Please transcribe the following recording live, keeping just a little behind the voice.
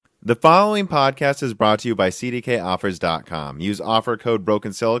The following podcast is brought to you by CDKOffers.com. Use offer code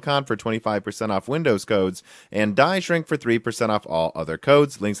BrokenSilicon for 25% off Windows codes and Die Shrink for 3% off all other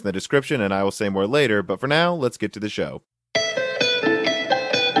codes. Links in the description, and I will say more later. But for now, let's get to the show.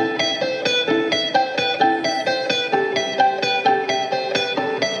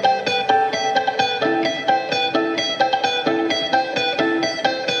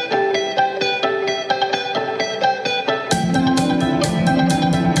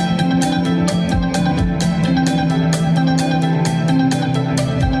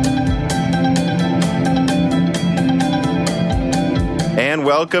 And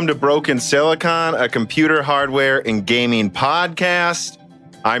welcome to Broken Silicon, a computer hardware and gaming podcast.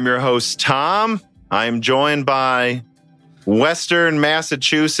 I'm your host, Tom. I'm joined by Western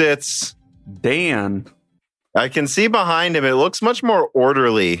Massachusetts Dan. I can see behind him, it looks much more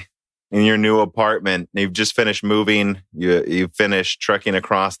orderly in your new apartment. You've just finished moving. You finished trekking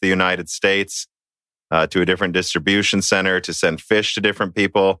across the United States to a different distribution center to send fish to different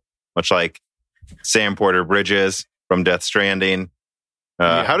people, much like Sam Porter Bridges from Death Stranding.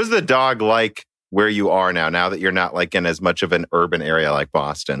 How does the dog like where you are now that you're not like in as much of an urban area like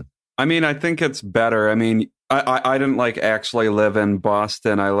Boston? I mean, I think it's better. I mean, I didn't like actually live in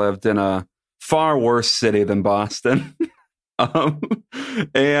Boston. I lived in a far worse city than Boston.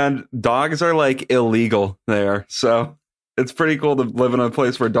 And dogs are like illegal there. So it's pretty cool to live in a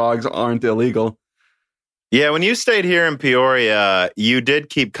place where dogs aren't illegal. Yeah, when you stayed here in Peoria, you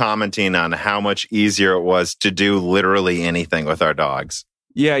did keep commenting on how much easier it was to do literally anything with our dogs.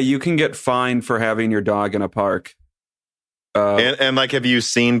 Yeah, you can get fined for having your dog in a park. And like, have you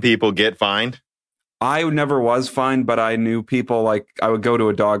seen people get fined? I never was fined, but I knew people, like, I would go to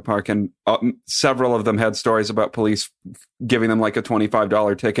a dog park and several of them had stories about police giving them like a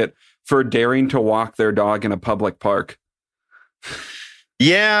 $25 ticket for daring to walk their dog in a public park.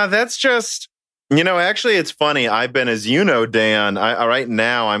 Yeah, that's just, actually it's funny. I've been, as you know, Dan, right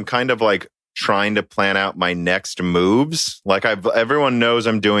now I'm kind of like trying to plan out my next moves. Like everyone knows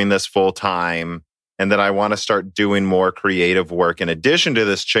I'm doing this full time and that I want to start doing more creative work in addition to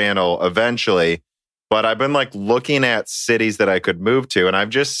this channel eventually. But I've been like looking at cities that I could move to. And I've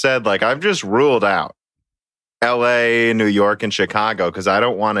just said, like, I've just ruled out LA, New York, and Chicago because I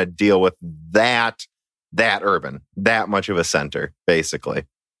don't want to deal with that urban, that much of a center, basically.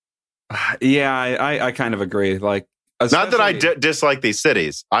 Yeah, I kind of agree. Like, not that I dislike these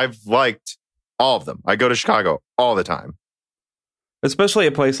cities. I've liked all of them. I go to Chicago all the time. Especially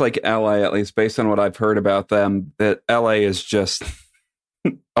a place like LA, at least based on what I've heard about them, that LA is just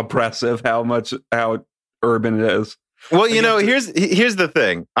oppressive how urban it is. Well, here's the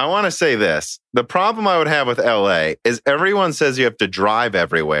thing. I want to say this. The problem I would have with LA is everyone says you have to drive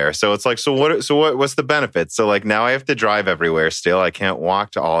everywhere. So it's like, what's the benefit? So like now I have to drive everywhere still. I can't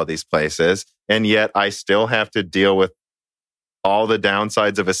walk to all of these places. And yet I still have to deal with all the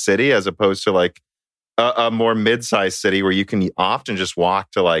downsides of a city as opposed to like a more mid-sized city where you can often just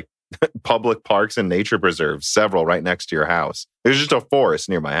walk to like public parks and nature preserves, several right next to your house. There's just a forest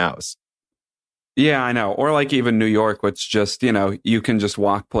near my house. Yeah, I know. Or like even New York, which just, you can just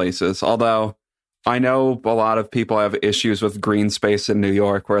walk places. Although I know a lot of people have issues with green space in New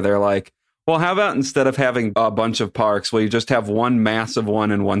York where they're like, well, how about instead of having a bunch of parks, will you just have one massive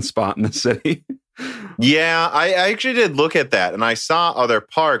one in one spot in the city? Yeah, I actually did look at that and I saw other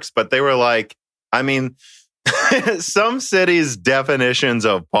parks, but they were like, I mean, some cities' definitions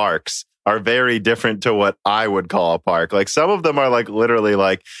of parks are very different to what I would call a park. Like some of them are like literally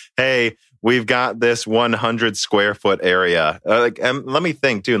like, hey, we've got this 100 square foot area. Let me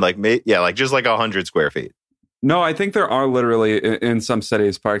think too. Like, like just like 100 square feet. No, I think there are literally in some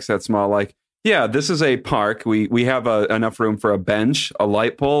cities parks that small. Like, yeah, this is a park. We have enough room for a bench, a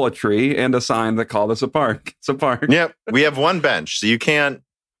light pole, a tree, and a sign that call this a park. It's a park. Yep, we have one bench, so you can't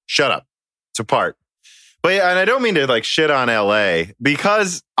shut up. It's a park. But yeah, and I don't mean to like shit on LA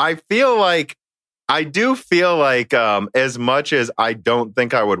because I do feel like as much as I don't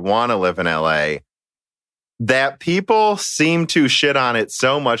think I would want to live in LA, that people seem to shit on it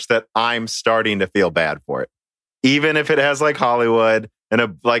so much that I'm starting to feel bad for it. Even if it has like Hollywood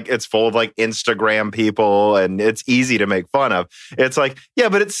and it's full of like Instagram people and it's easy to make fun of. It's like, yeah,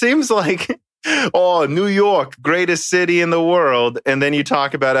 but it seems like, oh, New York, greatest city in the world. And then you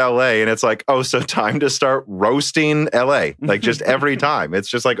talk about LA and it's like, oh, so time to start roasting LA. Like just every time. It's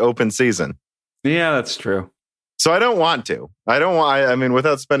just like open season. Yeah, that's true. So I don't want to. I mean,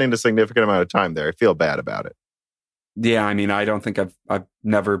 without spending a significant amount of time there, I feel bad about it. Yeah, I mean, I don't think I've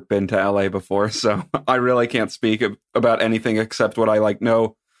never been to LA before, so I really can't speak about anything except what I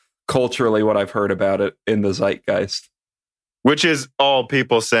know culturally, what I've heard about it in the zeitgeist. Which is all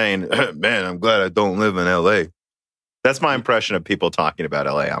people saying, man, I'm glad I don't live in LA. That's my impression of people talking about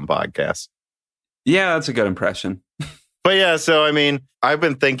LA on podcasts. Yeah, that's a good impression. But yeah, so I mean, I've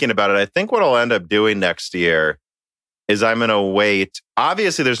been thinking about it. I think what I'll end up doing next year is I'm going to wait.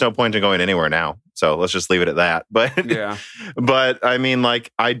 Obviously, there's no point in going anywhere now. So let's just leave it at that. But yeah, but I mean,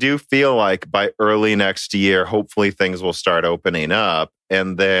 like, I do feel like by early next year, hopefully things will start opening up.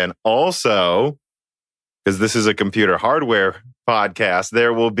 And then also, because this is a computer hardware podcast,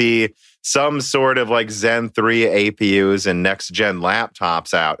 there will be some sort of like Zen 3 APUs and next gen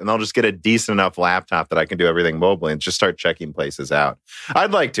laptops out. And I'll just get a decent enough laptop that I can do everything mobily and just start checking places out.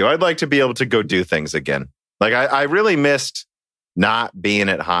 I'd like to be able to go do things again. Like I really missed not being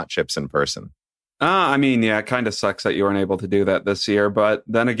at Hot Chips in person. I mean, yeah, it kind of sucks that you weren't able to do that this year. But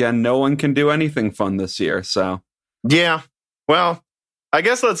then again, no one can do anything fun this year. So, yeah, well, I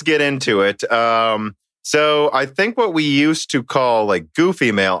guess let's get into it. So I think what we used to call like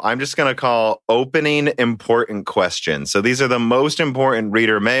Goofy Mail, I'm just going to call opening important questions. So these are the most important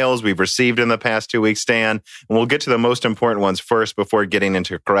reader mails we've received in the past 2 weeks, Stan. And we'll get to the most important ones first before getting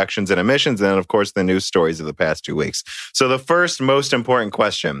into corrections and omissions. And then, of course, the news stories of the past 2 weeks. So the first most important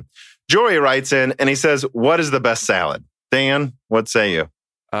question, Jory writes in and he says, what is the best salad? Dan, what say you?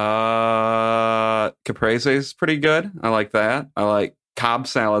 Caprese is pretty good. I like that. I like Cobb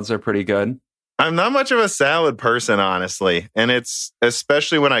salads are pretty good. I'm not much of a salad person, honestly. And it's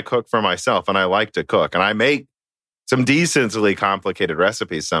especially when I cook for myself and I like to cook and I make some decently complicated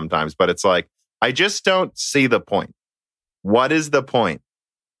recipes sometimes, but it's like, I just don't see the point. What is the point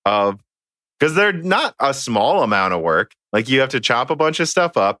of, because they're not a small amount of work. Like you have to chop a bunch of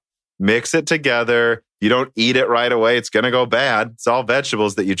stuff up, mix it together. You don't eat it right away. It's going to go bad. It's all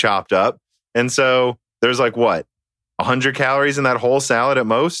vegetables that you chopped up. And so there's like what? 100 calories in that whole salad at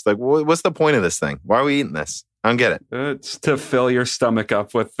most? Like, what's the point of this thing? Why are we eating this? I don't get it. It's to fill your stomach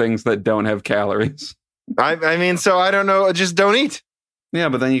up with things that don't have calories. I mean, so I don't know. Just don't eat. Yeah,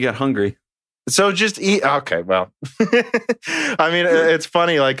 but then you get hungry. So just eat. Okay, well. I mean, it's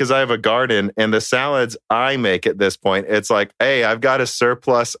funny, like, because I have a garden and the salads I make at this point, it's like, hey, I've got a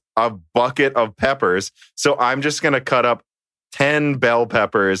surplus, a bucket of peppers. So I'm just going to cut up 10 bell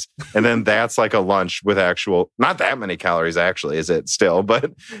peppers, and then that's like a lunch with actual, not that many calories actually, is it still,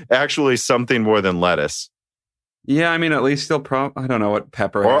 but actually something more than lettuce. Yeah, I mean, at least still I don't know what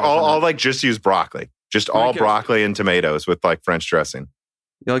pepper. Or I'll like just use broccoli. Just all broccoli and tomatoes with like French dressing.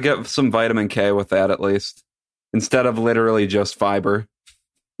 You'll get some vitamin K with that at least, instead of literally just fiber.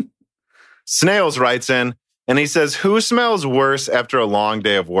 Snails writes in, and he says, who smells worse after a long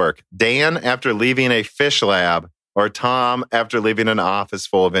day of work? Dan after leaving a fish lab, or Tom after leaving an office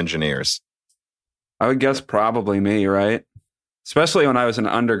full of engineers? I would guess probably me, right? Especially when I was an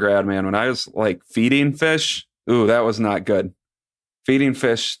undergrad, man. When I was like feeding fish, ooh, that was not good. Feeding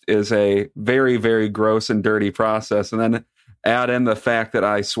fish is a very, very gross and dirty process. And then add in the fact that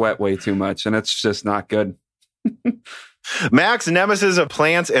I sweat way too much, and it's just not good. Max, nemesis of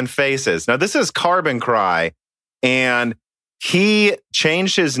plants and faces. Now, this is Carbon Cry, and he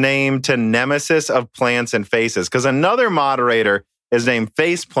changed his name to Nemesis of Plants and Faces because another moderator is named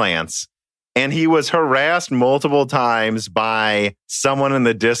Face Plants, and he was harassed multiple times by someone in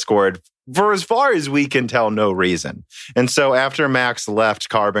the Discord for, as far as we can tell, no reason. And so after Max left,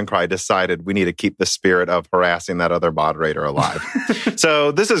 Carbon Cry decided we need to keep the spirit of harassing that other moderator alive.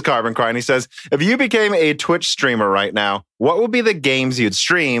 So this is Carbon Cry, and he says, if you became a Twitch streamer right now, what would be the games you'd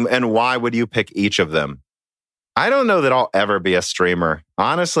stream, and why would you pick each of them? I don't know that I'll ever be a streamer.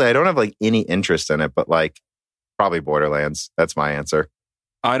 Honestly, I don't have like any interest in it, but like probably Borderlands. That's my answer.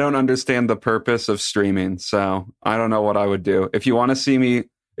 I don't understand the purpose of streaming, so I don't know what I would do. If you want to see me,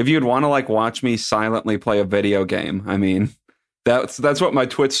 if you'd want to like watch me silently play a video game, I mean, that's what my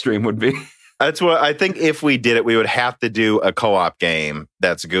Twitch stream would be. That's what I think. If we did it, we would have to do a co-op game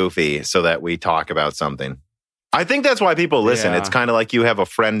that's goofy so that we talk about something. I think that's why people listen. Yeah. It's kind of like you have a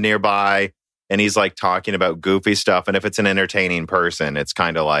friend nearby and he's like talking about goofy stuff. And if it's an entertaining person, it's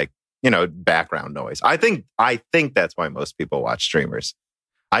kind of like, you know, background noise. I think that's why most people watch streamers.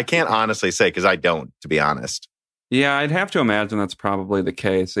 I can't honestly say because I don't, to be honest. Yeah, I'd have to imagine that's probably the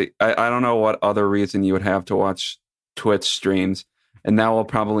case. I don't know what other reason you would have to watch Twitch streams. And that will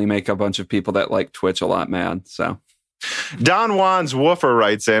probably make a bunch of people that like Twitch a lot mad. So Don Juan's Woofer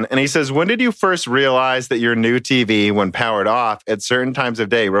writes in, and he says, when did you first realize that your new TV, when powered off at certain times of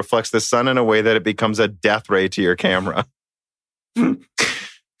day, reflects the sun in a way that it becomes a death ray to your camera?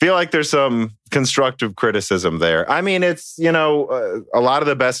 Feel like there's some constructive criticism there. I mean, it's, you know, a lot of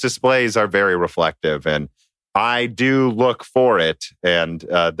the best displays are very reflective. And I do look for it, and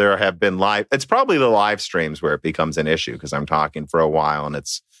there have been it's probably the live streams where it becomes an issue because I'm talking for a while and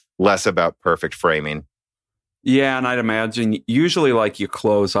it's less about perfect framing. Yeah, and I'd imagine usually like you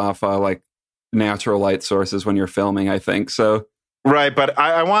close off like natural light sources when you're filming, I think. So right, but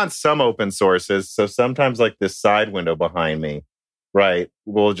I want some open sources. So sometimes like this side window behind me, right,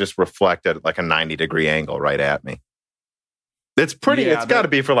 will just reflect at like a 90-degree angle right at me. It's pretty, it's got to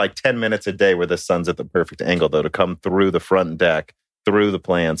be for like 10 minutes a day where the sun's at the perfect angle, though, to come through the front deck, through the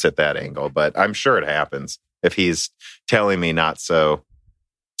plants at that angle. But I'm sure it happens if he's telling me not so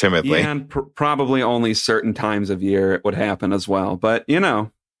timidly. Yeah, and probably only certain times of year it would happen as well. But,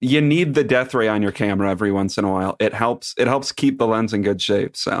 you need the death ray on your camera every once in a while. It helps keep the lens in good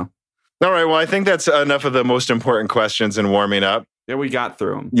shape. So, all right, well, I think that's enough of the most important questions in warming up. Yeah, we got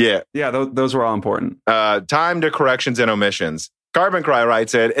through them. Yeah. Those were all important. Time to corrections and omissions. Carbon Cry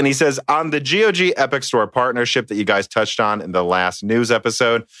writes it, and he says, on the GOG Epic Store partnership that you guys touched on in the last news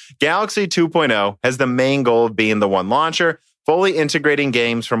episode, Galaxy 2.0 has the main goal of being the one launcher, fully integrating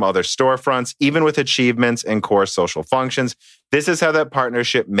games from other storefronts, even with achievements and core social functions. This is how that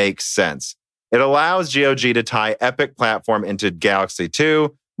partnership makes sense. It allows GOG to tie Epic platform into Galaxy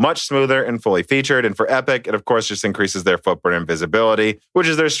 2, much smoother and fully featured. And for Epic, it of course just increases their footprint and visibility, which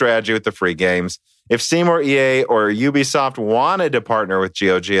is their strategy with the free games. If Steam or EA or Ubisoft wanted to partner with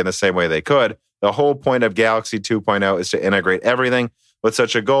GOG in the same way they could, the whole point of Galaxy 2.0 is to integrate everything. With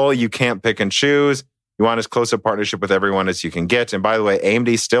such a goal, you can't pick and choose. You want as close a partnership with everyone as you can get. And by the way,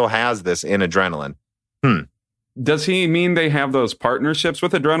 AMD still has this in Adrenaline. Does he mean they have those partnerships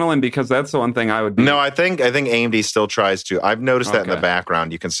with Adrenaline? Because that's the one thing I would be. No, I think AMD still tries to. I've noticed that in the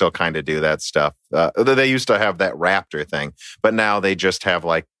background. You can still kind of do that stuff. They used to have that Raptor thing, but now they just have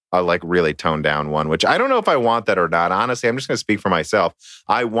like a really toned down one, which I don't know if I want that or not. Honestly, I'm just going to speak for myself.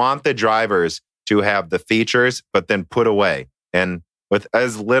 I want the drivers to have the features, but then put away and with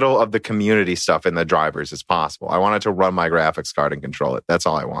as little of the community stuff in the drivers as possible. I want it to run my graphics card and control it. That's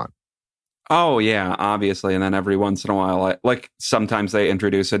all I want. Oh, yeah, obviously. And then every once in a while, like sometimes they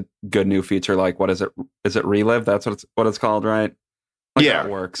introduce a good new feature, like what is it? Is it Relive? That's what it's called, right? Like yeah. That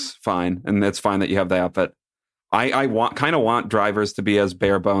works fine. And it's fine that you have that. But I want drivers to be as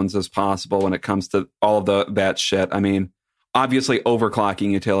bare bones as possible when it comes to all of that shit. I mean, obviously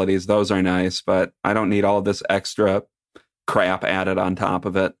overclocking utilities, those are nice, but I don't need all of this extra crap added on top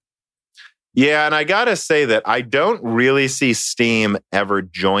of it. Yeah, and I gotta say that I don't really see Steam ever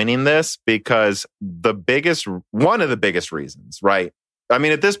joining this because one of the biggest reasons, right? I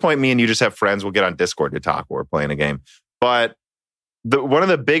mean, at this point, me and you just have friends. We'll get on Discord to talk while we're playing a game. But one of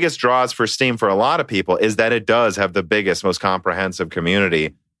the biggest draws for Steam for a lot of people is that it does have the biggest, most comprehensive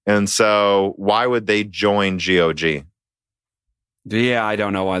community. And so why would they join GOG? Yeah, I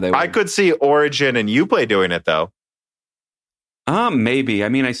don't know why they would. I could see Origin and Uplay doing it, though. Maybe. I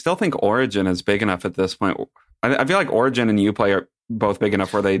mean, I still think Origin is big enough at this point. I feel like Origin and Uplay are both big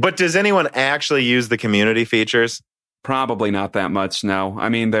enough where they... But does anyone actually use the community features? Probably not that much, no. I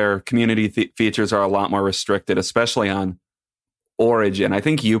mean, their community features are a lot more restricted, especially on Origin. I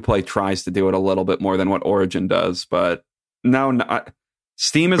think Uplay tries to do it a little bit more than what Origin does, but no,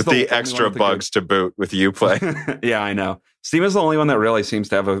 Steam is with the extra bugs to boot with Uplay. Yeah, I know. Steam is the only one that really seems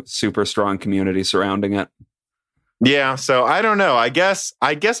to have a super strong community surrounding it. Yeah, so I don't know. I guess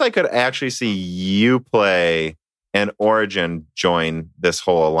I could actually see Uplay and Origin join this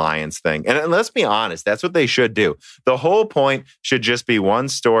whole alliance thing. And let's be honest, that's what they should do. The whole point should just be one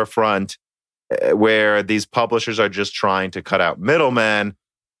storefront where these publishers are just trying to cut out middlemen.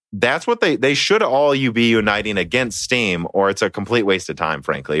 That's what they should all be uniting against Steam, or it's a complete waste of time,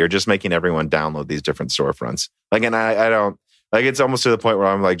 frankly. You're just making everyone download these different storefronts. Like, and I don't... Like, it's almost to the point where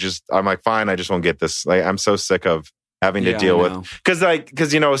I'm like, fine, I just won't get this. Like, I'm so sick of having to deal with,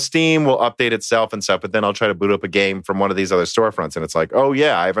 because Steam will update itself and stuff, but then I'll try to boot up a game from one of these other storefronts. And it's like, oh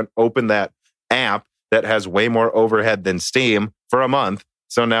yeah, I haven't opened that app that has way more overhead than Steam for a month.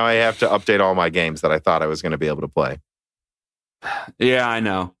 So now I have to update all my games that I thought I was going to be able to play. Yeah, I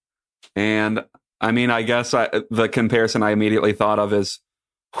know. And I mean, I guess the comparison I immediately thought of is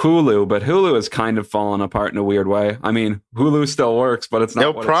Hulu, but Hulu is kind of fallen apart in a weird way. I mean, Hulu still works, but it's not.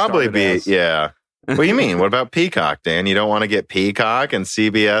 It'll probably be, yeah. What do you mean? What about Peacock, Dan? You don't want to get Peacock and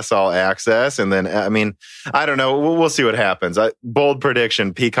CBS All Access, and then I mean, I don't know. We'll see what happens. Bold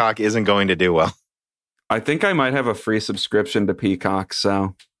prediction: Peacock isn't going to do well. I think I might have a free subscription to Peacock,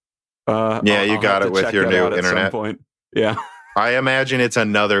 so yeah, you got it with your new internet. At some point. Yeah, I imagine it's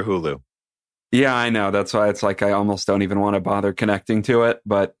another Hulu. Yeah, I know. That's why it's like I almost don't even want to bother connecting to it,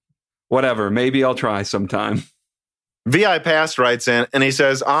 but whatever. Maybe I'll try sometime. VI Past writes in, and he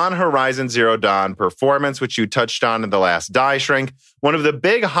says, on Horizon Zero Dawn performance, which you touched on in the last Die Shrink, one of the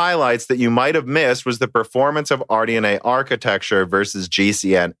big highlights that you might have missed was the performance of RDNA architecture versus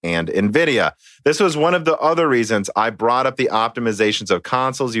GCN and NVIDIA. This was one of the other reasons I brought up the optimizations of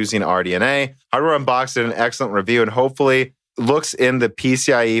consoles using RDNA. Hardware Unboxed did an excellent review and hopefully looks in the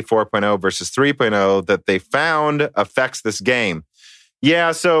PCIe 4.0 versus 3.0 that they found affects this game.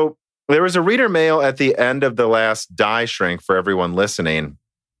 Yeah, so there was a reader mail at the end of the last Die Shrink for everyone listening.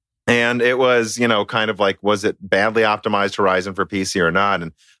 And it was, kind of like, was it badly optimized Horizon for PC or not?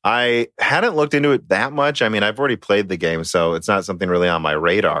 And I hadn't looked into it that much. I mean, I've already played the game, so it's not something really on my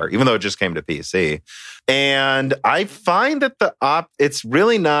radar, even though it just came to PC. And I find that it's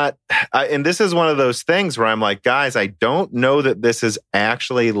really not, and this is one of those things where I'm like, guys, I don't know that this is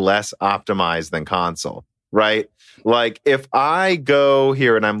actually less optimized than console, right? Like, if I go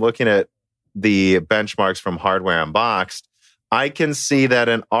here and I'm looking at the benchmarks from Hardware Unboxed, I can see that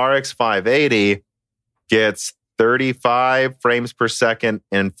an RX 580 gets 35 frames per second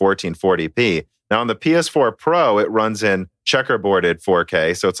in 1440p. Now, on the PS4 Pro, it runs in checkerboarded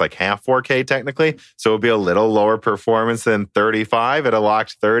 4K, so it's like half 4K technically. So it would be a little lower performance than 35 at a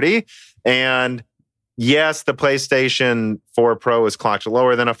locked 30. And yes, the PlayStation 4 Pro is clocked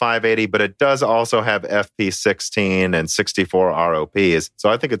lower than a 580, but it does also have FP16 and 64 ROPs. So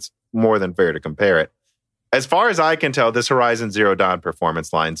I think it's more than fair to compare it. As far as I can tell, this Horizon Zero Dawn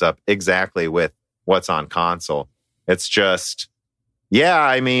performance lines up exactly with what's on console. It's just,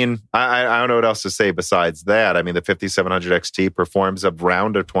 I mean, I don't know what else to say besides that. I mean, the 5700 XT performs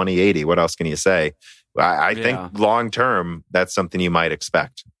around a 2080. What else can you say? I think long-term, that's something you might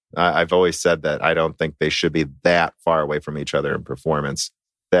expect. I've always said that I don't think they should be that far away from each other in performance.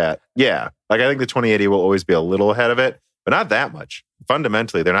 I think the 2080 will always be a little ahead of it, but not that much.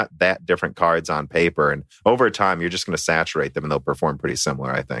 Fundamentally, they're not that different cards on paper. And over time, you're just going to saturate them and they'll perform pretty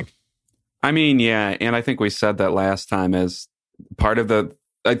similar, I think. I mean, yeah. And I think we said that last time as part of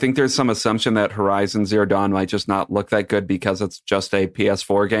I think there's some assumption that Horizon Zero Dawn might just not look that good because it's just a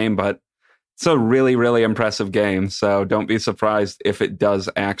PS4 game, but it's a really, really impressive game. So don't be surprised if it does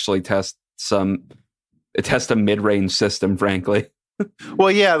actually test a mid-range system, frankly. Well,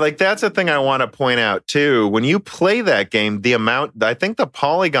 yeah, like that's a thing I want to point out too. When you play that game, I think the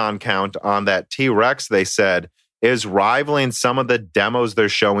polygon count on that T-Rex, they said, is rivaling some of the demos they're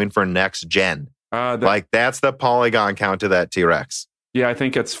showing for next gen. That's the polygon count to that T-Rex. Yeah, I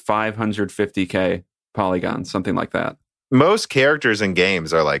think it's 550K polygons, something like that. Most characters in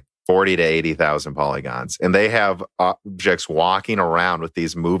games are like 40 to 80,000 polygons, and they have objects walking around with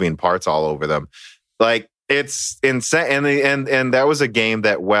these moving parts all over them. Like, it's insane. And that was a game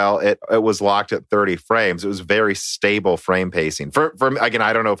that, it was locked at 30 frames. It was very stable frame pacing. For again,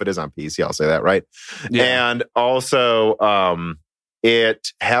 I don't know if it is on PC, I'll say that, right? Yeah. And also,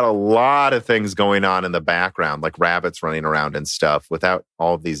 it had a lot of things going on in the background, like rabbits running around and stuff without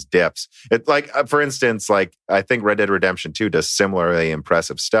all of these dips. It, like, for instance, like I think Red Dead Redemption 2 does similarly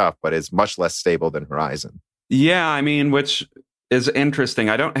impressive stuff, but is much less stable than Horizon. Yeah, I mean, which is interesting.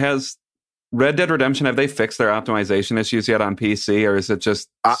 Has Red Dead Redemption, have they fixed their optimization issues yet on PC, or is it just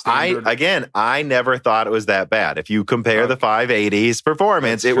standard? I never thought it was that bad. If you compare the 580's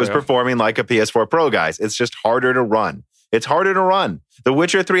performance, it was performing like a PS4 Pro, guys. It's just harder to run. It's harder to run. The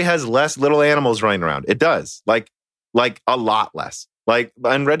Witcher 3 has less little animals running around. It does. Like a lot less. Like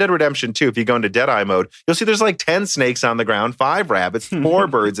in Red Dead Redemption 2, if you go into Deadeye mode, you'll see there's like 10 snakes on the ground, 5 rabbits, 4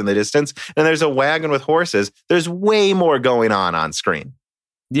 birds in the distance, and there's a wagon with horses. There's way more going on screen.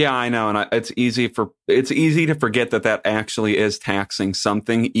 Yeah, I know, and it's easy to forget that actually is taxing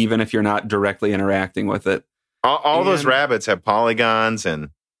something, even if you're not directly interacting with it. All those rabbits have polygons and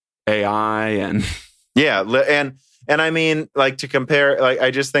AI, and yeah, and I mean, like, to compare, like,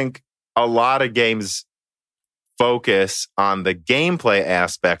 I just think a lot of games focus on the gameplay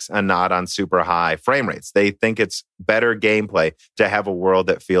aspects and not on super high frame rates. They think it's better gameplay to have a world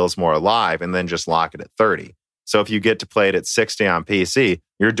that feels more alive, and then just lock it at 30. So if you get to play it at 60 on PC,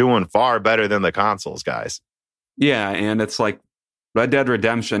 you're doing far better than the consoles, guys. Yeah, and it's like Red Dead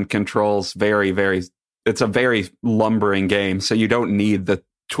Redemption controls it's a very lumbering game, so you don't need the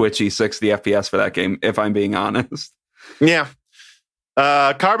twitchy 60 FPS for that game, if I'm being honest. Yeah.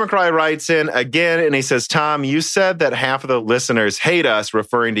 Carbon Cry writes in again, and he says, Tom, you said that half of the listeners hate us,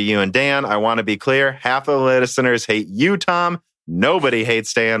 referring to you and Dan. I want to be clear. Half of the listeners hate you, Tom. Nobody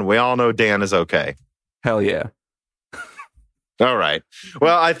hates Dan. We all know Dan is okay. Hell yeah. All right.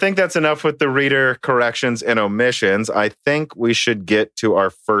 Well, I think that's enough with the reader corrections and omissions. I think we should get to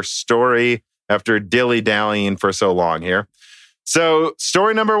our first story after dilly-dallying for so long here. So,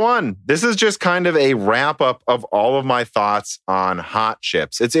 story number one, this is just kind of a wrap up of all of my thoughts on hot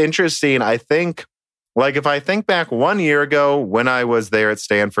chips. It's interesting. I think, like, if I think back 1 year ago when I was there at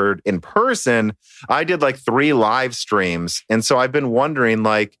Stanford in person, I did like 3 live streams. And so I've been wondering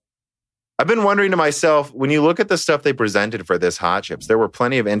to myself, when you look at the stuff they presented for this hot chips, there were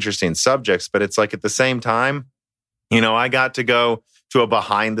plenty of interesting subjects, but it's like at the same time, I got to go to a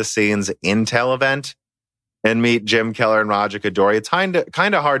behind the scenes Intel event and meet Jim Keller and Raja Koduri. It's kind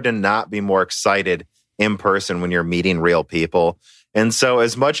of hard to not be more excited in person when you're meeting real people. And so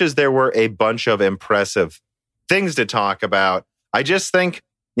as much as there were a bunch of impressive things to talk about, I just think,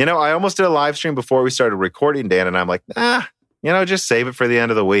 I almost did a live stream before we started recording, Dan, and I'm like, just save it for the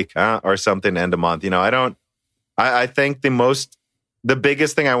end of the week or something, end of month. I think the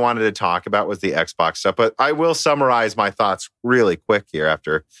biggest thing I wanted to talk about was the Xbox stuff, but I will summarize my thoughts really quick here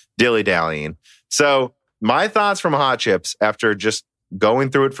after dilly-dallying. So my thoughts from Hot Chips after just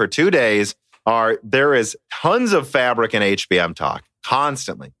going through it for 2 days are there is tons of fabric and HBM talk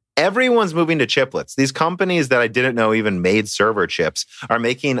constantly. Everyone's moving to chiplets. These companies that I didn't know even made server chips are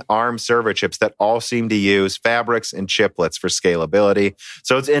making ARM server chips that all seem to use fabrics and chiplets for scalability.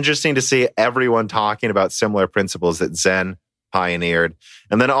 So it's interesting to see everyone talking about similar principles that Zen pioneered.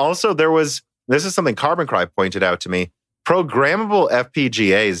 And then also this is something Carbon Cry pointed out to me, programmable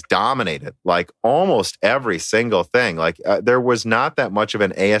FPGAs dominated like almost every single thing. Like there was not that much of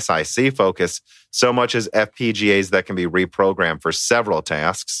an ASIC focus so much as FPGAs that can be reprogrammed for several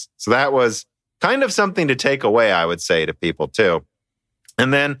tasks. So that was kind of something to take away, I would say, to people too.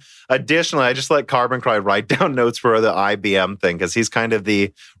 And then additionally, I just let Carbon Cry write down notes for the IBM thing because he's kind of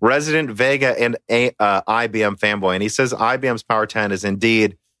the resident Vega and IBM fanboy. And he says IBM's Power 10 is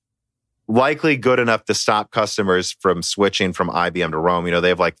indeed likely good enough to stop customers from switching from IBM to Rome. They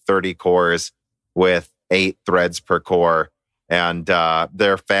have like 30 cores with 8 threads per core, and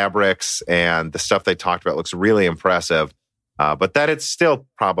their fabrics and the stuff they talked about looks really impressive. But that it's still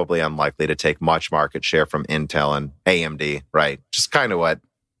probably unlikely to take much market share from Intel and AMD, right? Just kind of what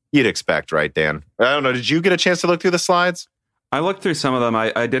you'd expect, right, Dan? I don't know. Did you get a chance to look through the slides? I looked through some of them.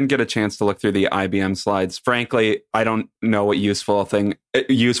 I didn't get a chance to look through the IBM slides. Frankly, I don't know what useful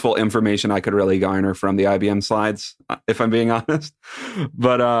information I could really garner from the IBM slides, if I'm being honest.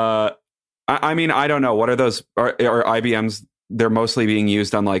 But I mean, I don't know. What are those? Are IBMs? They're mostly being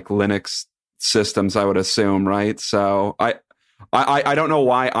used on like Linux systems, I would assume, right? So I don't know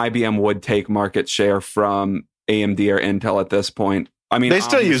why IBM would take market share from AMD or Intel at this point. I mean, they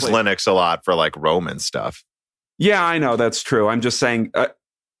still use Linux a lot for like Roman stuff. Yeah, I know that's true. I'm just saying,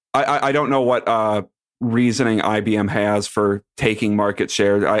 I don't know what reasoning IBM has for taking market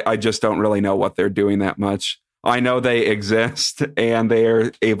share. I just don't really know what they're doing that much. I know they exist and they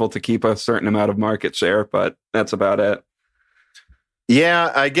are able to keep a certain amount of market share, but that's about it.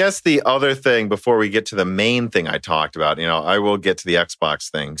 Yeah, I guess the other thing before we get to the main thing I talked about, I will get to the Xbox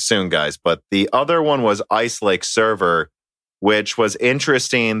thing soon, guys, but the other one was Ice Lake Server, which was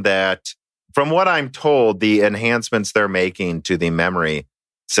interesting that from what I'm told, the enhancements they're making to the memory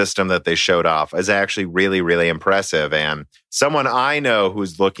system that they showed off is actually really, really impressive. And someone I know who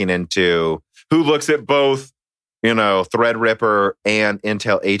looks at both, Threadripper and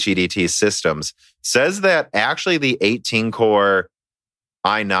Intel HEDT systems says that actually the 18-core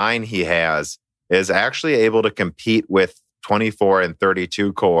i9 he has is actually able to compete with 24 and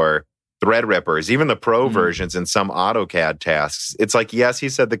 32-core Threadrippers, even the Pro versions in some AutoCAD tasks. It's like, yes, he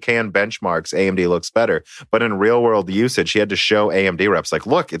said the CAN benchmarks, AMD looks better, but in real world usage, he had to show AMD reps like,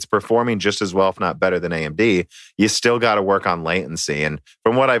 look, it's performing just as well, if not better than AMD. You still got to work on latency. And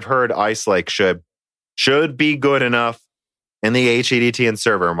from what I've heard, Ice Lake should be good enough in the HEDT and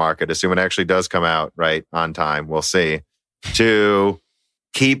server market, assuming it actually does come out right on time, we'll see, to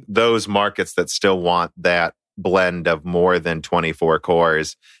keep those markets that still want that blend of more than 24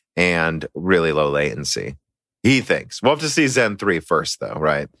 cores and really low latency. He thinks. We'll have to see Zen 3 first, though,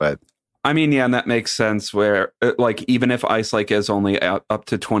 right? But I mean, yeah, and that makes sense where, like, even if Ice Lake is only up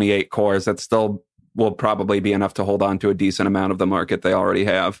to 28 cores, that still will probably be enough to hold on to a decent amount of the market they already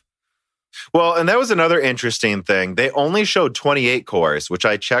have. Well, and that was another interesting thing. They only showed 28 cores, which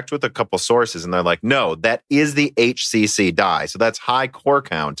I checked with a couple sources, and they're like, no, that is the HCC die. So that's high core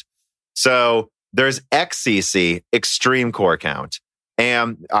count. So there's XCC, extreme core count.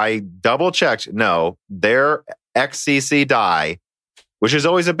 And I double checked, no, their XCC die, which is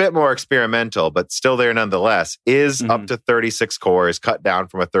always a bit more experimental, but still there nonetheless, is up to 36 cores, cut down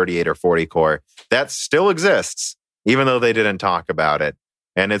from a 38 or 40 core. That still exists, even though they didn't talk about it.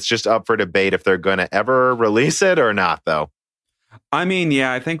 And it's just up for debate if they're going to ever release it or not, though. I mean,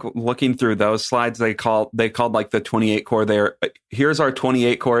 yeah, I think looking through those slides, they called like the 28 core there. Here's our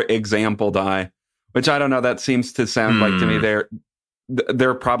 28 core example die, which I don't know. That seems to sound like to me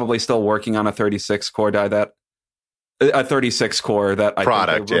they're probably still working on a 36 core die a 36 core that I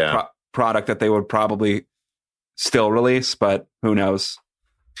product, think product that they would probably still release, but who knows?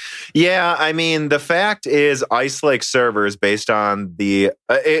 Yeah, I mean, the fact is Ice Lake servers based on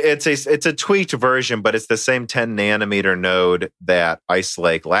it's a tweaked version, but it's the same 10 nanometer node that Ice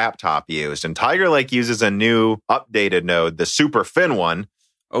Lake laptop used. And Tiger Lake uses a new updated node, the Super Fin one,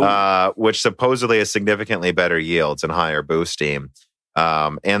 which supposedly has significantly better yields and higher boost steam.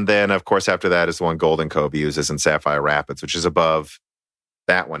 And then, of course, after that is the one Golden Cove uses in Sapphire Rapids, which is above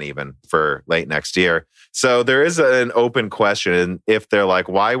that one even for late next year. So there is an open question if they're like,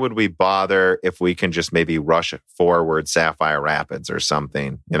 why would we bother if we can just maybe rush forward Sapphire Rapids or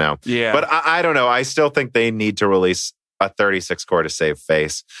something, you know? Yeah. But I don't know. I still think they need to release a 36 core to save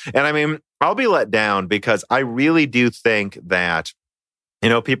face. And I mean, I'll be let down because I really do think that, you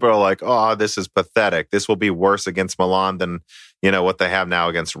know, people are like, oh, this is pathetic. This will be worse against Milan than, you know, what they have now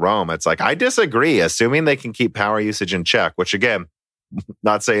against Rome. It's like, I disagree, assuming they can keep power usage in check, which again,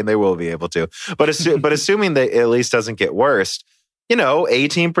 not saying they will be able to, but assuming that it at least doesn't get worse, you know,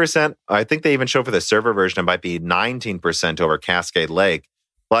 18%, I think they even show for the server version, it might be 19% over Cascade Lake,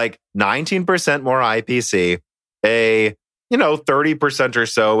 like 19% more IPC, a, you know, 30% or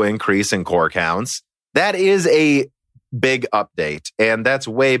so increase in core counts. That is a big update. And that's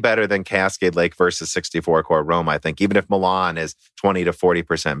way better than Cascade Lake versus 64 core Rome, I think, even if Milan is 20 to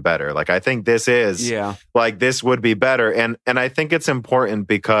 40% better. Like, I think this is like, this would be better. And I think it's important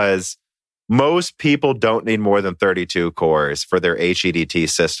because most people don't need more than 32 cores for their HEDT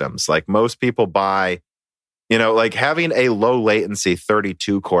systems. Like, most people buy, you know, like having a low latency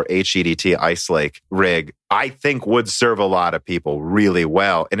 32 core HEDT Ice Lake rig, I think would serve a lot of people really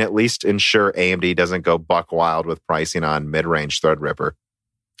well and at least ensure AMD doesn't go buck wild with pricing on mid-range Threadripper.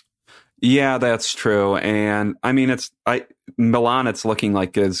 Yeah, that's true. And I mean, Milan, it's looking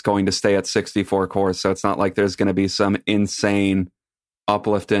like is going to stay at 64 cores. So it's not like there's going to be some insane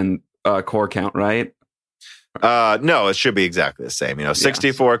uplift in core count, right? No, it should be exactly the same. You know,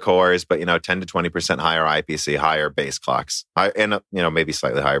 64 cores, but, you know, 10 to 20% higher IPC, higher base clocks, and, you know, maybe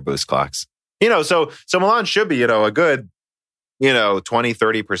slightly higher boost clocks. You know, so Milan should be, you know, a good, you know, 20,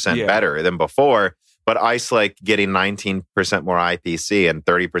 30% better than before. But Ice Lake getting 19% more IPC and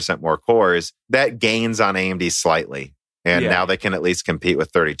 30% more cores, that gains on AMD slightly. And now they can at least compete with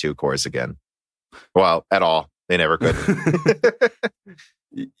 32 cores again. Well, at all. They never could.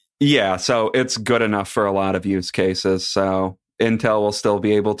 Yeah, so it's good enough for a lot of use cases. So Intel will still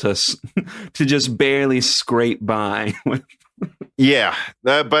be able to just barely scrape by. Yeah,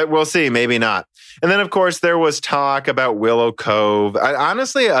 but we'll see. Maybe not. And then, of course, there was talk about Willow Cove.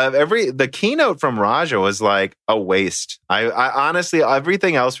 Honestly, the keynote from Raja was like a waste. I honestly,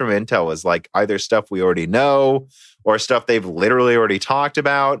 everything else from Intel was like either stuff we already know or stuff they've literally already talked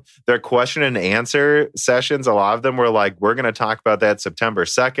about. Their question and answer sessions, a lot of them were like, we're going to talk about that September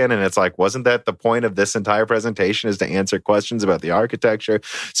 2nd. And it's like, wasn't that the point of this entire presentation, is to answer questions about the architecture?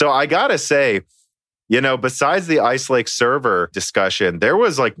 So I got to say, you know, besides the Ice Lake server discussion, there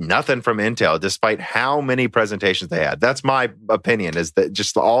was like nothing from Intel, despite how many presentations they had. That's my opinion, is that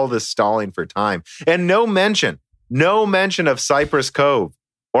just all this stalling for time. And no mention of Cypress Cove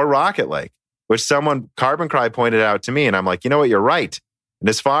or Rocket Lake, which Carbon Cry pointed out to me. And I'm like, you know what, you're right. And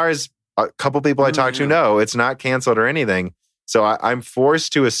as far as a couple people I talked to know, it's not canceled or anything. So I'm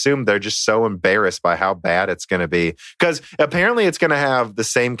forced to assume they're just so embarrassed by how bad it's going to be. Because apparently it's going to have the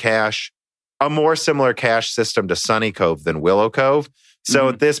same cache, a more similar cache system to Sunny Cove than Willow Cove. So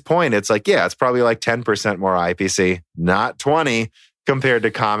at this point, it's like, yeah, it's probably like 10% more IPC, not 20 compared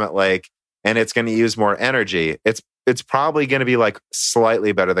to Comet Lake. And it's going to use more energy. It's probably going to be like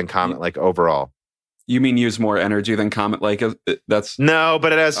slightly better than Comet Lake overall. You mean use more energy than Comet Lake? That's no,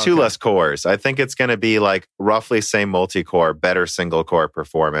 but it has two less cores. I think it's going to be like roughly same multi-core, better single core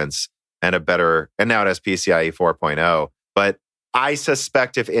performance, and now it has PCIe 4.0. But I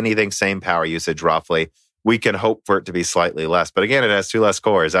suspect if anything, same power usage roughly. We can hope for it to be slightly less. But again, it has two less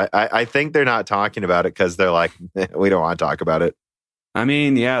cores. I think they're not talking about it because they're like, we don't want to talk about it. I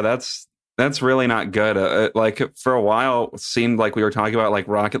mean, yeah, that's really not good. Like for a while, it seemed like we were talking about like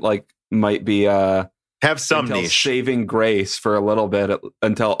Rocket Lake might be have some Intel niche saving grace for a little bit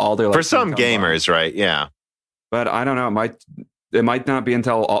until Alder Lake for some gamers, right? Yeah, but I don't know. It might not be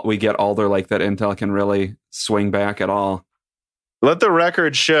until we get Alder Lake that Intel can really swing back at all. Let the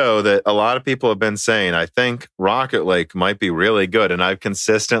record show that a lot of people have been saying, I think Rocket Lake might be really good. And I've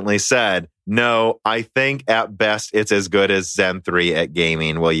consistently said, no, I think at best it's as good as Zen 3 at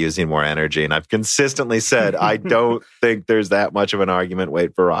gaming while using more energy. And I've consistently said, I don't think there's that much of an argument.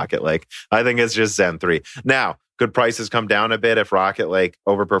 Wait for Rocket Lake. I think it's just Zen 3. Now, could prices come down a bit if Rocket Lake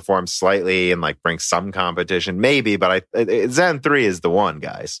overperforms slightly and like brings some competition? Maybe, but Zen 3 is the one,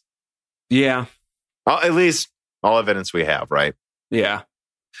 guys. Yeah. At least all evidence we have, right? Yeah.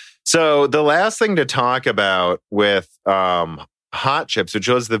 So the last thing to talk about with Hot Chips, which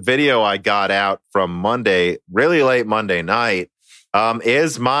was the video I got out from Monday, really late Monday night,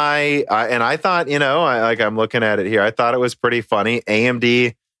 is my, and I thought, I'm looking at it here. I thought it was pretty funny.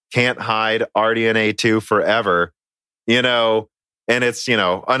 AMD can't hide RDNA 2 forever, and it's, an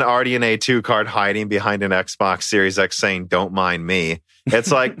RDNA 2 card hiding behind an Xbox Series X saying, don't mind me.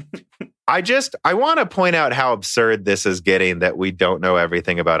 It's like, I want to point out how absurd this is getting that we don't know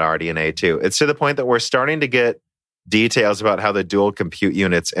everything about RDNA 2. It's to the point that we're starting to get details about how the dual compute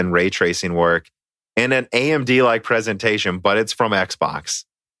units and ray tracing work in an AMD-like presentation, but it's from Xbox.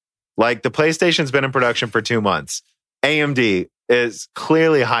 Like, the PlayStation's been in production for 2 months. AMD is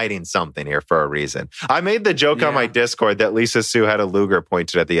clearly hiding something here for a reason. I made the joke on my Discord that Lisa Su had a Luger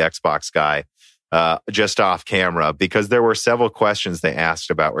pointed at the Xbox guy just off camera, because there were several questions they asked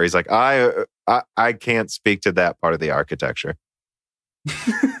about where he's like, I can't speak to that part of the architecture.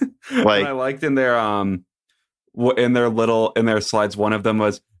 Like, I liked in their slides, one of them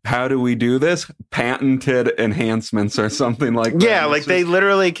was, how do we do this? Patented enhancements or something like that. Yeah, like they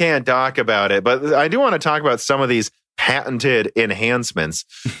literally can't talk about it. But I do want to talk about some of these patented enhancements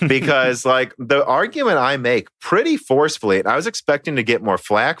because like the argument I make pretty forcefully, and I was expecting to get more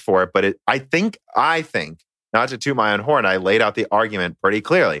flack for it, but I think, not to toot my own horn, I laid out the argument pretty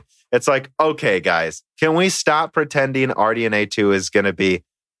clearly. It's like, okay, guys, can we stop pretending RDNA 2 is going to be,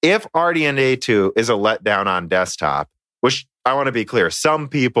 if RDNA 2 is a letdown on desktop, which I want to be clear, some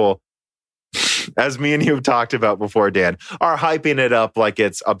people, as me and you have talked about before, Dan, are hyping it up like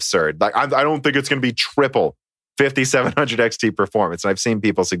it's absurd. Like, I don't think it's going to be triple 5700 XT performance. And I've seen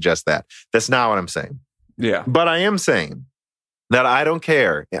people suggest that. That's not what I'm saying. Yeah. But I am saying that I don't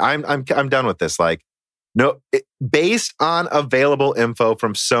care. I'm done with this. Like, based on available info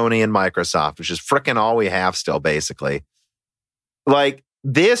from Sony and Microsoft, which is freaking all we have still, basically, like,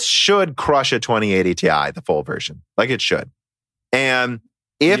 this should crush a 2080 Ti, the full version. Like, it should. And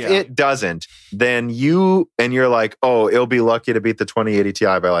if it doesn't, then you're like, oh, it'll be lucky to beat the 2080 Ti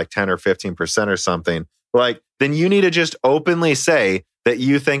by like 10 or 15% or something. Like, then you need to just openly say that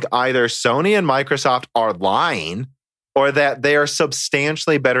you think either Sony and Microsoft are lying or that they are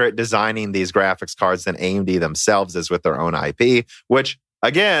substantially better at designing these graphics cards than AMD themselves is with their own IP, which,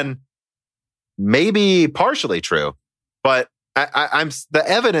 again, may be partially true. But the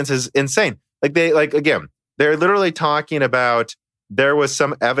evidence is insane. They're literally talking about, there was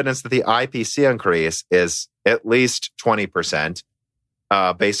some evidence that the IPC increase is at least 20%,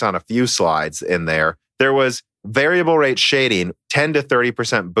 based on a few slides in there. There was variable rate shading, 10 to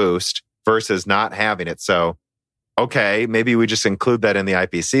 30% boost versus not having it. So, okay, maybe we just include that in the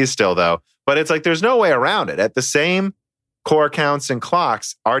IPC still, though. But it's like, there's no way around it. At the same core counts and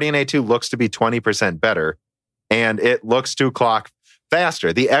clocks, RDNA 2 looks to be 20% better, and it looks to clock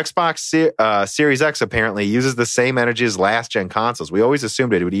faster. The Xbox Series X apparently uses the same energy as last-gen consoles. We always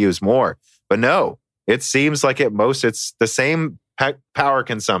assumed it would use more, but no. It seems like at most it's the same power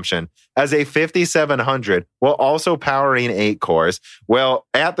consumption as a 5700 while also powering 8 cores, well,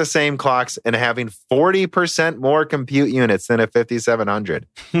 at the same clocks and having 40% more compute units than a 5700.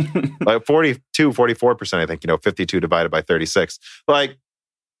 Like 44%, I think, 52 divided by 36. Like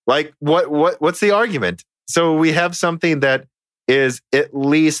what's the argument? So we have something that is at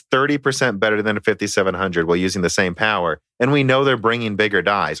least 30% better than a 5700 while using the same power. And we know they're bringing bigger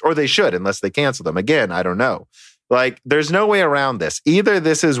dies, or they should, unless they cancel them. Again, I don't know. Like, there's no way around this. Either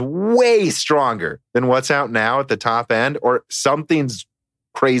this is way stronger than what's out now at the top end, or something's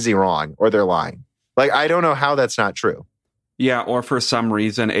crazy wrong, or they're lying. Like, I don't know how that's not true. Yeah, or for some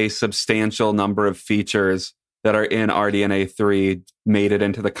reason, a substantial number of features that are in RDNA 3 made it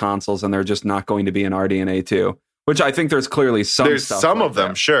into the consoles, and they're just not going to be in RDNA 2. Which I think there's clearly some there's stuff some like of them,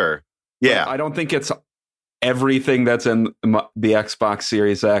 that. Sure. Yeah. But I don't think it's everything that's in the Xbox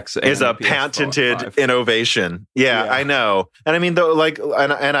Series X is a patented innovation. Yeah, I know. And I mean, though,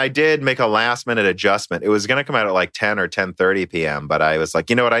 and I did make a last minute adjustment. It was going to come out at like 10 or 10:30 p.m., but I was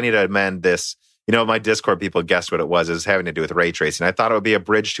like, you know what? I need to amend this. My Discord people guessed what it was. It was having to do with ray tracing. I thought it would be a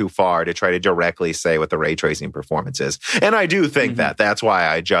bridge too far to try to directly say what the ray tracing performance is. And I do think that. That's why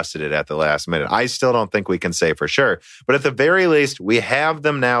I adjusted it at the last minute. I still don't think we can say for sure. But at the very least, we have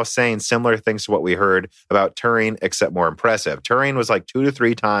them now saying similar things to what we heard about Turing, except more impressive. Turing was like 2 to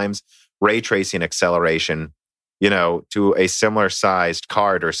 3 times ray tracing acceleration, to a similar sized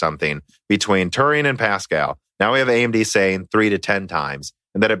card or something between Turing and Pascal. Now we have AMD saying 3 to 10 times,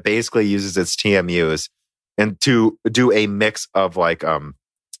 and that it basically uses its TMUs and to do a mix of like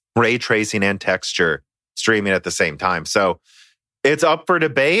ray tracing and texture streaming at the same time. So it's up for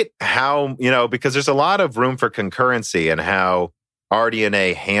debate how, because there's a lot of room for concurrency and how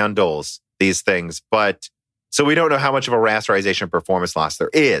RDNA handles these things. But so we don't know how much of a rasterization performance loss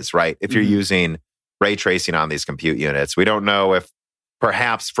there is, right? If you're using ray tracing on these compute units. We don't know if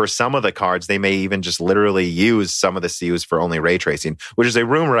perhaps for some of the cards, they may even just literally use some of the CUs for only ray tracing, which is a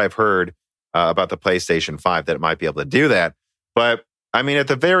rumor I've heard about the PlayStation 5 that it might be able to do that. But I mean, at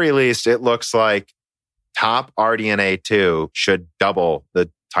the very least, it looks like top RDNA 2 should double the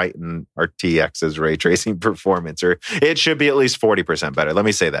Titan RTX's ray tracing performance, or it should be at least 40% better. Let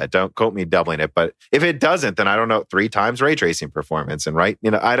me say that. Don't quote me doubling it, but if it doesn't, then I don't know, 3 times ray tracing performance. And I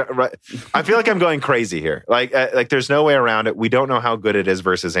feel like I'm going crazy here. Like there's no way around it. We don't know how good it is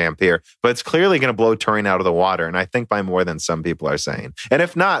versus Ampere, but it's clearly going to blow Turing out of the water. And I think by more than some people are saying. And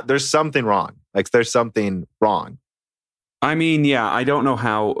if not, there's something wrong. There's something wrong. I mean, yeah, I don't know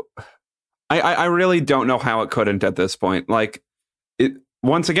how. I really don't know how it couldn't at this point.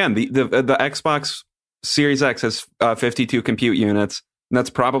 Once again, the Xbox Series X has 52 compute units, and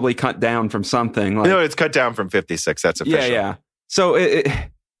that's probably cut down from something. It's cut down from 56. That's official. Yeah. So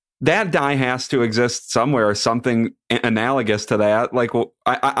that die has to exist somewhere, or something analogous to that.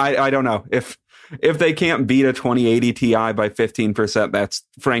 I don't know if they can't beat a 2080 Ti by 15%. That's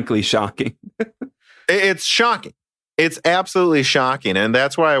frankly shocking. It's shocking. It's absolutely shocking. And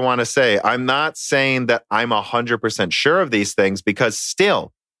that's why I want to say, I'm not saying that I'm 100% sure of these things, because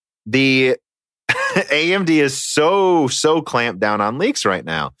still the AMD is so clamped down on leaks right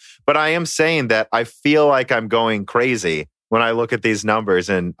now. But I am saying that I feel like I'm going crazy when I look at these numbers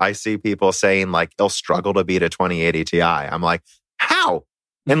and I see people saying it'll struggle to beat a 2080 Ti. I'm like, how?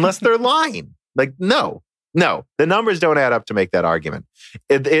 Unless they're lying. No, the numbers don't add up to make that argument.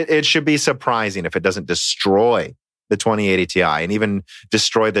 It should be surprising if it doesn't destroy the 2080 Ti and even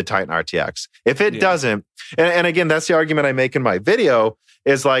destroy the Titan RTX. If it doesn't, and again, that's the argument I make in my video,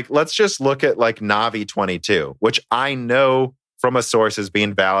 is let's just look at Navi 22, which I know from a source is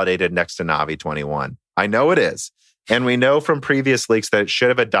being validated next to Navi 21. I know it is. And we know from previous leaks that it should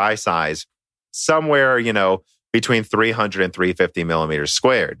have a die size somewhere, between 300 and 350 millimeters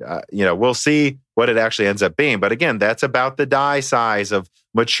squared. We'll see what it actually ends up being. But again, that's about the die size of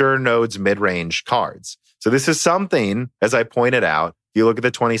mature nodes mid-range cards. So this is something, as I pointed out, if you look at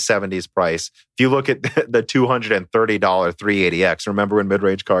the 2070s price, if you look at the $230 380X, remember when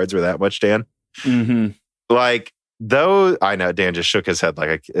mid-range cards were that much, Dan? Mm-hmm. Those, I know, Dan just shook his head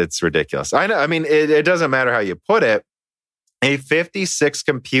it's ridiculous. I know, I mean, it doesn't matter how you put it. A 56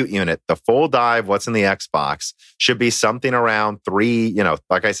 compute unit, the full dive, what's in the Xbox, should be something around 300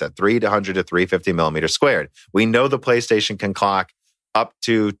 to 350 millimeters squared. We know the PlayStation can clock up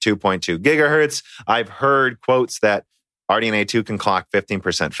to 2.2 gigahertz. I've heard quotes that RDNA 2 can clock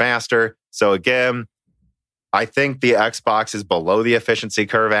 15% faster. So again, I think the Xbox is below the efficiency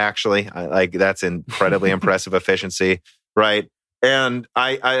curve, actually. That's incredibly impressive efficiency, right? And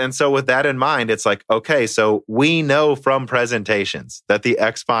and so with that in mind, it's okay, so we know from presentations that the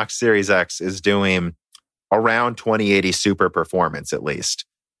Xbox Series X is doing around 2080 super performance at least.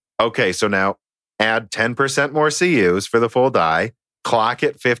 Okay, so now add 10% more CUs for the full die, clock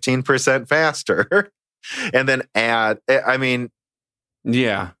it 15% faster, and then add,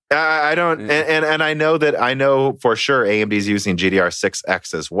 yeah. I don't, and I know for sure AMD's using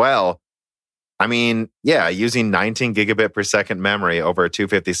GDR6X as well. Using 19 gigabit per second memory over a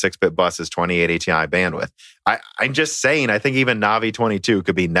 256-bit bus is 2080 Ti bandwidth. I'm just saying, I think even Navi 22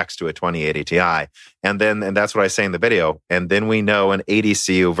 could be next to a 2080 Ti. And that's what I say in the video. And then we know an 80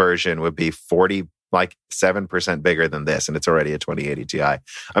 CU version would be 7% bigger than this, and it's already a 2080 Ti.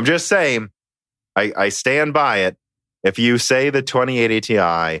 I'm just saying, I stand by it. If you say the 2080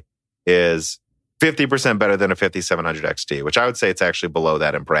 Ti is 50% better than a 5700 XT, which I would say it's actually below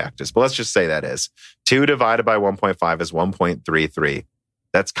that in practice, but let's just say that is. 2 divided by 1.5 is 1.33.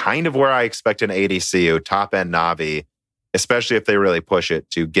 That's kind of where I expect an 80 CU top-end Navi, especially if they really push it,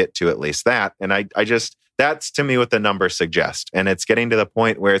 to get to at least that. And I just, that's to me what the numbers suggest. And it's getting to the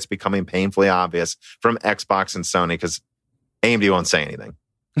point where it's becoming painfully obvious from Xbox and Sony, because AMD won't say anything.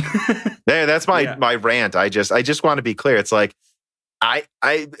 That's my rant. I just want to be clear. It's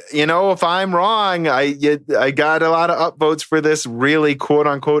if I'm wrong, I got a lot of upvotes for this really quote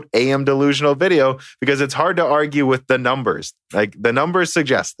unquote AM delusional video, because it's hard to argue with the numbers. The numbers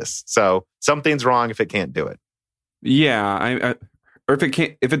suggest this. So something's wrong if it can't do it. Yeah. or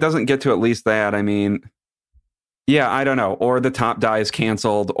if it doesn't get to at least that, I mean, yeah, I don't know. Or the top die is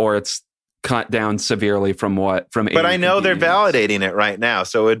canceled, or it's cut down severely from 80. But I know they're validating it right now,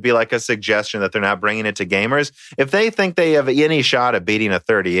 so it would be like a suggestion that they're not bringing it to gamers. If they think they have any shot of beating a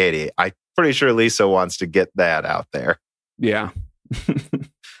 3080, I'm pretty sure Lisa wants to get that out there. Yeah.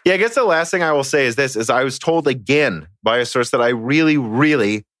 Yeah, I guess the last thing I will say is this, is I was told again by a source that I really,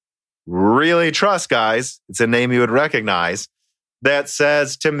 really, really trust, guys. It's a name you would recognize, that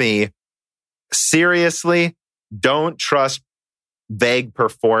says to me, seriously, don't trust vague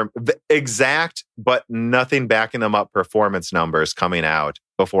exact, but nothing backing them up performance numbers coming out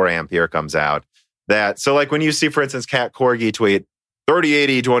before Ampere comes out. So like when you see, for instance, Kat Corgi tweet,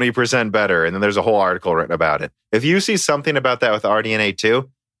 3080, 20% better, and then there's a whole article written about it. If you see something about that with RDNA 2,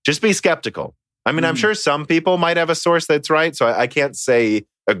 just be skeptical. I mean, I'm sure some people might have a source that's right, so I can't say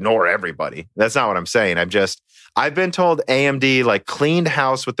ignore everybody. That's not what I'm saying. I've been told AMD like cleaned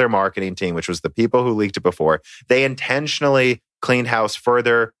house with their marketing team, which was the people who leaked it before. They intentionally cleaned house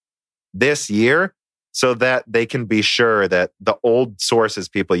further this year so that they can be sure that the old sources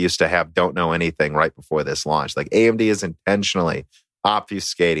people used to have don't know anything right before this launch. Like AMD is intentionally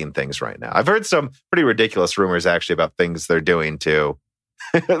obfuscating things right now. I've heard some pretty ridiculous rumors actually about things they're doing to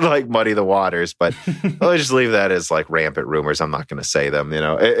like muddy the waters, but I'll just leave that as like rampant rumors. I'm not going to say them.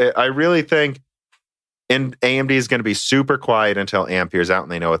 I really think AMD is going to be super quiet until Ampere's out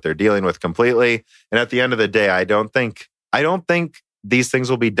and they know what they're dealing with completely. And at the end of the day, I don't think these things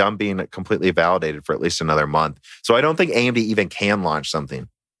will be done being completely validated for at least another month. So I don't think AMD even can launch something,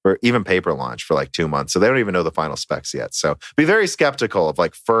 or even paper launch, for like 2 months. So they don't even know the final specs yet. So be very skeptical of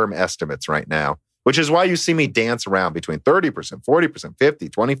like firm estimates right now, which is why you see me dance around between 30%, 40%, 50,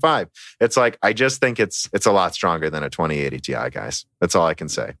 25. It's like, I just think it's a lot stronger than a 2080 Ti, guys. That's all I can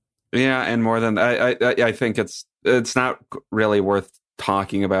say. Yeah, and more than I think it's not really worth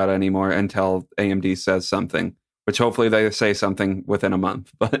talking about anymore until AMD says something, which hopefully they say something within a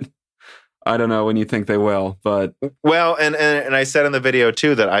month. But I don't know when you think they will. But well, and I said in the video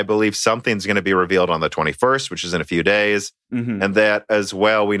too that I believe something's going to be revealed on the 21st, which is in a few days, and that as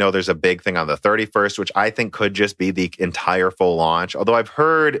well. We know there's a big thing on the 31st, which I think could just be the entire full launch. Although I've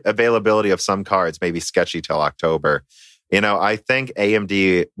heard availability of some cards may be sketchy till October. I think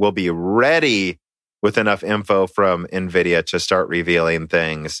AMD will be ready with enough info from NVIDIA to start revealing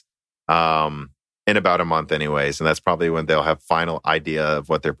things in about a month anyways. And that's probably when they'll have final idea of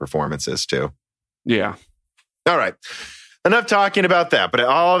what their performance is too. Yeah. All right. Enough talking about that. But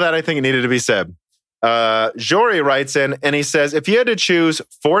all of that, I think it needed to be said. Jory writes in and he says, if you had to choose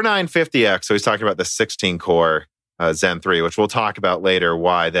 4950X, so he's talking about the 16-core Zen 3, which we'll talk about later,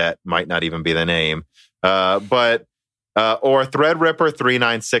 why that might not even be the name. Or Threadripper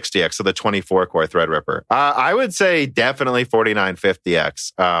 3960X, so the 24-core Threadripper. I would say definitely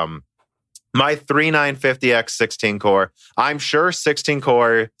 4950X. My 3950X 16-core, I'm sure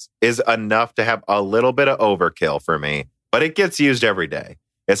 16-core is enough to have a little bit of overkill for me, but it gets used every day.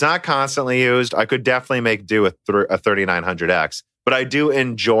 It's not constantly used. I could definitely make do with a 3900X, but I do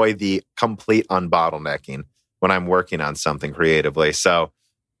enjoy the complete unbottlenecking when I'm working on something creatively. So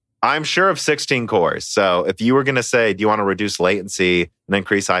I'm sure of 16 cores. So if you were going to say, do you want to reduce latency and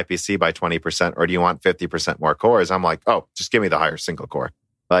increase IPC by 20%, or do you want 50% more cores? I'm like, oh, just give me the higher single core,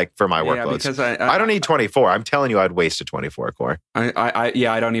 like for my workloads. Because I don't need 24. I'm telling you, I'd waste a 24 core. I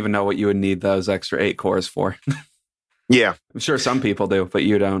don't even know what you would need those extra 8 cores for. Yeah. I'm sure some people do, but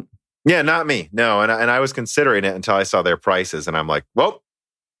you don't. Yeah, not me. No. And I was considering it until I saw their prices and I'm like, well,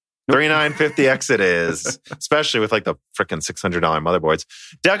 3950X it is, especially with like the freaking $600 motherboards.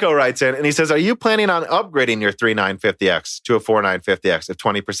 Deco writes in and he says, are you planning on upgrading your 3950X to a 4950X if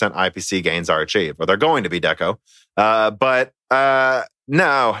 20% IPC gains are achieved? Well, they're going to be, Deco. But no,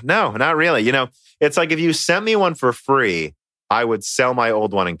 not really. It's like if you sent me one for free, I would sell my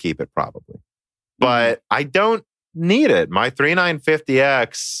old one and keep it probably. But I don't need it. My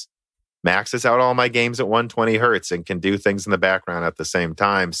 3950X maxes out all my games at 120 hertz and can do things in the background at the same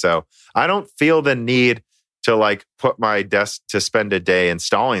time. So I don't feel the need to like put my desk to spend a day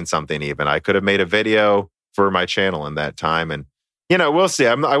installing something even. I could have made a video for my channel in that time. And, we'll see.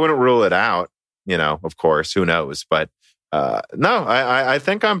 I wouldn't rule it out, of course, who knows? But no, I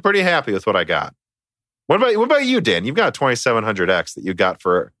think I'm pretty happy with what I got. What about you, Dan? You've got a 2700X that you got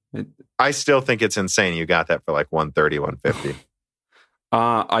for, I still think it's insane. You got that for like 130, 150.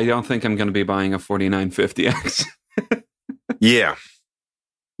 I don't think I'm going to be buying a 4950X. Yeah.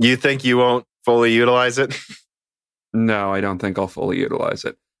 You think you won't fully utilize it? No, I don't think I'll fully utilize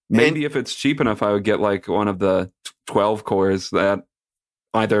it. Maybe if it's cheap enough, I would get like one of the 12 cores that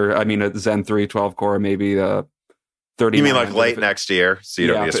a Zen 3 12 core, maybe a 3900. You mean like late next year, so you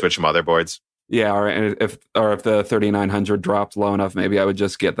don't need to switch motherboards? Yeah, or if the 3900 dropped low enough, maybe I would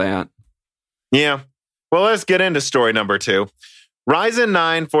just get that. Yeah. Well, let's get into story number 2. Ryzen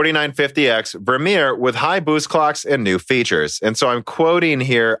 9 4950X Vermeer with high boost clocks and new features. And so I'm quoting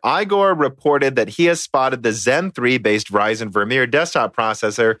here, Igor reported that he has spotted the Zen 3-based Ryzen Vermeer desktop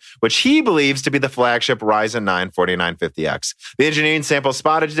processor, which he believes to be the flagship Ryzen 9 4950X. The engineering sample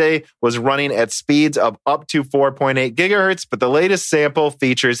spotted today was running at speeds of up to 4.8 gigahertz, but the latest sample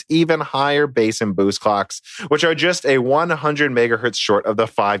features even higher base and boost clocks, which are just a 100 megahertz short of the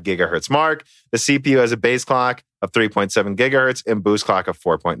 5 gigahertz mark. The CPU has a base clock of 3.7 gigahertz and boost clock of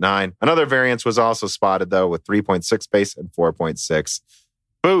 4.9. Another variance was also spotted, though, with 3.6 base and 4.6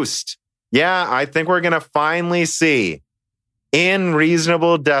 boost. Yeah, I think we're going to finally see in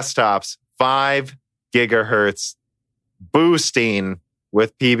reasonable desktops 5 gigahertz boosting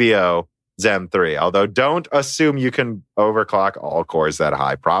with PBO Zen 3. Although don't assume you can overclock all cores that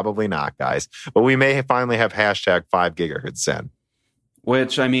high. Probably not, guys. But we may finally have hashtag 5 gigahertz Zen.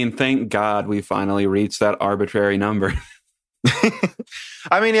 Which, I mean, thank God we finally reached that arbitrary number.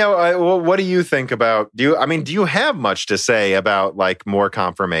 I mean, what do you think about, do you have much to say about like more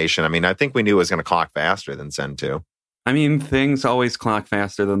confirmation? I mean, I think we knew it was going to clock faster than Zen 2. I mean, things always clock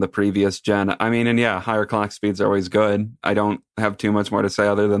faster than the previous gen. I mean, and yeah, higher clock speeds are always good. I don't have too much more to say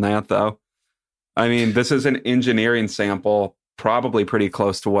other than that, though. I mean, this is an engineering sample, probably pretty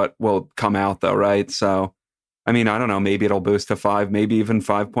close to what will come out, though, right? So, I mean, I don't know, maybe it'll boost to 5, maybe even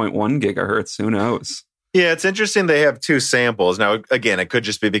 5.1 gigahertz. Who knows? Yeah, it's interesting they have 2 samples. Now, again, it could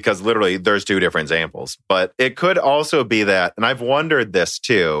just be because literally there's 2 different samples, but it could also be that, and I've wondered this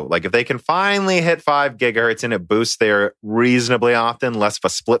too, like if they can finally hit 5 gigahertz and it boosts there reasonably often, less of a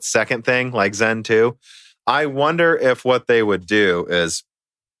split second thing like Zen 2, I wonder if what they would do is,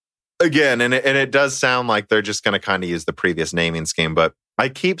 again, and it does sound like they're just going to kind of use the previous naming scheme, but I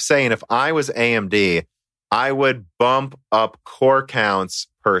keep saying if I was AMD, I would bump up core counts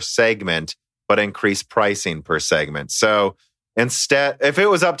per segment, but increase pricing per segment. So instead, if it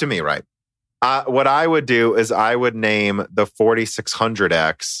was up to me, right, what I would do is I would name the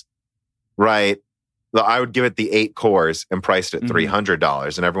 4600X, right? I would give it the 8 cores and priced it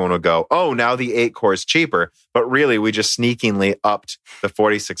 $300. And everyone would go, oh, now the 8 cores cheaper. But really, we just sneakingly upped the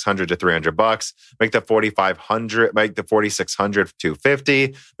 4600 to $300. Make the 4600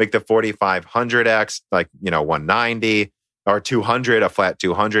 $250. Make the 4500X like, $190 or 200, a flat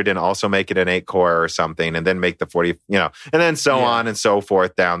 200, and also make it an 8 core or something. And then make the 40, and then so on and so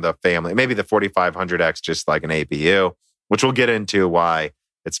forth down the family. Maybe the 4500X just like an APU, which we'll get into why.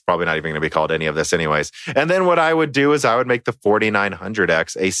 It's probably not even going to be called any of this anyways. And then what I would do is I would make the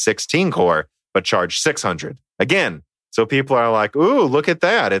 4900X a 16 core, but charge 600. Again, so people are like, ooh, look at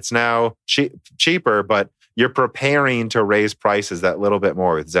that. It's now cheaper, but you're preparing to raise prices that little bit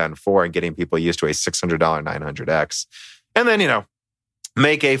more with Zen 4 and getting people used to a $600 900X. And then,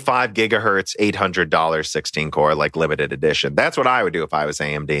 make a 5 gigahertz, $800 16 core, like limited edition. That's what I would do if I was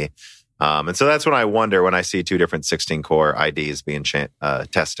AMD. And so that's what I wonder when I see 2 different 16-core IDs being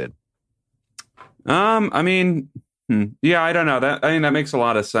tested. Yeah, I don't know. That makes a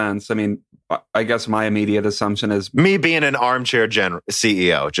lot of sense. I mean, I guess my immediate assumption is me being an armchair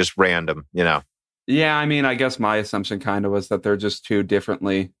CEO, just random, Yeah, I mean, I guess my assumption kind of was that they're just 2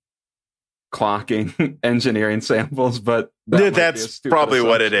 differently clocking engineering samples, but that's probably assumption.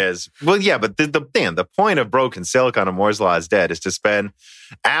 What it is. Well, yeah, but the point of broken silicon and Moore's Law is dead is to spend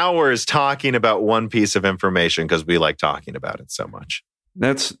hours talking about one piece of information because we like talking about it so much.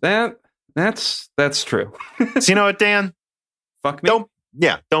 That's true. So you know what, Dan? Fuck me.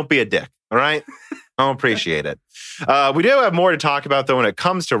 Don't be a dick. All right. I don't appreciate it. We do have more to talk about, though, when it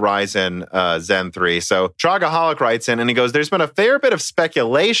comes to Ryzen Zen 3. So Trogaholic writes in and he goes, there's been a fair bit of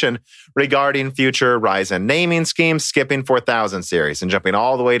speculation regarding future Ryzen naming schemes, skipping 4000 series and jumping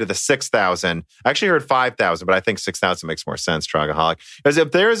all the way to the 6000. I actually heard 5000, but I think 6000 makes more sense, Trogaholic. Because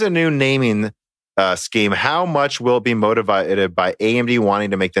if there's a new naming scheme, how much will be motivated by AMD wanting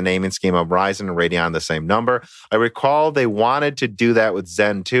to make the naming scheme of Ryzen and Radeon the same number? I recall they wanted to do that with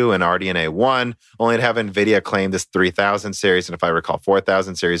Zen 2 and RDNA 1, only to have NVIDIA claim this 3000 series, and if I recall,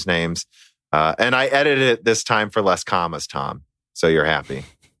 4000 series names. And I edited it this time for less commas, Tom. So you're happy.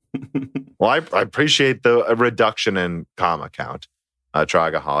 Well, I appreciate the reduction in comma count,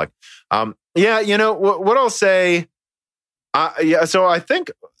 Trogaholic. What I'll say... so I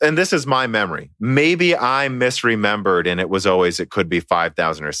think, and this is my memory, maybe I misremembered and it could be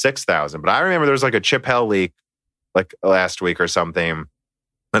 5,000 or 6,000, but I remember there was like a chip hell leak like last week or something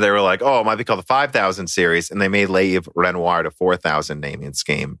And they were like, oh, it might be called the 5000 series. And they may leave Renoir to 4000 naming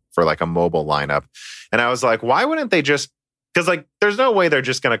scheme for like a mobile lineup. And I was like, why wouldn't they just, because like, there's no way they're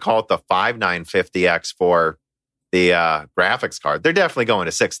just going to call it the 5950X for the graphics card. They're definitely going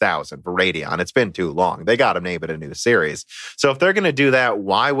to 6000 for Radeon. It's been too long. They got to name it a new series. So if they're going to do that,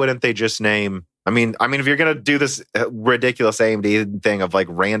 why wouldn't they just name, I mean, if you're going to do this ridiculous AMD thing of like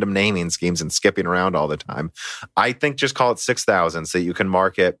random naming schemes and skipping around all the time, I think just call it 6000 so you can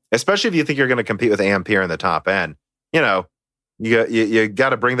market, especially if you think you're going to compete with Ampere in the top end. You know, you got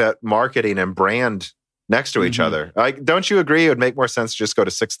to bring that marketing and brand next to each other. Like, don't you agree? It would make more sense to just go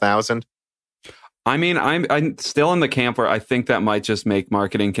to 6000. I mean, I'm still in the camp where I think that might just make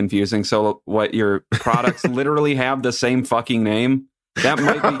marketing confusing. So what, your products literally have the same fucking name? That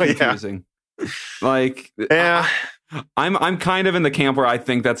might be confusing. Yeah. Like, yeah, I'm kind of in the camp where I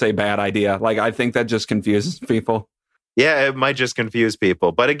think that's a bad idea. Like, I think that just confuses people. Yeah, it might just confuse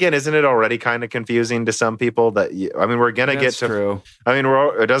people. But again, isn't it already kind of confusing to some people that, we're going to get to, true.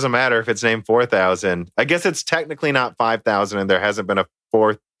 It doesn't matter if it's named 4000. I guess it's technically not 5000 and there hasn't been a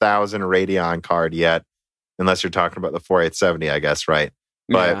 4000 Radeon card yet, unless you're talking about the 4870, I guess, right?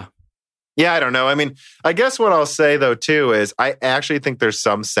 But yeah, I don't know. I mean, I guess what I'll say, though, too, is I actually think there's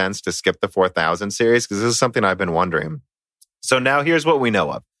some sense to skip the 4000 series because this is something I've been wondering. So now here's what we know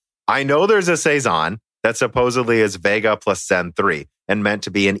of. I know there's a Cezanne that supposedly is Vega plus Zen 3 and meant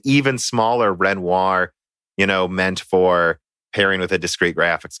to be an even smaller Renoir, meant for pairing with a discrete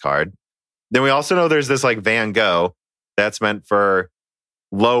graphics card. Then we also know there's this like Van Gogh that's meant for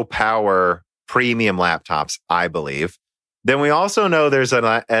low power premium laptops, I believe. Then we also know there's an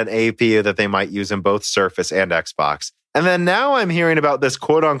APU that they might use in both Surface and Xbox. And then now I'm hearing about this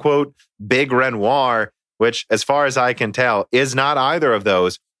quote unquote big Renoir, which as far as I can tell is not either of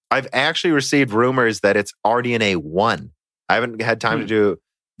those. I've actually received rumors that it's RDNA 1. I haven't had time to do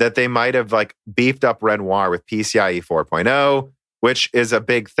that. They might have like beefed up Renoir with PCIe 4.0, which is a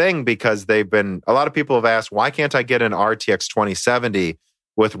big thing because a lot of people have asked, why can't I get an RTX 2070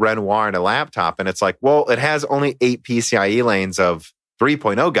 with Renoir in a laptop? And it's like, well, it has only 8 PCIe lanes of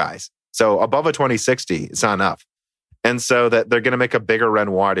 3.0 guys. So above a 2060, it's not enough. And so that they're going to make a bigger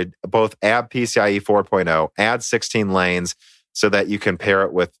Renoir to both add PCIe 4.0, add 16 lanes so that you can pair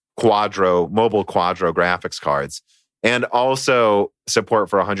it with mobile quadro graphics cards, and also support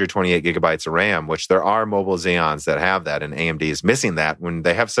for 128 gigabytes of RAM, which there are mobile Xeons that have that, and AMD is missing that. When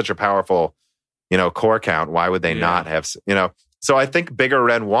they have such a powerful, core count, why would they not have, So I think bigger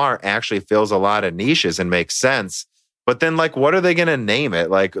Renoir actually fills a lot of niches and makes sense. But then, like, what are they going to name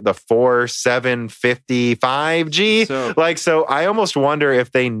it? Like the 4755G? So I almost wonder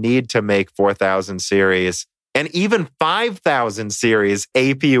if they need to make 4000 series and even 5000 series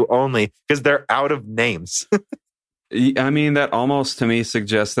APU only because they're out of names. I mean, that almost to me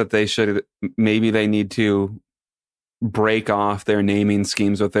suggests that they need to break off their naming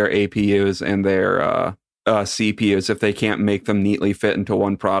schemes with their APUs and their CPUs if they can't make them neatly fit into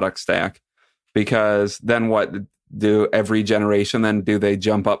one product stack. Because then what do every generation then do they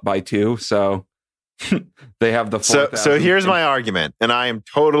jump up by 2? So they have the 4,000. So here's my argument, and I am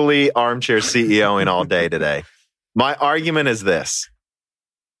totally armchair CEOing all day today. My argument is this.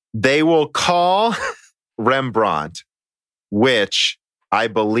 They will call Rembrandt, which I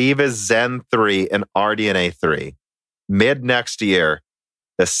believe is Zen 3 and RDNA 3, mid next year,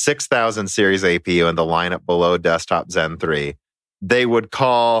 the 6000 series APU in the lineup below desktop Zen 3. They would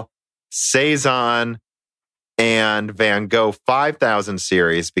call Cezanne and Van Gogh 5000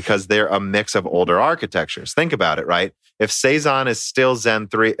 series because they're a mix of older architectures. Think about it, right? If Cezanne is still Zen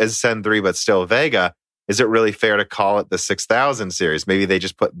 3, but still Vega, is it really fair to call it the 6000 series? Maybe they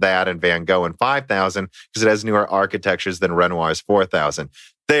just put that and Van Gogh in 5000 because it has newer architectures than Renoir's 4000.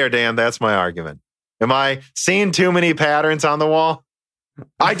 There, Dan, that's my argument. Am I seeing too many patterns on the wall?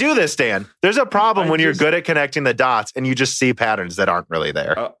 I do this, Dan. There's a problem when you're good at connecting the dots and you just see patterns that aren't really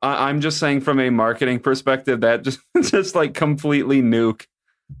there. I'm just saying from a marketing perspective that just like completely nuke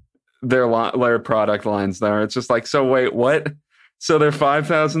their product lines there. It's just like, so wait, what? So their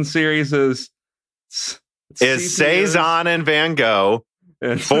 5000 series is Cezanne and Van Gogh.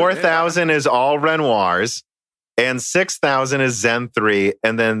 4000 is all Renoirs, and 6000 is Zen 3,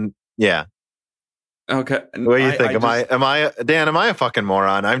 and then Okay. What do you think? Am I Dan? Am I a fucking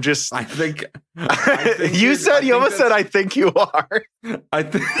moron? I'm just. I think you almost said I think you are.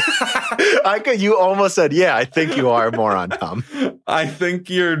 You almost said I think you are a moron, Tom. I think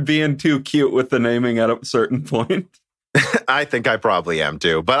you're being too cute with the naming at a certain point. I think I probably am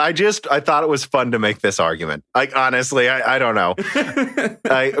too, but I thought it was fun to make this argument. Like honestly, I don't know,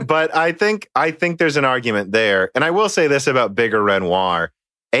 but I think there's an argument there, and I will say this about bigger Renoir.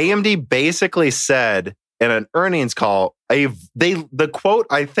 AMD basically said in an earnings call, the quote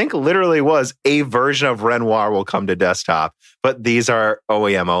I think literally was, a version of Renoir will come to desktop, but these are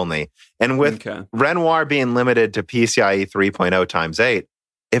OEM only. And with Renoir being limited to PCIe 3.0 times 8,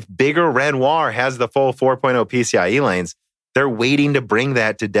 if bigger Renoir has the full 4.0 PCIe lanes, they're waiting to bring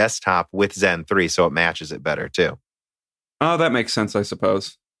that to desktop with Zen 3 so it matches it better too. Oh, that makes sense, I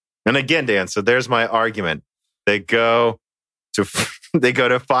suppose. And again, Dan, so there's my argument. They go to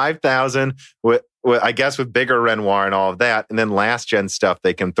 5,000 with I guess with bigger Renoir and all of that, and then last gen stuff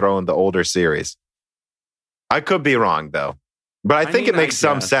they can throw in the older series. I could be wrong though, but I think it makes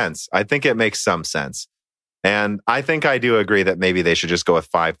some sense. I think it makes some sense. And I think I do agree that maybe they should just go with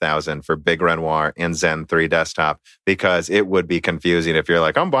 5,000 for big Renoir and Zen 3 desktop, because it would be confusing if you're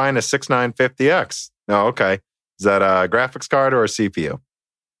like, I'm buying a 6950X. Oh, okay. Is that a graphics card or a CPU?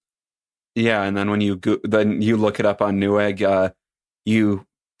 Yeah, and then when you look it up on Newegg, you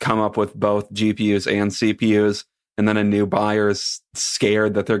come up with both GPUs and CPUs, and then a new buyer is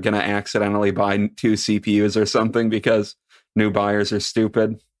scared that they're going to accidentally buy 2 CPUs or something because new buyers are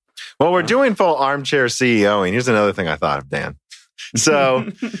stupid. Well, we're doing full armchair CEO, and here's another thing I thought of, Dan.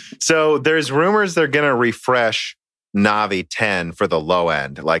 So there's rumors they're going to refresh Navi 10 for the low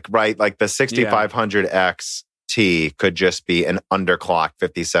end, like the 6500X T could just be an underclocked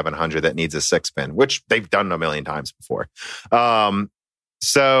 5700 that needs a 6-pin, which they've done a million times before.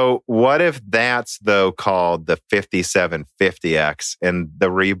 So what if that's, though, called the 5750X and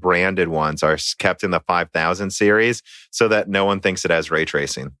the rebranded ones are kept in the 5000 series so that no one thinks it has ray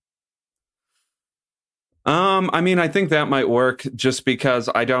tracing? I mean, I think that might work just because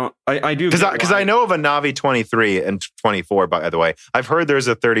I do. Because I know of a Navi 23 and 24, by the way. I've heard there's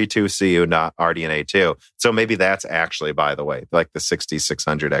a 32 CU, not RDNA 2. So maybe that's actually, by the way, like the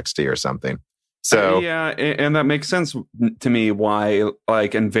 6600 XT or something. So yeah, and that makes sense to me why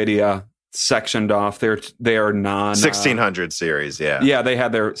like NVIDIA sectioned off their non 1600 series. Yeah, they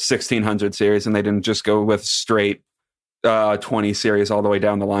had their 1600 series and they didn't just go with straight 20 series all the way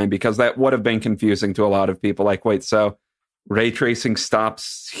down the line, because that would have been confusing to a lot of people. Like, wait, so ray tracing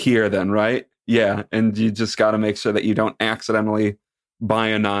stops here then, right? Yeah, and you just got to make sure that you don't accidentally buy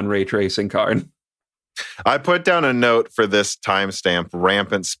a non-ray tracing card. I put down a note for this timestamp: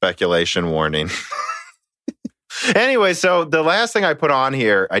 rampant speculation warning. Anyway, so the last thing I put on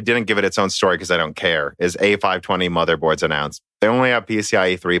here, I didn't give it its own story because I don't care, is A520 motherboards announced. They only have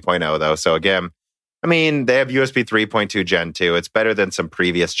PCIe 3.0 though. So again, I mean, they have USB 3.2 Gen 2. It's better than some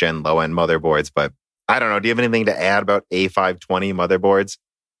previous gen low-end motherboards, but I don't know. Do you have anything to add about A520 motherboards?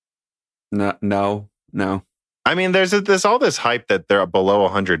 No. I mean, there's all this hype that they're below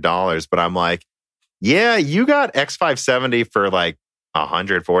 $100, but I'm like, yeah, you got X570 for like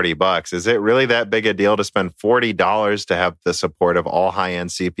 $140. Is it really that big a deal to spend $40 to have the support of all high-end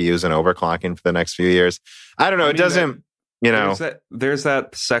CPUs and overclocking for the next few years? I don't know. It doesn't, you know. There's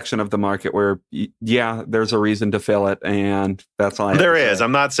that section of the market where, yeah, there's a reason to fill it, and that's all I have There to is. say.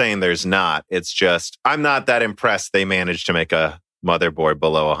 I'm not saying there's not. It's just, I'm not that impressed they managed to make a motherboard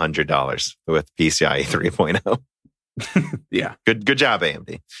below $100 with PCIe 3.0. Yeah. Good job,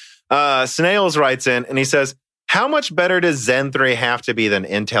 AMD. Snails writes in and he says, how much better does Zen 3 have to be than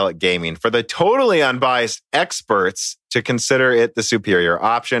Intel at gaming for the totally unbiased experts to consider it the superior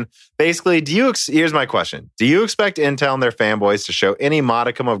option? Basically, here's my question. Do you expect Intel and their fanboys to show any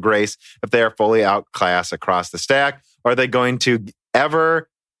modicum of grace if they are fully outclassed across the stack? Or are they going to get ever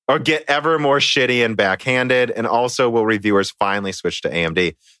more shitty and backhanded? And also, will reviewers finally switch to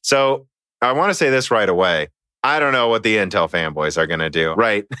AMD? So I want to say this right away. I don't know what the Intel fanboys are going to do,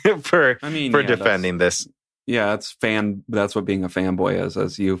 right? for defending this. Yeah, that's what being a fanboy is,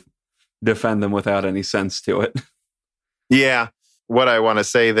 as you defend them without any sense to it. Yeah. What I want to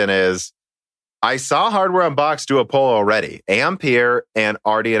say then is, I saw Hardware Unboxed do a poll already. Ampere and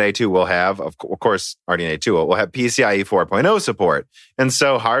RDNA 2 will have, of course, RDNA 2 will have PCIe 4.0 support. And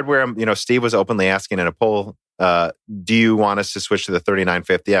so Hardware, Steve was openly asking in a poll, do you want us to switch to the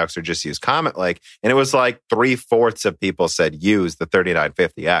 3950X or just use Comet Lake? And it was like 3/4 of people said use the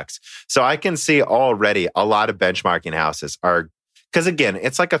 3950X. So I can see already a lot of benchmarking houses are, because again,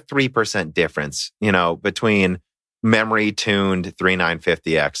 it's like a 3% difference, between memory tuned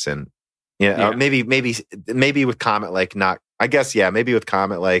 3950X and maybe with Comet Lake, not, I guess, yeah, maybe with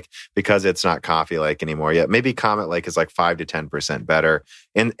Comet Lake because it's not Coffee Lake anymore yet. Maybe Comet Lake is like 5 to 10% better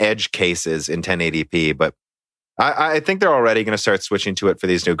in edge cases in 1080p, but I think they're already going to start switching to it for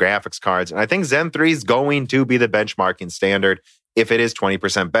these new graphics cards. And I think Zen 3 is going to be the benchmarking standard if it is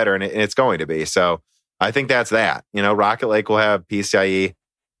 20% better, and it's going to be. So I think that's that. Rocket Lake will have PCIe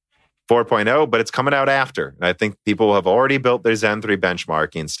 4.0, but it's coming out after. And I think people have already built their Zen 3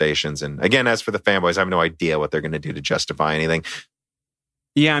 benchmarking stations. And again, as for the fanboys, I have no idea what they're going to do to justify anything.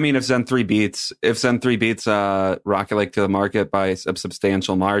 Yeah, I mean, if Zen 3 beats Rocket Lake to the market by a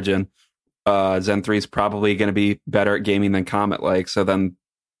substantial margin, Zen 3 is probably going to be better at gaming than Comet Lake. So then,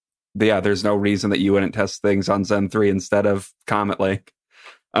 yeah, there's no reason that you wouldn't test things on Zen 3 instead of Comet Lake.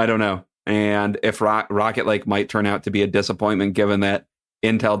 I don't know. And if Rocket Lake might turn out to be a disappointment, given that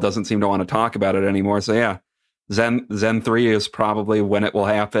Intel doesn't seem to want to talk about it anymore. So yeah, Zen 3 is probably when it will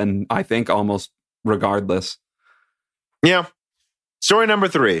happen, I think, almost regardless. Yeah. Story number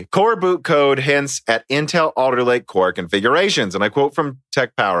 3, core boot code hints at Intel Alder Lake core configurations. And I quote from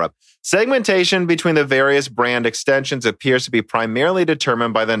Tech Power Up. Segmentation between the various brand extensions appears to be primarily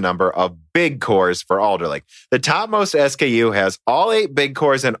determined by the number of big cores for Alder Lake. The topmost SKU has all 8 big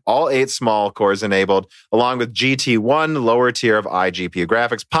cores and all 8 small cores enabled, along with GT1, lower tier of iGPU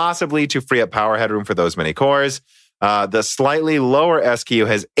graphics, possibly to free up power headroom for those many cores. The slightly lower SKU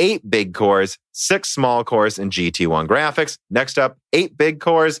has 8 big cores, 6 small cores, and GT1 graphics. Next up, 8 big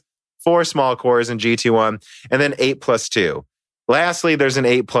cores, 4 small cores, and GT1, and then 8 plus 2. Lastly, there's an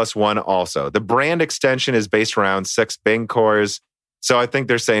 8 plus 1 also. The brand extension is based around 6 big cores. So I think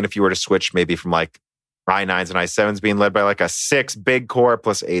they're saying if you were to switch maybe from like i9s and i7s being led by like a 6 big core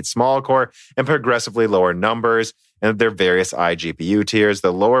plus 8 small core and progressively lower numbers, and their various iGPU tiers.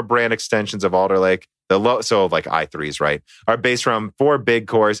 The lower brand extensions of Alder Lake, so like i3s, right, are based around 4 big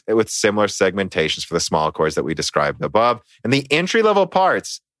cores with similar segmentations for the small cores that we described above. And the entry-level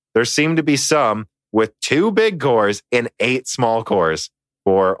parts, there seem to be some with 2 big cores and 8 small cores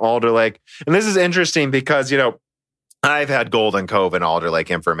for Alder Lake. And this is interesting because, I've had Golden Cove and Alder Lake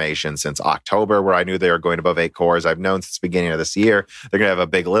information since October, where I knew they were going above 8 cores. I've known since the beginning of this year they're going to have a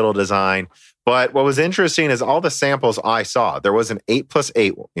big little design. But what was interesting is all the samples I saw, there was an 8 plus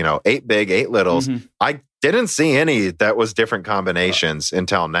 8, 8 big, 8 littles. Mm-hmm. I didn't see any that was different combinations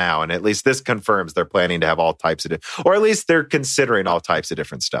until now. And at least this confirms they're planning to have all types of, or at least they're considering all types of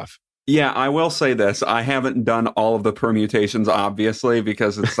different stuff. Yeah, I will say this. I haven't done all of the permutations, obviously,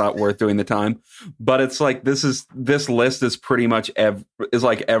 because it's not worth doing the time. But it's like this list is pretty much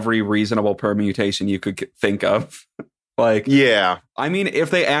every reasonable permutation you could think of. Like, yeah, I mean,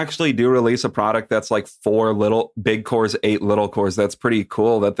 if they actually do release a product that's like 4 little big cores, 8 little cores, that's pretty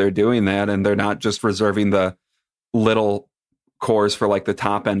cool that they're doing that, and they're not just reserving the little cores for like the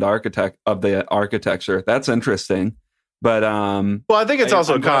top end architecture. That's interesting. But well, I think it's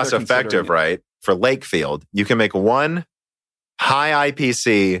also cost effective, right? For Lakefield, you can make 1 high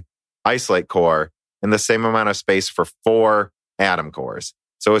IPC Ice Lake core in the same amount of space for 4 Atom cores.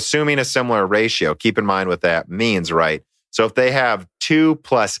 So assuming a similar ratio, keep in mind what that means, right? So if they have 2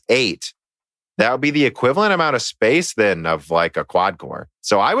 plus 8, that would be the equivalent amount of space then of like a quad core.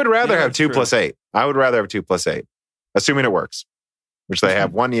 So I would rather have 2 plus 8. I would rather have 2 plus 8, assuming it works, which they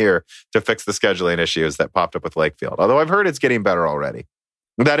have 1 year to fix the scheduling issues that popped up with Lakefield. Although I've heard it's getting better already.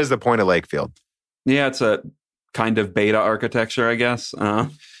 That is the point of Lakefield. Yeah, it's a kind of beta architecture, I guess.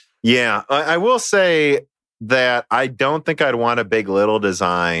 Yeah, I will say that I don't think I'd want a big little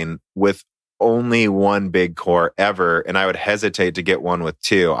design with only 1 big core ever, and I would hesitate to get one with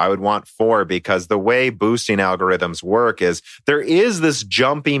 2. I would want 4 because the way boosting algorithms work is there is this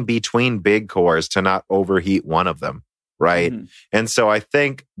jumping between big cores to not overheat one of them, right? Mm-hmm. And so I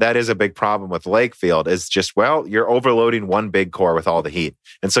think that is a big problem with Lakefield is just, well, you're overloading 1 big core with all the heat.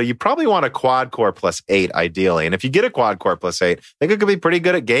 And so you probably want a quad core plus 8 ideally. And if you get a quad core plus 8, I think it could be pretty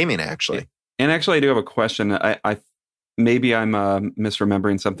good at gaming actually. And actually, I do have a question. I maybe I'm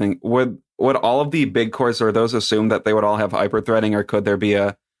misremembering something. Would all of the big cores, or those assume that they would all have hyperthreading, or could there be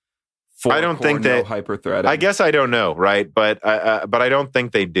a 4 I don't core think no that hyperthreading? I guess I don't know, right? But I don't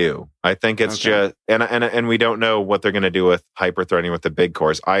think they do. I think it's just and we don't know what they're going to do with hyperthreading with the big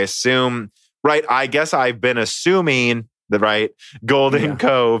cores. I assume, right? I guess I've been assuming that Golden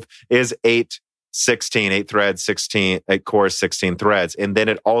Cove is 8 threads, 8 cores, 16 threads. And then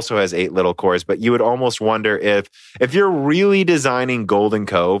it also has 8 little cores. But you would almost wonder if you're really designing Golden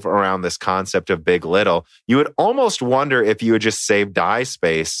Cove around this concept of big little, you would almost wonder if you would just save die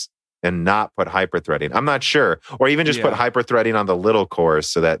space and not put hyperthreading. I'm not sure. Or even just put hyperthreading on the little cores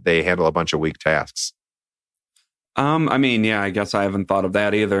so that they handle a bunch of weak tasks. I mean, yeah, I guess I haven't thought of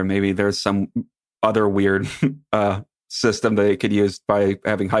that either. Maybe there's some other weird system they could use by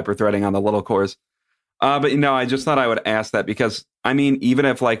having hyperthreading on the little cores. But I just thought I would ask that because, I mean, even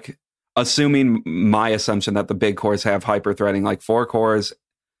if assuming my assumption that the big cores have hyperthreading, like 4 cores,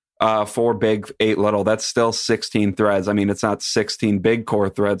 4 big, 8 little, that's still 16 threads. I mean, it's not 16 big core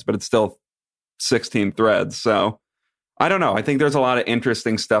threads, but it's still 16 threads. So I don't know. I think there's a lot of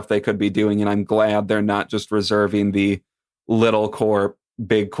interesting stuff they could be doing, and I'm glad they're not just reserving the little core,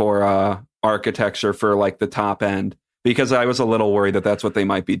 big core architecture for like the top end, because I was a little worried that that's what they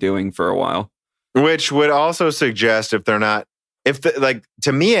might be doing for a while. Which would also suggest to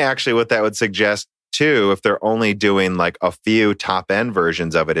me, actually, what that would suggest too, if they're only doing like a few top end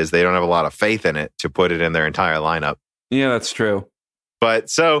versions of it, is they don't have a lot of faith in it to put it in their entire lineup. Yeah, that's true. But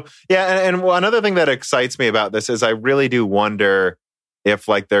so, yeah. And another thing that excites me about this is I really do wonder if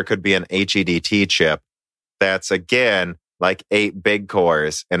like there could be an HEDT chip that's, again, like 8 big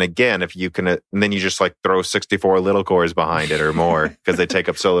cores. And again, if you can, and then you just like throw 64 little cores behind it or more because they take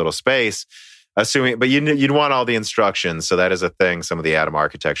up so little space. But you'd want all the instructions. So that is a thing some of the Atom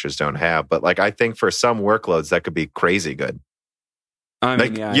architectures don't have. But like, I think for some workloads, that could be crazy good. I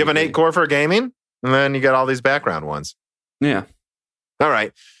mean, you have an 8 core for gaming, and then you got all these background ones. Yeah. All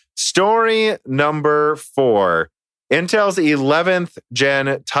right. Story number 4. Intel's 11th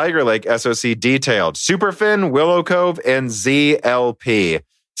gen Tiger Lake SoC detailed. Superfin, Willow Cove, and ZLP.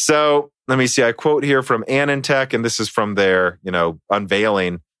 So let me see. I quote here from AnandTech, and this is from their,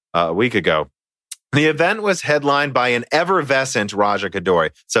 unveiling a week ago. The event was headlined by an effervescent Raja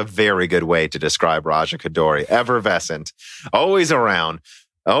Koduri. It's a very good way to describe Raja Koduri. Effervescent. Always around.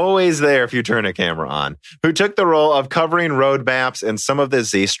 Always there if you turn a camera on, who took the role of covering roadmaps and some of the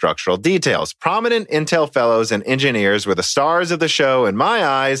Z structural details. Prominent Intel fellows and engineers were the stars of the show in my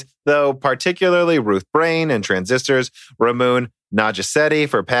eyes, though particularly Ruth Brain and Transistors, Ramoon Najasetti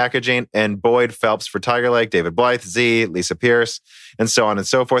for packaging, and Boyd Phelps for Tiger Lake, David Blythe, Z, Lisa Pierce, and so on and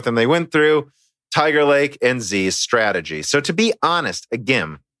so forth. And they went through Tiger Lake and Z's strategy. So to be honest,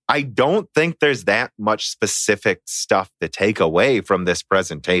 again, I don't think there's that much specific stuff to take away from this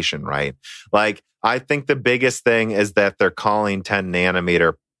presentation, right? Like, I think the biggest thing is that they're calling 10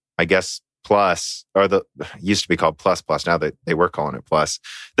 nanometer, I guess, plus, or used to be called plus. Now they were calling it plus.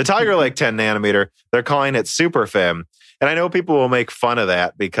 The Tiger Lake 10 nanometer, they're calling it Superfin. And I know people will make fun of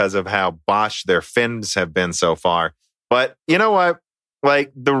that because of how botched their fins have been so far. But you know what?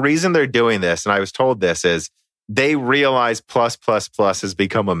 Like, the reason they're doing this, and I was told this, is they realize plus has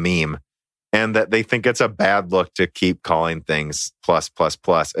become a meme, and that they think it's a bad look to keep calling things plus,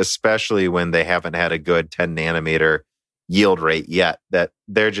 especially when they haven't had a good 10 nanometer yield rate yet, that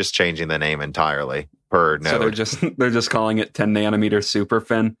they're just changing the name entirely per node. So they're just calling it 10 nanometer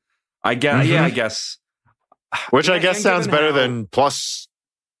Superfin. I guess, I guess. Which I guess sounds better than plus,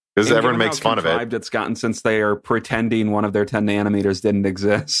 because everyone makes fun of it. It's gotten since they are pretending one of their 10 nanometers didn't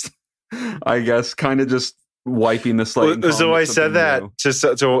exist. I guess kind of just wiping the slate. So I said that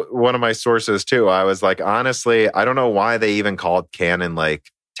to one of my sources too. I was like, honestly, I don't know why they even called Canon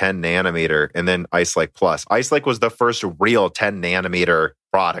like 10 nanometer and then Ice Lake Plus. Ice Lake was the first real 10 nanometer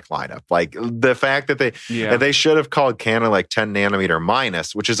product lineup. Like, the fact that they should have called Canon like 10 nanometer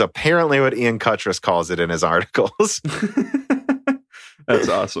minus, which is apparently what Ian Cuttress calls it in his articles. That's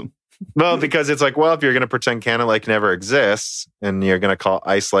awesome. Well, because it's like, well, if you're going to pretend Canon Lake never exists and you're going to call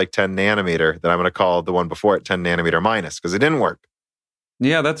Ice Lake 10 nanometer, then I'm going to call the one before it 10 nanometer minus, because it didn't work.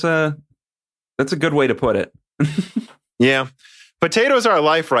 Yeah, that's a good way to put it. Yeah. Potatoes Are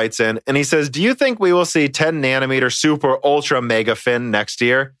Life writes in, and he says, do you think we will see 10 nanometer super ultra mega fin next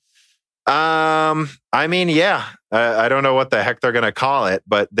year? I mean, yeah. I don't know what the heck they're going to call it,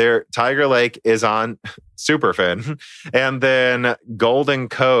 but their Tiger Lake is on Superfin, and then Golden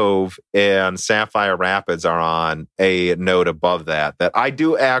Cove and Sapphire Rapids are on a node above that I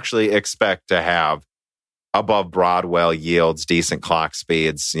do actually expect to have above Broadwell yields, decent clock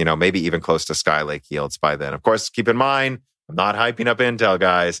speeds, maybe even close to Skylake yields by then. Of course, keep in mind, I'm not hyping up Intel,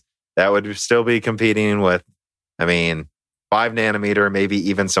 guys. That would still be competing with, 5 nanometer, maybe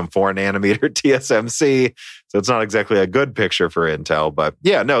even some 4 nanometer TSMC. So it's not exactly a good picture for Intel. But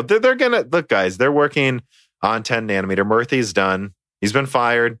yeah, no, they're going to, look, guys, they're working on 10 nanometer. Murthy's done. He's been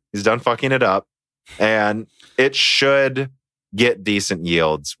fired. He's done fucking it up. And it should get decent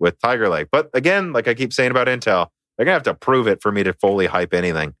yields with Tiger Lake. But again, like I keep saying about Intel, they're going to have to prove it for me to fully hype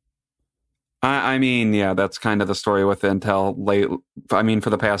anything. I mean, yeah, that's kind of the story with Intel for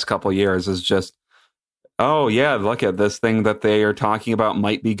the past couple of years is just, oh yeah, look at this thing that they are talking about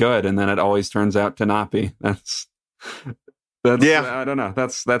might be good, and then it always turns out to not be. That's yeah. I don't know.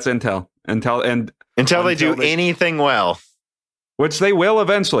 That's Intel. Until they do anything well, which they will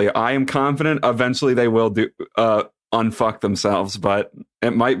eventually. I am confident eventually they will do unfuck themselves, but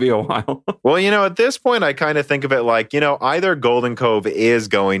it might be a while. Well, at this point, I kind of think of it like, either Golden Cove is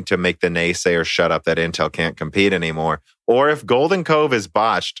going to make the naysayers shut up that Intel can't compete anymore, or if Golden Cove is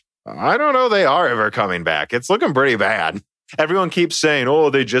botched, I don't know they are ever coming back. It's looking pretty bad. everyone keeps saying, oh,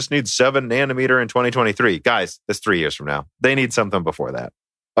 they just need 7 nanometer in 2023. Guys, that's 3 years from now. They need something before that.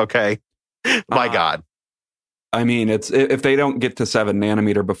 Okay. My God. I mean, it's if they don't get to 7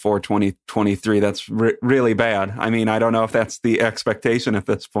 nanometer before 2023, that's really bad. I mean, I don't know if that's the expectation at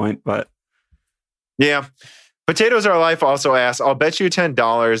this point, but yeah. Potatoes Are Life also asks, I'll bet you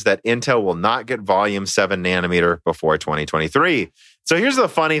 $10 that Intel will not get volume 7 nanometer before 2023. So here's the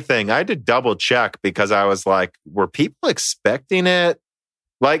funny thing. I had to double check because I was like, were people expecting it?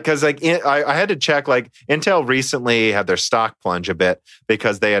 Like, because like I had to check, like Intel recently had their stock plunge a bit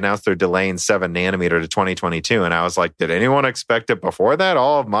because they announced they're delaying 7 nanometer to 2022. And I was like, did anyone expect it before that?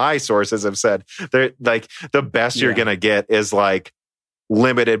 All of my sources have said they're like the best you're going to get is like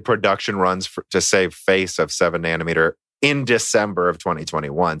limited production runs to save face of 7 nanometer in December of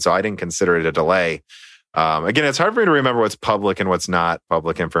 2021. So I didn't consider it a delay. Again, it's hard for me to remember what's public and what's not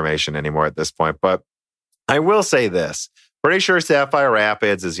public information anymore at this point. But I will say this. Pretty sure Sapphire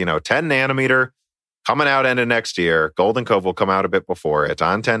Rapids is, 10 nanometer coming out end of next year. Golden Cove will come out a bit before it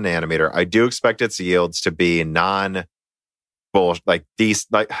on 10 nanometer. I do expect its yields to be not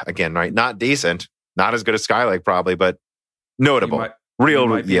decent, not as good as Skylake probably, but notable.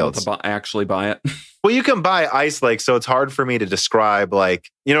 Real yields. Actually buy it. Well, you can buy Ice Lake, so it's hard for me to describe, like,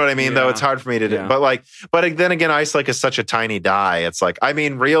 you know what I mean? Though it's hard for me to, but then again, Ice Lake is such a tiny die. It's like, I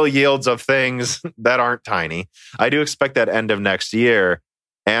mean, real yields of things that aren't tiny. I do expect that end of next year.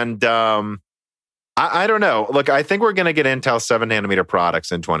 And I don't know. Look, I think we're going to get Intel 7 nanometer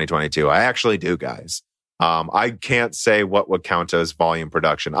products in 2022. I actually do, guys. I can't say what would count as volume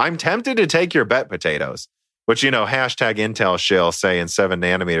production. I'm tempted to take your bet, Potatoes. Which, hashtag Intel shill saying 7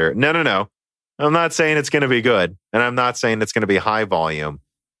 nanometer. No. I'm not saying it's going to be good. And I'm not saying it's going to be high volume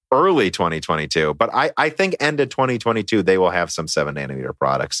early 2022. But I think end of 2022, they will have some 7 nanometer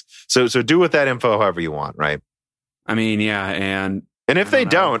products. So do with that info however you want, right? I mean, yeah. And if they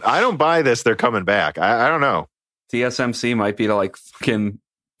don't, I don't buy this. They're coming back. I don't know. TSMC might be to like fucking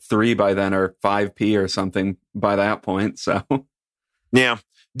 3 by then or 5P or something by that point. So, yeah.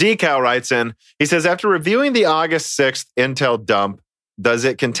 Decal writes in, he says, after reviewing the August 6th Intel dump, does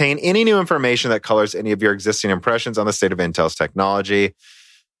it contain any new information that colors any of your existing impressions on the state of Intel's technology?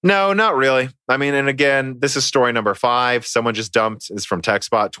 No, not really. I mean, and again, this is story number 5. Someone just dumped, is from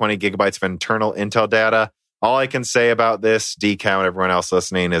TechSpot, 20 gigabytes of internal Intel data. All I can say about this, Decal and everyone else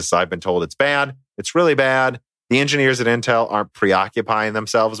listening, is I've been told it's bad. It's really bad. The engineers at Intel aren't preoccupying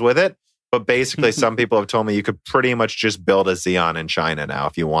themselves with it. But basically, some people have told me you could pretty much just build a Xeon in China now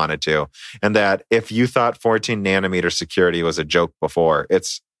if you wanted to. And that if you thought 14 nanometer security was a joke before,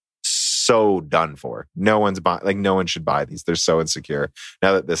 it's so done for. No one should buy these. They're so insecure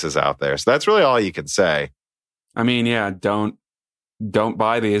now that this is out there. So that's really all you can say. I mean, yeah, don't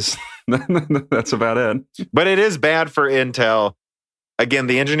buy these. That's about it. But it is bad for Intel. Again,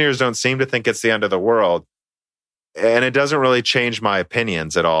 the engineers don't seem to think it's the end of the world. And it doesn't really change my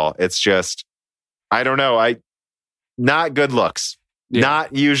opinions at all. It's just, I don't know. Not good looks. Yeah.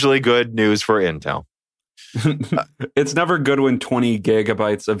 Not usually good news for Intel. It's never good when 20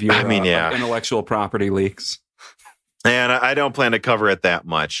 gigabytes of your intellectual property leaks. And I don't plan to cover it that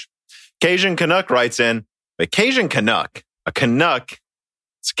much. Cajun Canuck writes in, but Cajun Canuck, a Canuck,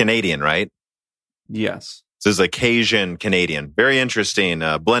 it's Canadian, right? Yes. This is a Cajun Canadian. Very interesting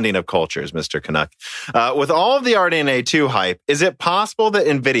blending of cultures, Mr. Canuck. With all of the RDNA 2 hype, is it possible that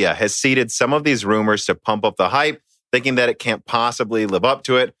NVIDIA has seeded some of these rumors to pump up the hype, thinking that it can't possibly live up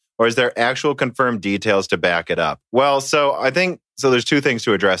to it? Or is there actual confirmed details to back it up? Well, so I think, there's 2 things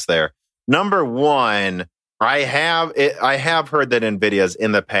to address there. Number one, I have heard that NVIDIA's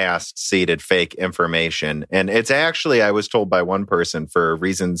in the past seeded fake information. And it's actually, I was told by one person for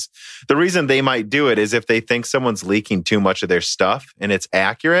reasons, the reason they might do it is if they think someone's leaking too much of their stuff and it's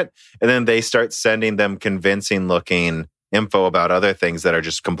accurate, and then they start sending them convincing looking info about other things that are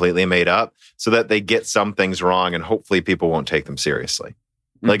just completely made up so that they get some things wrong and hopefully people won't take them seriously.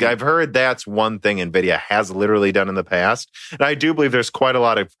 Like I've heard that's one thing NVIDIA has literally done in the past. And I do believe there's quite a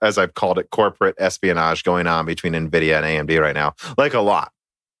lot of, as I've called it, corporate espionage going on between NVIDIA and AMD right now. Like a lot.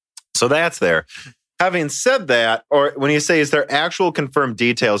 So that's there. Having said that, or when you say, is there actual confirmed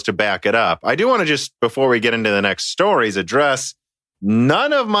details to back it up? I do want to just, before we get into the next stories, address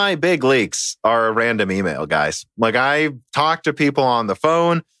none of my big leaks are a random email, guys. Like I've talked to people on the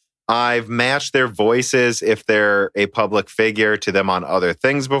phone. I've matched their voices if they're a public figure to them on other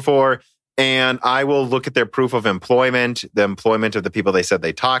things before. And I will look at their proof of employment, the employment of the people they said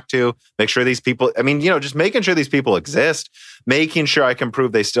they talked to, make sure these people, just making sure these people exist, making sure I can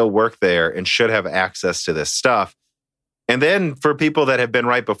prove they still work there and should have access to this stuff. And then for people that have been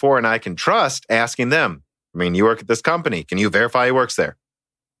right before and I can trust, asking them, I mean, you work at this company. Can you verify he works there?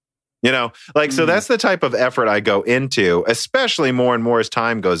 You know, like, so that's the type of effort I go into, especially more and more as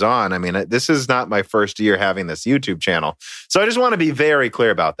time goes on. I mean, this is not my first year having this YouTube channel. So I just want to be very clear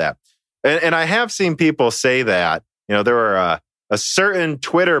about that. And I have seen people say that, you know, there were a certain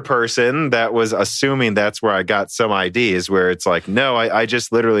Twitter person that was assuming that's where I got some IDs, where it's like, no, I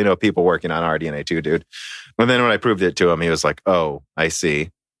just literally know people working on RDNA2, dude. And then when I proved it to him, he was like, oh, I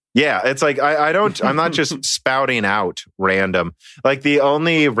see. Yeah, it's like, I'm not just spouting out random. Like, the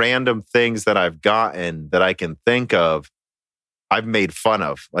only random things that I've gotten that I can think of, I've made fun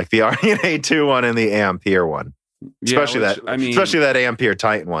of. Like the RDNA2 one and the Ampere one. Especially that Ampere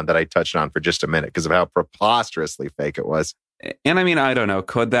Titan one that I touched on for just a minute because of how preposterously fake it was. And I mean, I don't know.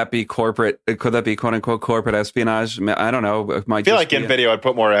 Could that be corporate? Could that be quote unquote corporate espionage? I don't know. It might I feel like InVideo would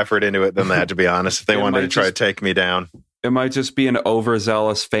put more effort into it than that, to be honest, if they wanted to try to take me down. It might just be an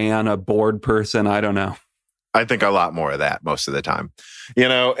overzealous fan, a bored person. I don't know. I think a lot more of that most of the time, you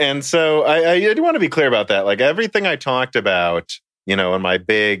know? And so I do want to be clear about that. Like, everything I talked about, you know, in my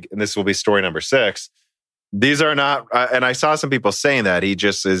big, and this will be story number 6, these are not, and I saw some people saying that he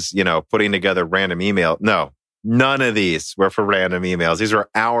just is, you know, putting together random email. No, none of these were for random emails. These were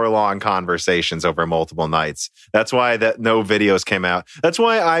hour-long conversations over multiple nights. That's why that no videos came out. That's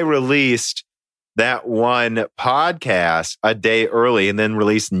why I released that one podcast a day early and then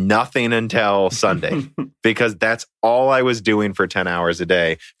released nothing until Sunday, because that's all I was doing for 10 hours a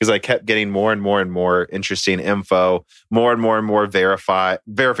day, because I kept getting more and more and more interesting info, more and more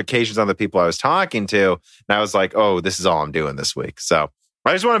verifications on the people I was talking to. And I was like, oh, this is all I'm doing this week. So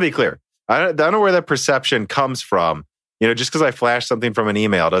I just want to be clear. I don't know where that perception comes from. You know, just because I flashed something from an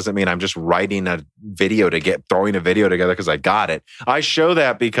email doesn't mean I'm just writing a video throwing a video together because I got it. I show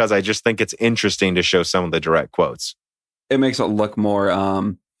that because I just think it's interesting to show some of the direct quotes. It makes it look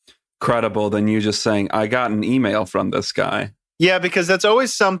more credible than you just saying, I got an email from this guy. Yeah, because that's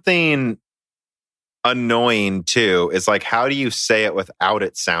always something annoying too. Is like, how do you say it without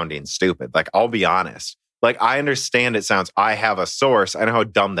it sounding stupid? Like, I'll be honest. Like, I understand it sounds, I have a source. I know how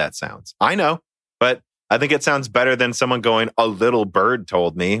dumb that sounds. I know, but I think it sounds better than someone going, a little bird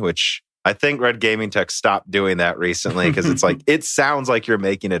told me, which I think Red Gaming Tech stopped doing that recently, because it's like, it sounds like you're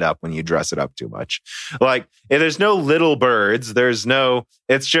making it up when you dress it up too much. Like, if there's no little birds,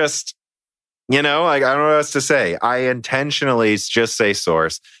 it's just, you know, like, I don't know what else to say. I intentionally just say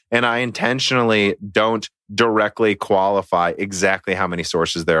source, and I intentionally don't directly qualify exactly how many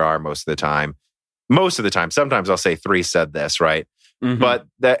sources there are most of the time. Sometimes I'll say 3 said this, right? Mm-hmm. But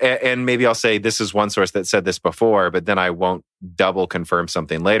and maybe I'll say this is one source that said this before, but then I won't double confirm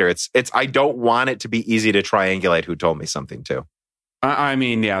something later. It's I don't want it to be easy to triangulate who told me something too. I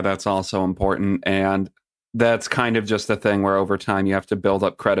mean, yeah, that's also important, and that's kind of just the thing where over time you have to build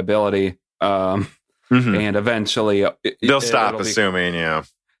up credibility, and eventually they'll stop assuming.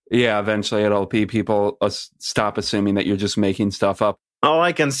 Eventually it'll be people stop assuming that you're just making stuff up. All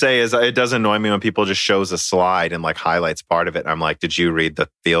I can say is it does annoy me when people just shows a slide and like highlights part of it. I'm like, did you read the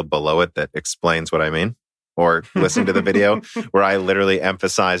field below it that explains what I mean? Or listen to the video where I literally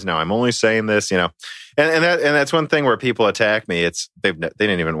emphasize, no, I'm only saying this, you know. And that's one thing where people attack me. They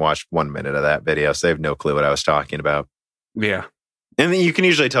didn't even watch 1 minute of that video, so they have no clue what I was talking about. Yeah. And you can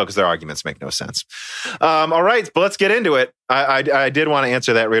usually tell because their arguments make no sense. All right, but let's get into it. I did want to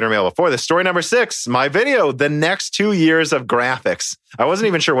answer that reader mail before this. Story number 6, my video, the next 2 years of graphics. I wasn't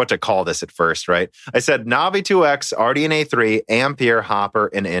even sure what to call this at first, right? I said Navi 2X, RDNA 3, Ampere, Hopper,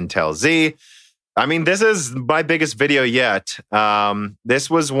 and Intel Z. I mean, this is my biggest video yet. This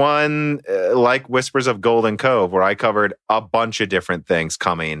was one like Whispers of Golden Cove, where I covered a bunch of different things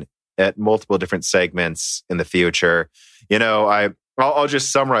coming at multiple different segments in the future. You know, I'll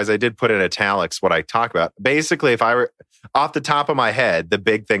just summarize. I did put in italics what I talk about. Basically, if I were off the top of my head, the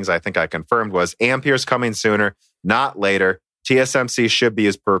big things I think I confirmed was Ampere's coming sooner, not later. TSMC should be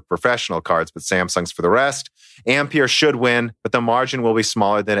used for professional cards, but Samsung's for the rest. Ampere should win, but the margin will be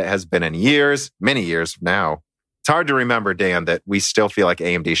smaller than it has been in years, many years now. It's hard to remember, Dan, that we still feel like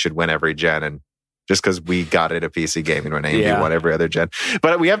AMD should win every gen, and just because we got it at PC Gaming when AMD won every other gen.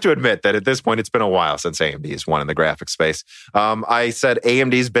 But we have to admit that at this point, it's been a while since AMD has won in the graphics space. I said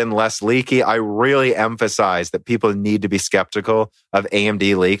AMD's been less leaky. I really emphasize that people need to be skeptical of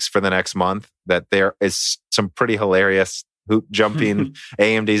AMD leaks for the next month, that there is some pretty hilarious hoop jumping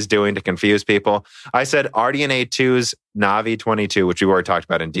AMD's doing to confuse people. I said RDNA 2's Navi 22, which we've already talked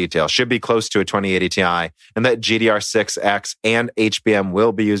about in detail, should be close to a 2080 Ti, and that GDR6X and HBM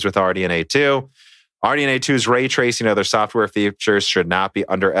will be used with RDNA 2. RDNA 2's ray tracing and other software features should not be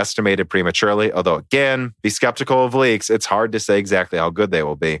underestimated prematurely, although again, be skeptical of leaks. It's hard to say exactly how good they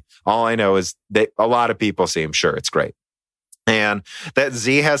will be. All I know is that a lot of people seem sure it's great. And that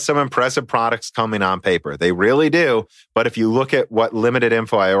Z has some impressive products coming on paper. They really do. But if you look at what limited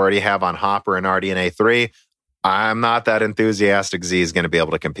info I already have on Hopper and RDNA 3, I'm not that enthusiastic Z is going to be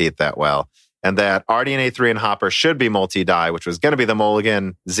able to compete that well. And that RDNA 3 and Hopper should be multi-die, which was going to be the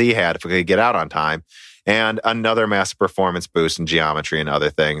mulligan Z had if we could get out on time, and another massive performance boost in geometry and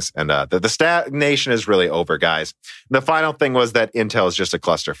other things. And the stagnation is really over, guys. The final thing was that Intel is just a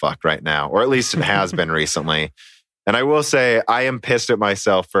clusterfuck right now, or at least it has been recently. And I will say, I am pissed at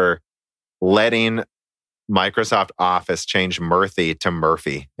myself for letting Microsoft Office change Murphy to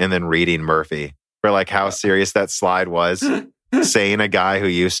Murphy and then reading Murphy for like how serious that slide was. Saying a guy who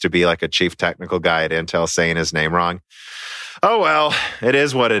used to be like a chief technical guy at Intel saying his name wrong. Oh, well, it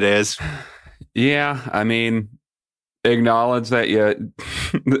is what it is. Yeah, I mean, acknowledge that you...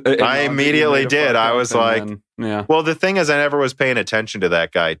 I immediately did. I was like, then, yeah. Well, the thing is, I never was paying attention to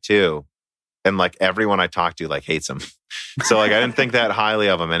that guy too. And like everyone I talk to like hates him. So like I didn't think that highly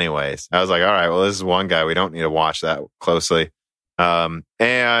of him anyways. I was like, all right, well, this is one guy. We don't need to watch that closely.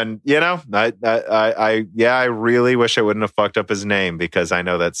 And you know, I really wish I wouldn't have fucked up his name because I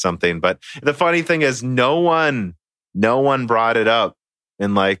know that's something. But the funny thing is, no one brought it up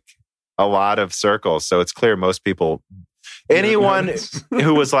in like a lot of circles. So it's clear most people, anyone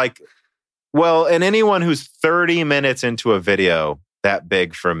who was like, well, and anyone who's 30 minutes into a video that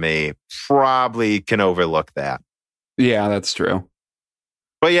big for me probably can overlook that. Yeah, that's true.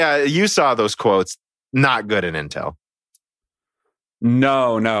 But yeah, you saw those quotes. Not good in Intel.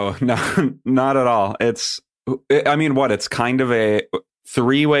 No, not at all. It's kind of a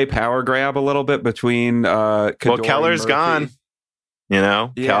three-way power grab a little bit between Kadori, well, Keller's gone. You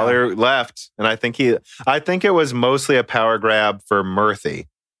know, yeah. Keller left. And I think it was mostly a power grab for Murthy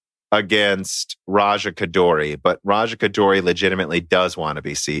against Raja Kadori. But Raja Kadori legitimately does want to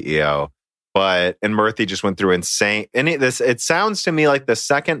be CEO. And Murthy just went through insane. It sounds to me like the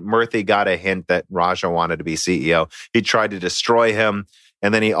second Murthy got a hint that Raja wanted to be CEO, he tried to destroy him.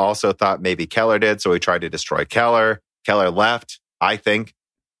 And then he also thought maybe Keller did. So he tried to destroy Keller. Keller left. I think,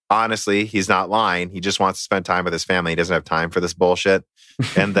 honestly, he's not lying. He just wants to spend time with his family. He doesn't have time for this bullshit.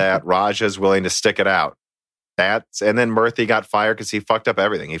 And that Raja is willing to stick it out. And then Murthy got fired because he fucked up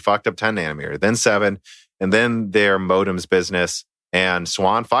everything. He fucked up 10 nanometer, then 7, and then their modems business. And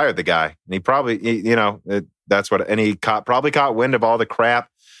Swan fired the guy. And he probably, probably caught wind of all the crap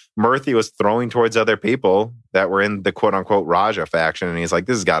Murthy was throwing towards other people that were in the quote unquote Raja faction. And he's like,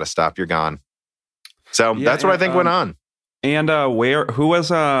 this has got to stop. You're gone. So that's what I think went on. And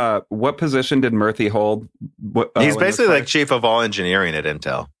what position did Murthy hold? He's basically like chief of all engineering at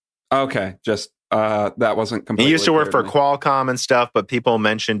Intel. Okay. Just, that wasn't completely. He used to work for Qualcomm and stuff, but people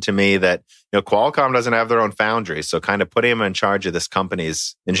mentioned to me that Qualcomm doesn't have their own foundry, so kind of putting him in charge of this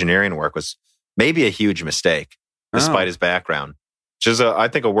company's engineering work was maybe a huge mistake, despite his background, which is I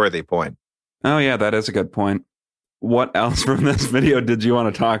think a worthy point. Oh yeah, that is a good point. What else from this video did you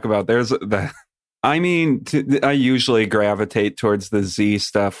want to talk about? I usually gravitate towards the Z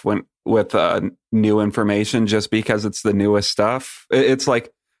stuff with new information, just because it's the newest stuff. It's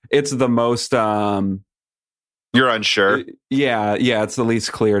like. It's the most... You're unsure? Yeah, it's the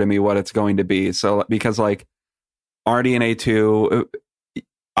least clear to me what it's going to be. So, because like RDNA 2,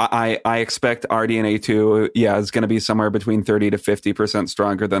 I expect RDNA 2, is going to be somewhere between 30 to 50%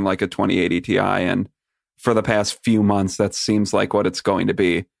 stronger than like a 2080 Ti. And for the past few months, that seems like what it's going to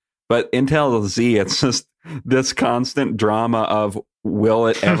be. But Intel Z, it's just this constant drama of will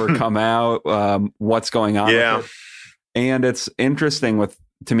it ever come out? What's going on with it? And it's interesting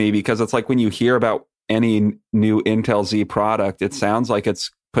to me because it's like when you hear about any new Intel Z product, it sounds like it's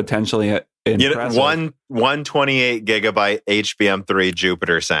potentially impressive. 128 gigabyte HBM3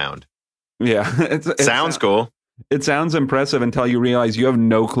 Jupiter sound. Yeah. It sounds cool. It sounds impressive until you realize you have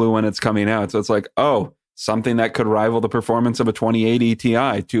no clue when it's coming out. So it's like, oh, something that could rival the performance of a 2080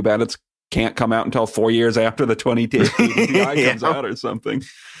 Ti. Too bad it can't come out until 4 years after the 2080 Ti comes out or something.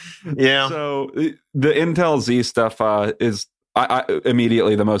 Yeah. So the Intel Z stuff is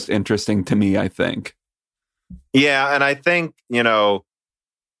immediately the most interesting to me, I think. Yeah, and I think,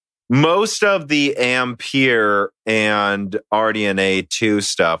 most of the Ampere and RDNA 2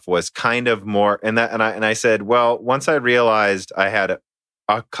 stuff was kind of more, and I said, well, once I realized I had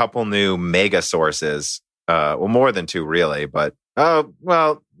a couple new mega sources, well, more than two really, but Oh,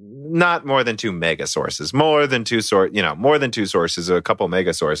 well, not more than 2 mega sources. More than two sources, a couple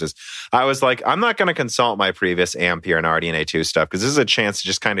mega sources. I was like, I'm not going to consult my previous Ampere and RDNA2 stuff because this is a chance to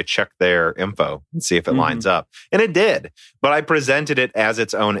just kind of check their info and see if it lines up. And it did. But I presented it as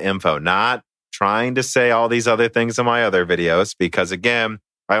its own info, not trying to say all these other things in my other videos because, again,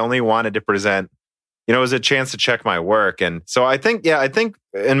 I only wanted to present, it was a chance to check my work. And so I think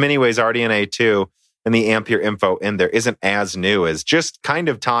in many ways, RDNA2 and the Ampere info in there isn't as new as just kind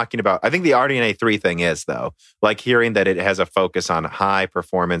of talking about. I think the RDNA3 thing is, though, like hearing that it has a focus on high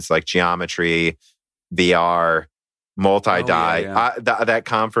performance, like geometry, VR, multi-die. That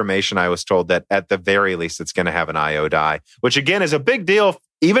confirmation, I was told that at the very least, it's going to have an IO die, which again is a big deal,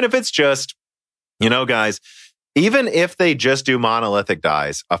 even if it's just, guys, even if they just do monolithic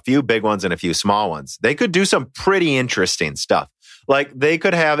dies, a few big ones and a few small ones, they could do some pretty interesting stuff. Like they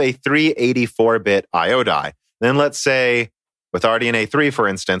could have a 384-bit IO die. Then let's say with RDNA3, for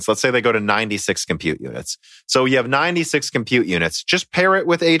instance, let's say they go to 96 compute units. So you have 96 compute units. Just pair it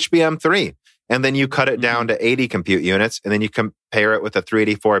with HBM3. And then you cut it down to 80 compute units. And then you compare it with a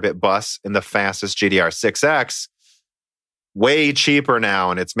 384-bit bus in the fastest GDR6X. Way cheaper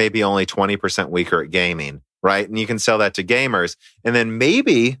now. And it's maybe only 20% weaker at gaming. Right? And you can sell that to gamers. And then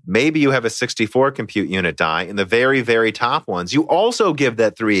maybe you have a 64 compute unit die in the very, very top ones. You also give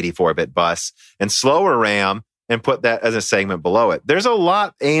that 384-bit bus and slower RAM and put that as a segment below it. There's a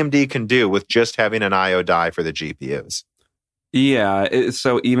lot AMD can do with just having an IO die for the GPUs. Yeah.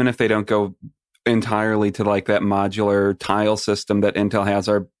 So even if they don't go entirely to like that modular tile system that Intel has,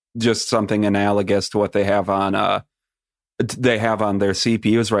 are just something analogous to what they have on their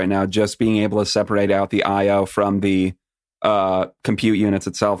CPUs right now, just being able to separate out the IO from the compute units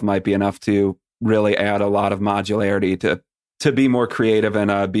itself might be enough to really add a lot of modularity to be more creative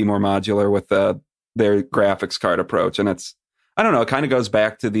and be more modular with their graphics card approach. And it kind of goes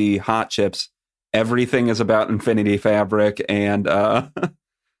back to the hot chips. Everything is about Infinity Fabric and about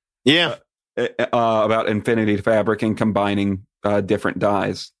Infinity Fabric and combining different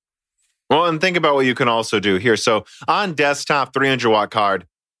dies. Well, and think about what you can also do here. So on desktop, 300-watt card,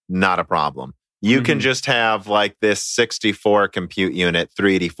 not a problem. You can just have like this 64 compute unit,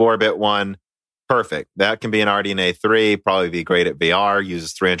 384-bit one. Perfect. That can be an RDNA 3, probably be great at VR,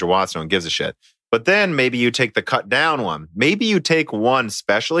 uses 300 watts, no one gives a shit. But then maybe you take the cut down one. Maybe you take one,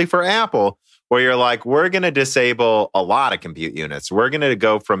 especially for Apple, where you're like, we're going to disable a lot of compute units. We're going to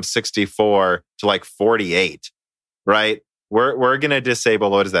go from 64 to like 48, right? We're going to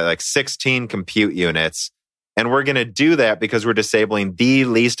disable, what is that, like 16 compute units. And we're going to do that because we're disabling the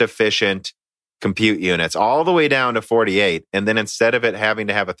least efficient compute units all the way down to 48. And then instead of it having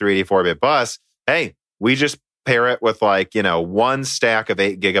to have a 384-bit bus, hey, we just pair it with like, one stack of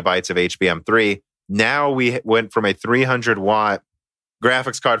 8 gigabytes of HBM3. Now we went from a 300-watt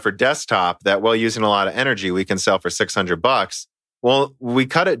graphics card for desktop that, while using a lot of energy, we can sell for $600. Well, we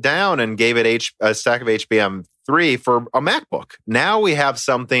cut it down and gave it a stack of HBM3 for a MacBook. Now we have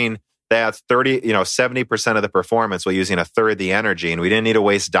something that's 70% of the performance while using a third the energy, and we didn't need to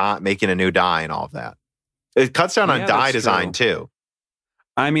waste making a new die and all of that. It cuts down on die design too.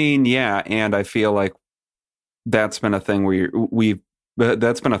 I mean, yeah, and I feel like that's been a thing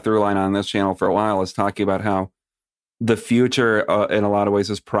that's been a through line on this channel for a while, is talking about how the future in a lot of ways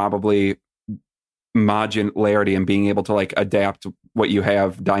is probably modularity and being able to like adapt what you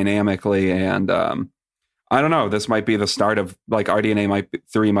have dynamically. And I don't know, this might be the start of like RDNA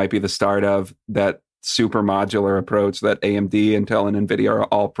 3 might be the start of that super modular approach that AMD, Intel, and NVIDIA are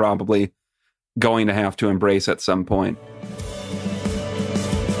all probably going to have to embrace at some point.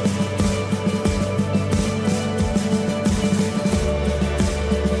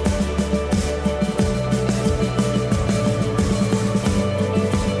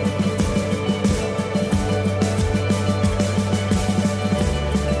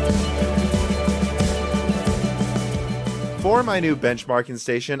 For my new benchmarking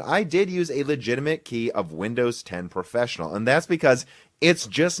station, I did use a legitimate key of Windows 10 Professional, and that's because it's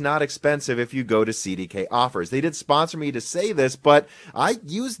just not expensive if you go to CDK Offers. They did sponsor me to say this, but I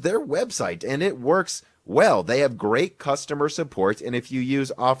used their website, and it works well. They have great customer support, and if you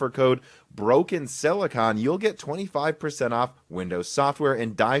use offer code BrokenSilicon, you'll get 25% off Windows software,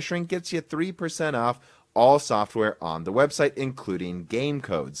 and Die Shrink gets you 3% off all software on the website, including game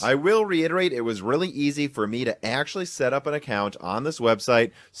codes. I will reiterate, it was really easy for me to actually set up an account on this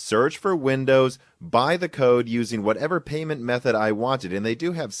website, search for Windows, buy the code using whatever payment method I wanted, and they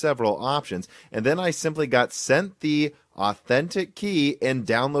do have several options, and then I simply got sent the authentic key and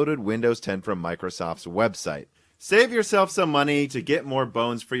downloaded Windows 10 from Microsoft's website. Save yourself some money to get more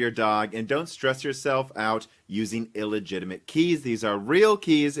bones for your dog, and don't stress yourself out using illegitimate keys. These are real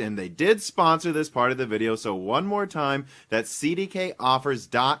keys, and they did sponsor this part of the video. So one more time, that's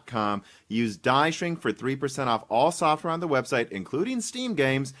cdkoffers.com. Use DieShrink for 3% off all software on the website, including Steam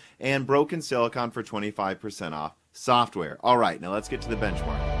games, and Broken Silicon for 25% off software. All right, now let's get to the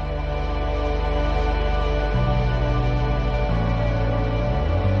benchmark.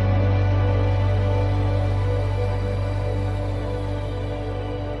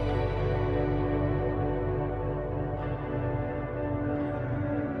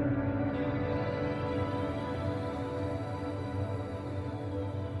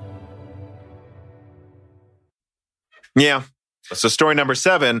 Yeah. So story number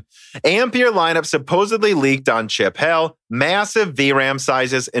 7, Ampere lineup supposedly leaked on Chip Hell, massive VRAM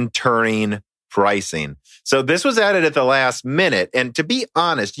sizes and turning pricing. So this was added at the last minute. And to be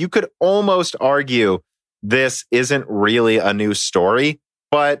honest, you could almost argue this isn't really a new story,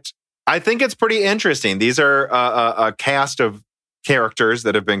 but I think it's pretty interesting. These are a cast of characters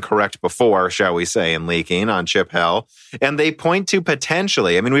that have been correct before, shall we say, in leaking on Chip Hell. And they point to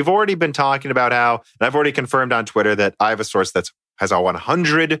potentially, I mean, we've already been talking about how, and I've already confirmed on Twitter that I have a source that has a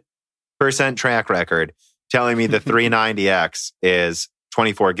 100% track record telling me the 390X is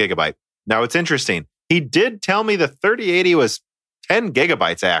 24 gigabyte. Now, it's interesting. He did tell me the 3080 was 10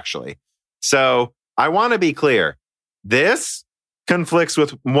 gigabytes, actually. So I want to be clear. This conflicts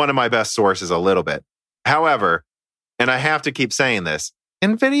with one of my best sources a little bit. However, and I have to keep saying this,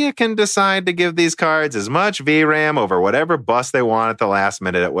 NVIDIA can decide to give these cards as much VRAM over whatever bus they want at the last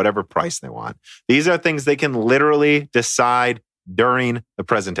minute at whatever price they want. These are things they can literally decide during the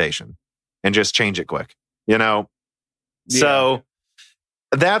presentation and just change it quick, you know? Yeah. So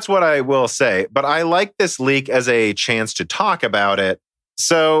that's what I will say. But I like this leak as a chance to talk about it.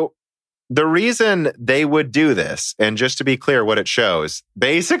 So the reason they would do this, and just to be clear what it shows,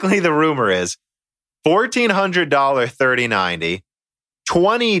 basically the rumor is $1,400 3090,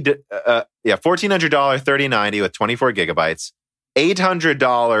 $1,400 3090 with 24 gigabytes,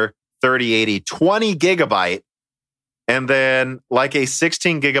 $800 3080 20 gigabyte, and then like a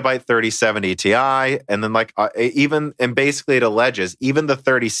 16 gigabyte 3070 Ti, and then like even, and basically it alleges even the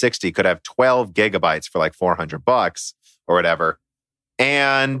 3060 could have 12 gigabytes for like $400 or whatever.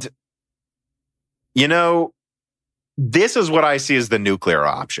 And you know, this is what I see as the nuclear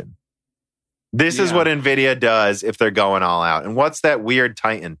option. This is what NVIDIA does if they're going all out. And what's that weird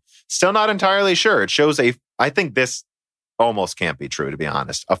Titan? Still not entirely sure. It shows I think this almost can't be true, to be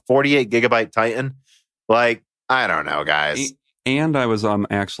honest. A 48 gigabyte Titan? Like, I don't know, guys. And I was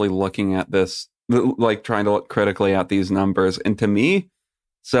actually looking at this, like trying to look critically at these numbers. And to me,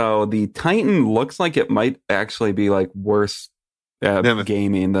 so the Titan looks like it might actually be like worse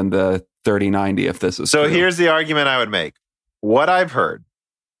gaming than the 3090 if this is so true. Here's the argument I would make. What I've heard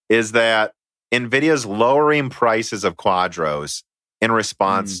is that NVIDIA's lowering prices of Quadros in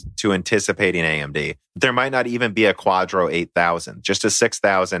response to anticipating AMD. There might not even be a Quadro 8000, just a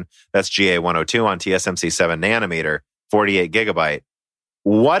 6000. That's GA102 on TSMC 7 nanometer, 48 gigabyte.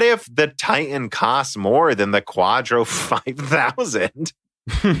 What if the Titan costs more than the Quadro 5000?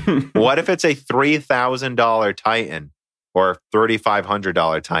 What if it's a $3,000 Titan or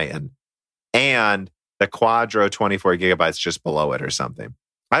 $3,500 Titan and the Quadro 24 gigabytes just below it or something?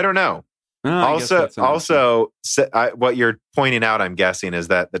 I don't know. Also, what you're pointing out, I'm guessing, is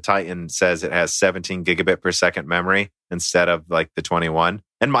that the Titan says it has 17 gigabit per second memory instead of like the 21.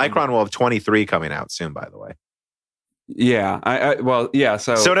 And Micron will have 23 coming out soon, by the way. Yeah.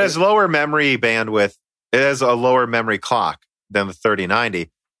 So it has lower memory bandwidth. It has a lower memory clock than the 3090.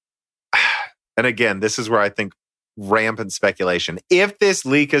 And again, this is where I think rampant speculation. If this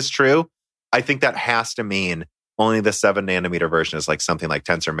leak is true, I think that has to mean only the 7 nanometer version is like something like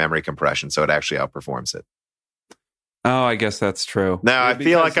tensor memory compression, so it actually outperforms it. Oh, I guess that's true. Now, I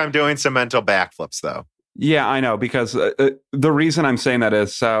feel like I'm doing some mental backflips, though. Yeah, I know, because the reason I'm saying that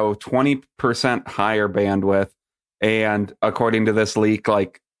is so 20% higher bandwidth, and according to this leak,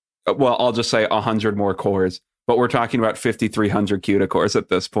 like, well, I'll just say 100 more cores, but we're talking about 5,300 CUDA cores at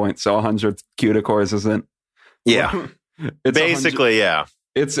this point, so 100 CUDA cores isn't... Yeah, it's basically, yeah.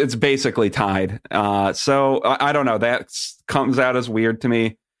 It's basically tied. So I don't know. That comes out as weird to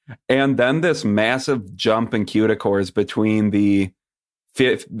me. And then this massive jump in CUDA cores between the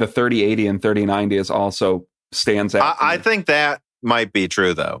 3080 and 3090 is also stands out. I think that might be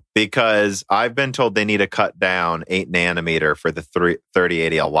true, though, because I've been told they need to cut down 8 nanometer for the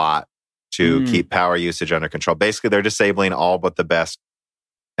 3080 a lot to keep power usage under control. Basically, they're disabling all but the best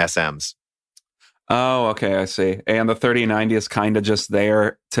SMs. Oh, okay, I see. And the 3090 is kind of just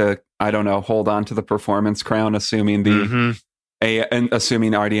there to I don't know, hold on to the performance crown, assuming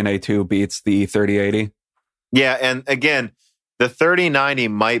assuming RDNA 2 beats the 3080. Yeah, and again, the 3090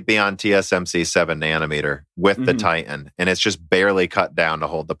 might be on TSMC 7 nanometer with the Titan, and it's just barely cut down to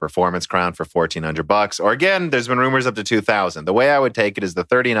hold the performance crown for $1,400. Or again, there's been rumors up to $2,000. The way I would take it is the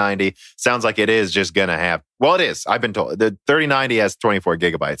 3090 sounds like it is just going to have, well, it is. I've been told the 3090 has 24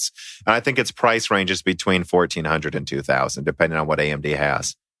 gigabytes, and I think its price ranges between $1,400 and $2,000, depending on what AMD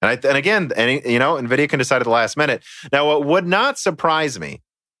has. And again, NVIDIA can decide at the last minute. Now, what would not surprise me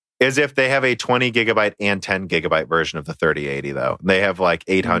is if they have a 20 gigabyte and 10 gigabyte version of the 3080, though. They have like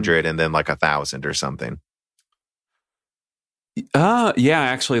 800 and then like 1,000 or something. Yeah,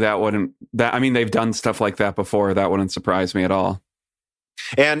 actually, they've done stuff like that before. That wouldn't surprise me at all.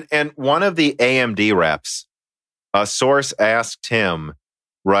 And one of the AMD reps, a source asked him,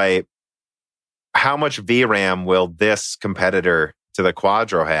 right, how much VRAM will this competitor to the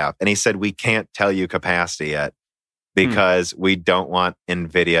Quadro have? And he said, we can't tell you capacity yet, because we don't want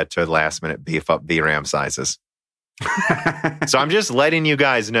NVIDIA to last minute beef up VRAM sizes. So I'm just letting you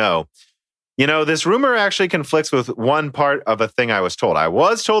guys know. This rumor actually conflicts with one part of a thing I was told. I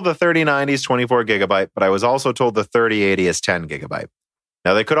was told the 3090 is 24 gigabyte, but I was also told the 3080 is 10 gigabyte.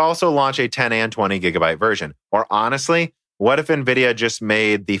 Now, they could also launch a 10 and 20 gigabyte version. Or honestly, what if NVIDIA just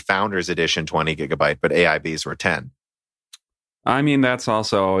made the Founders Edition 20 gigabyte, but AIBs were 10? I mean, that's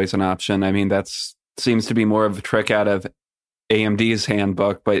also always an option. I mean, that's seems to be more of a trick out of AMD's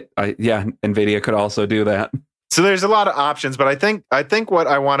handbook, but NVIDIA could also do that. So there's a lot of options, but I think what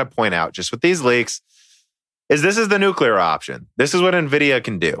I want to point out just with these leaks is this is the nuclear option. This is what NVIDIA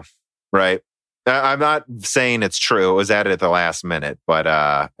can do, right? I'm not saying it's true. It was added at the last minute, but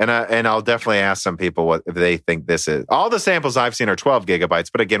and I'll definitely ask some people what if they think this is. All the samples I've seen are 12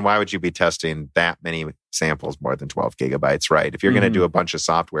 gigabytes, but again, why would you be testing that many samples more than 12 gigabytes, right? If you're going to do a bunch of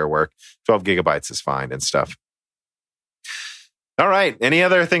software work, 12 gigabytes is fine and stuff. All right. Any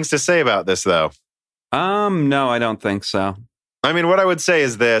other things to say about this, though? No, I don't think so. I mean, what I would say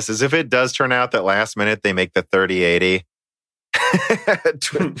is this, is if it does turn out that last minute they make the 3080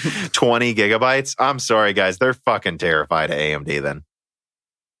 20 gigabytes, I'm sorry, guys. They're fucking terrified of AMD then.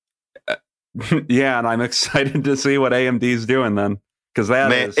 Yeah, and I'm excited to see what AMD's doing then. Because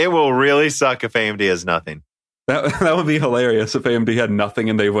it will really suck if AMD has nothing. That would be hilarious if AMD had nothing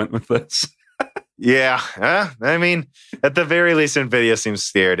and they went with this. Yeah. I mean, at the very least, NVIDIA seems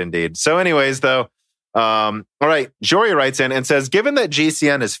scared indeed. So anyways, though, all right, Jory writes in and says, given that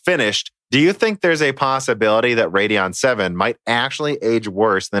GCN is finished, do you think there's a possibility that Radeon 7 might actually age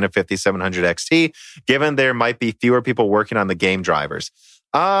worse than a 5700 XT, given there might be fewer people working on the game drivers?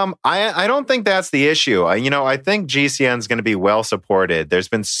 I don't think that's the issue. I think GCN is going to be well supported. There's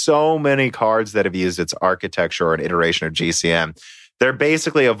been so many cards that have used its architecture or an iteration of GCN. They're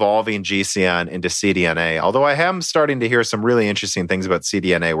basically evolving GCN into CDNA, although I am starting to hear some really interesting things about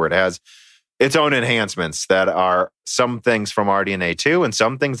CDNA where it has its own enhancements that are some things from RDNA 2 and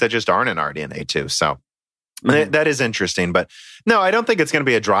some things that just aren't in RDNA 2. So that is interesting. But no, I don't think it's going to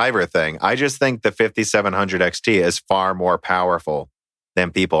be a driver thing. I just think the 5700 XT is far more powerful than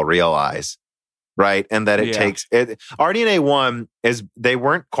people realize, right? And that it takes it. RDNA 1 is, they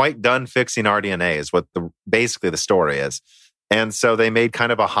weren't quite done fixing RDNA is what basically the story is. And so they made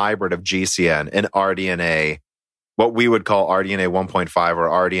kind of a hybrid of GCN and RDNA, what we would call RDNA 1.5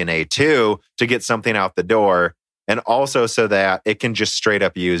 or RDNA 2 to get something out the door. And also so that it can just straight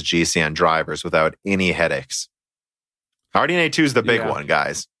up use GCN drivers without any headaches. RDNA 2 is the big one,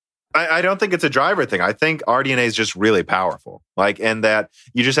 guys. I don't think it's a driver thing. I think RDNA is just really powerful. And that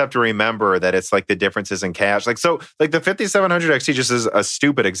you just have to remember that it's like the differences in cache. The 5700 XT just is a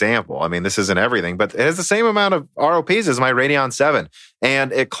stupid example. I mean, this isn't everything, but it has the same amount of ROPs as my Radeon 7,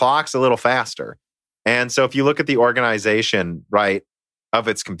 and it clocks a little faster. And so if you look at the organization, right, of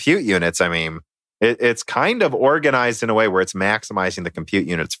its compute units, I mean, it's kind of organized in a way where it's maximizing the compute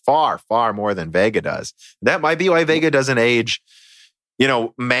units far, far more than Vega does. That might be why Vega doesn't age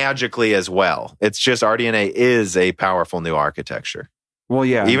magically as well. It's just RDNA is a powerful new architecture. Well,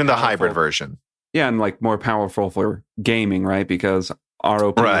 yeah. Even the hybrid version. Yeah, and more powerful for gaming, right? Because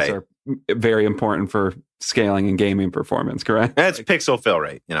ROPs are very important for scaling and gaming performance, correct? And it's pixel fill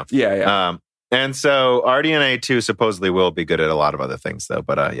rate, Yeah. And so RDNA 2 supposedly will be good at a lot of other things, though.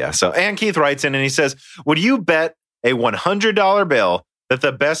 But yeah. So, and Keith writes in and he says, would you bet a $100 bill that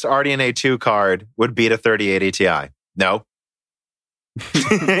the best RDNA 2 card would beat a 3080 Ti? No.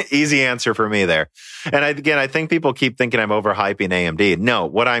 Easy answer for me there. And I think people keep thinking I'm overhyping AMD. No,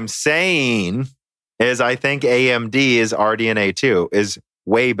 what I'm saying is I think AMD's RDNA 2 is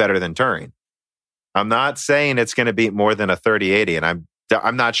way better than Turing. I'm not saying it's going to beat more than a 3080, and I'm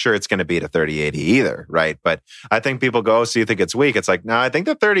I'm not sure it's going to beat a 3080 either, right? But I think people go, so you think it's weak? It's like, no, I think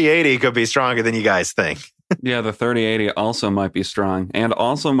the 3080 could be stronger than you guys think. Yeah, the 3080 also might be strong and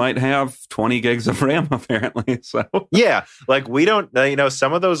also might have 20 gigs of RAM, apparently. So yeah, like we don't,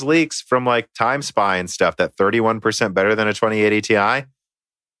 some of those leaks from like Time Spy and stuff, that 31% better than a 2080 Ti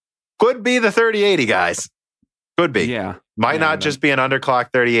could be the 3080, guys. Could be. Yeah. Might not just be an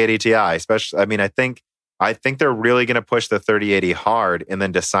underclocked 3080 Ti, especially, I think they're really going to push the 3080 hard and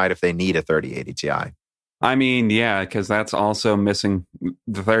then decide if they need a 3080 Ti. I mean, yeah, because that's also missing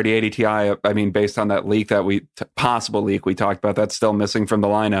the 3080 Ti. I mean, based on that leak possible leak we talked about, that's still missing from the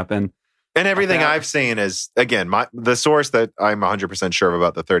lineup. And everything I've seen is, again, the source that I'm 100% sure of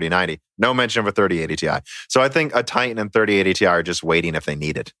about the 3090, no mention of a 3080 Ti. So I think a Titan and 3080 Ti are just waiting if they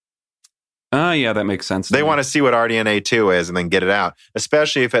need it. Yeah, that makes sense. They want to see what RDNA 2 is and then get it out,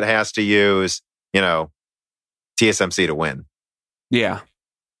 especially if it has to use, TSMC to win. Yeah.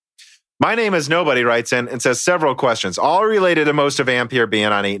 My name is Nobody writes in and says several questions, all related to most of Ampere being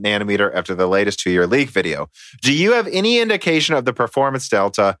on 8 nanometer after the latest 2-year leak video. Do you have any indication of the performance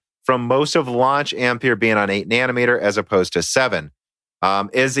delta from most of launch Ampere being on 8 nanometer as opposed to 7?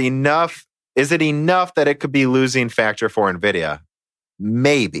 Is it enough that it could be losing factor for NVIDIA?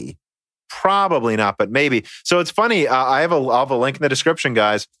 Maybe. Probably not, but maybe. So it's funny. I'll have a link in the description,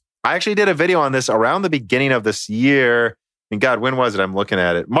 guys. I actually did a video on this around the beginning of this year. And God, when was it? I'm looking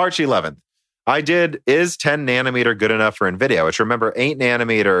at it. March 11th. Is 10 nanometer good enough for NVIDIA? Which remember, 8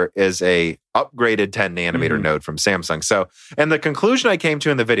 nanometer is a upgraded 10 nanometer node from Samsung. So, and the conclusion I came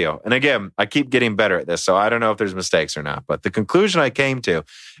to in the video, and again, I keep getting better at this, so I don't know if there's mistakes or not, but the conclusion I came to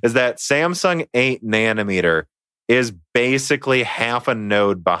is that Samsung 8 nanometer is basically half a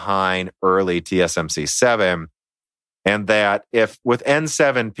node behind early TSMC 7. And that if with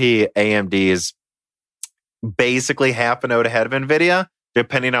N7P, AMD is basically half a node ahead of NVIDIA,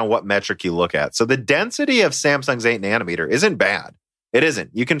 depending on what metric you look at. So the density of Samsung's 8 nanometer isn't bad. It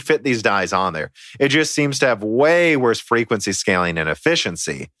isn't. You can fit these dies on there. It just seems to have way worse frequency scaling and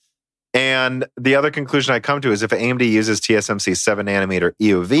efficiency. And the other conclusion I come to is if AMD uses TSMC 7 nanometer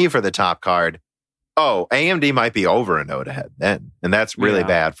EUV for the top card, AMD might be over a node ahead then. And that's really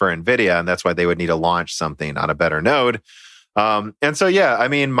bad for NVIDIA. And that's why they would need to launch something on a better node. And so,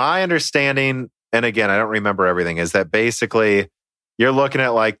 my understanding, and again, I don't remember everything, is that basically you're looking at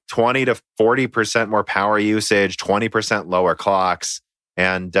like 20 to 40% more power usage, 20% lower clocks,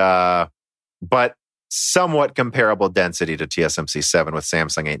 and but somewhat comparable density to TSMC 7 with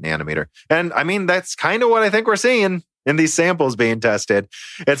Samsung 8 nanometer. And I mean, that's kind of what I think we're seeing in these samples being tested.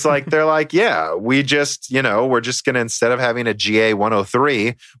 It's like, they're like, yeah, we just, we're just going to, instead of having a GA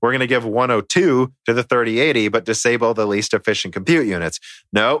 103, we're going to give 102 to the 3080, but disable the least efficient compute units.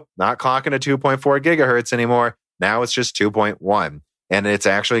 No, not clocking at 2.4 gigahertz anymore. Now it's just 2.1. And it's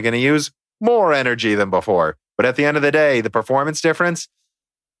actually going to use more energy than before. But at the end of the day, the performance difference,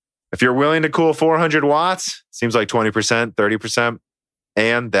 if you're willing to cool 400 watts, seems like 20%, 30%.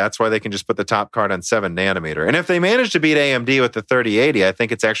 And that's why they can just put the top card on 7 nanometer. And if they manage to beat AMD with the 3080, I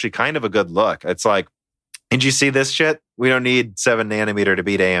think it's actually kind of a good look. It's like, did you see this shit? We don't need 7 nanometer to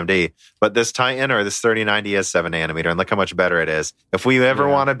beat AMD. But this Titan or this 3090 is 7 nanometer. And look how much better it is. If we ever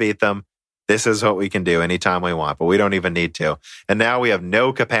want to beat them, this is what we can do anytime we want. But we don't even need to. And now we have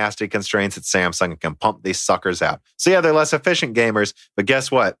no capacity constraints at Samsung and can pump these suckers out. So yeah, they're less efficient gamers. But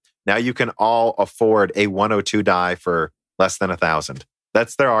guess what? Now you can all afford a 102 die for less than $1,000.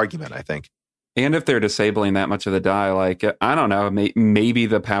 That's their argument, I think. And if they're disabling that much of the die, like, I don't know, maybe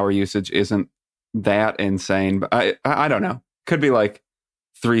the power usage isn't that insane, but I don't know. Could be like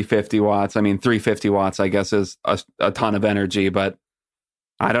 350 watts. I mean, 350 watts, I guess, is a ton of energy, but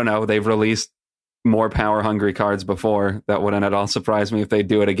I don't know. They've released more power-hungry cards before. That wouldn't at all surprise me if they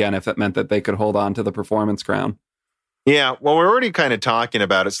do it again, if it meant that they could hold on to the performance crown. Yeah, well, we're already kind of talking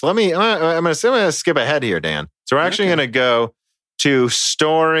about it. So I'm going to skip ahead here, Dan. So we're actually going to go to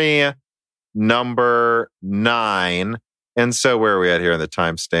story number 9. And so where are we at here on the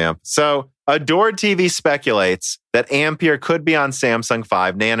timestamp? So Adored TV speculates that Ampere could be on Samsung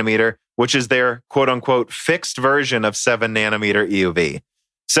 5 nanometer, which is their quote unquote fixed version of 7 nanometer EUV.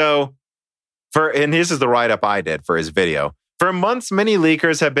 So and this is the write-up I did for his video. For months, many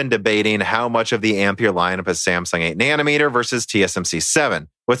leakers have been debating how much of the Ampere lineup is Samsung 8 nanometer versus TSMC 7,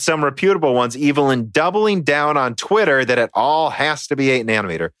 with some reputable ones even doubling down on Twitter that it all has to be 8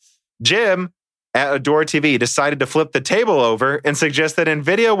 nanometer. Jim at Adore TV decided to flip the table over and suggest that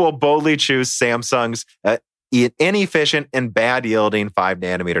NVIDIA will boldly choose Samsung's inefficient and bad yielding 5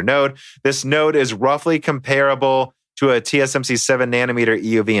 nanometer node. This node is roughly comparable to a TSMC 7 nanometer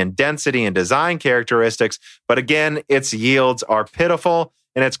EUV in density and design characteristics. But again, its yields are pitiful,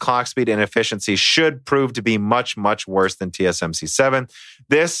 and its clock speed and efficiency should prove to be much, much worse than TSMC 7.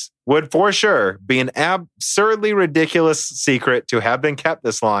 This would for sure be an absurdly ridiculous secret to have been kept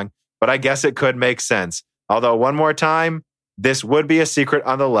this long, but I guess it could make sense. Although, one more time, this would be a secret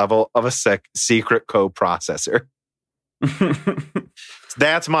on the level of a secret co-processor.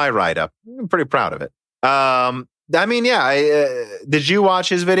 That's my write-up. I'm pretty proud of it. I mean, yeah. Did you watch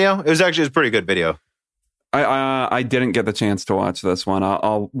his video? It was a pretty good video. I didn't get the chance to watch this one.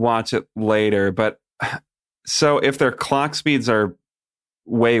 I'll watch it later. But so if their clock speeds are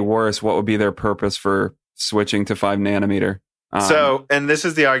way worse, what would be their purpose for switching to 5 nanometer? And this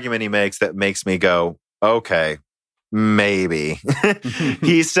is the argument he makes that makes me go, okay, maybe.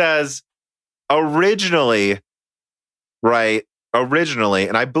 He says, originally,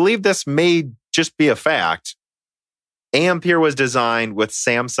 and I believe this may just be a fact, Ampere was designed with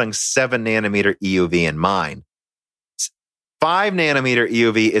Samsung's 7 nanometer EUV in mind. 5 nanometer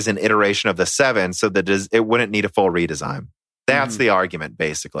EUV is an iteration of the 7, so that it wouldn't need a full redesign. That's the argument,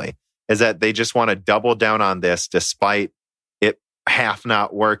 basically, is that they just want to double down on this despite it half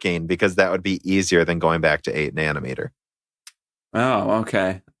not working, because that would be easier than going back to 8 nanometer. Oh,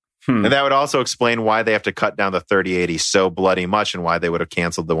 okay. And that would also explain why they have to cut down the 3080 so bloody much, and why they would have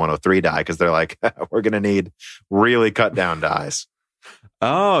canceled the 103 die, because they're like, we're going to need really cut down dies.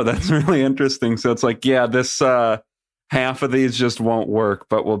 Oh, that's really interesting. So it's like, yeah, this half of these just won't work,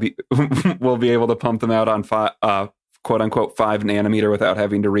 but we'll be able to pump them out on quote unquote 5 nanometer without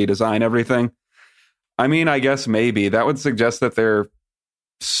having to redesign everything. I mean, I guess maybe that would suggest that they're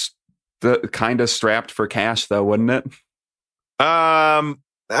kind of strapped for cash, though, wouldn't it?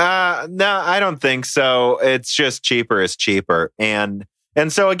 No, I don't think so. It's just cheaper is cheaper. And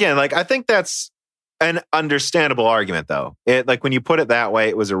so again, like, I think that's an understandable argument, though. It, like, when you put it that way,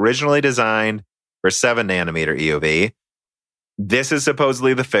 it was originally designed for 7 nanometer EUV. This is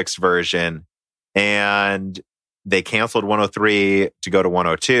supposedly the fixed version, and they canceled 103 to go to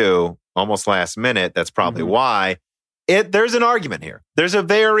 102 almost last minute. That's probably why. There's an argument here. There's a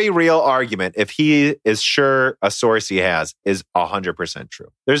very real argument. If he is sure a source he has is 100% true,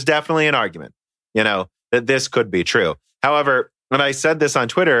 there's definitely an argument, that this could be true. However, when I said this on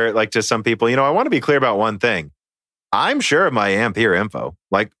Twitter, like, to some people, I want to be clear about one thing. I'm sure of my Ampere info.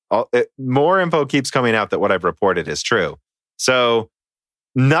 Like, more info keeps coming out that what I've reported is true. So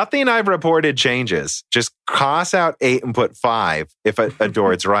nothing I've reported changes. Just cross out 8 and put 5 if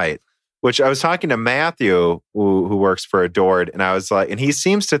Adored's right. Which I was talking to Matthew, who works for Adored, and I was like, and he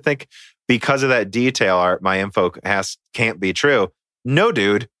seems to think because of that detail, my info can't be true. No,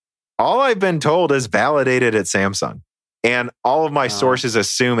 dude. All I've been told is validated at Samsung, and all of my sources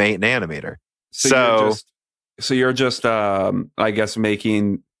assume 8 nanometer. So you're just, I guess,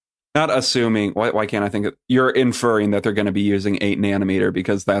 not assuming. Why can't I think of? You're inferring that they're going to be using 8 nanometer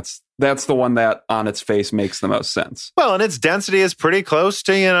because that's the one that on its face makes the most sense. Well, and its density is pretty close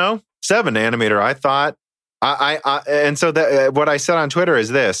to 7 nanometer, I thought. And so what I said on Twitter is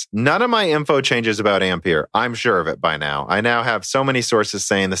this: none of my info changes about Ampere. I'm sure of it by now. I now have so many sources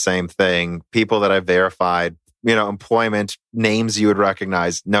saying the same thing. People that I've verified, employment names you would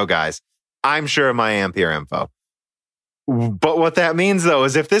recognize. No, guys, I'm sure of my Ampere info. But what that means, though,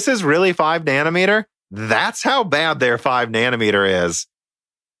 is if this is really 5 nanometer, that's how bad their 5 nanometer is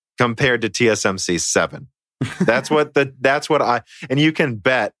compared to TSMC 7. And you can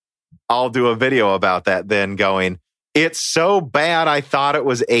bet I'll do a video about that then, going, it's so bad I thought it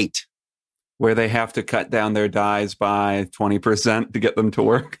was 8. Where they have to cut down their dies by 20% to get them to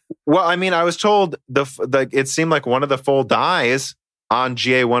work. Well, I mean, I was told it seemed like one of the full dies on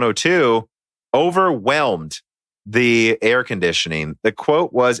GA102 overwhelmed the air conditioning. The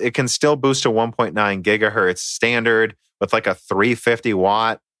quote was, it can still boost to 1.9 gigahertz standard with like a 350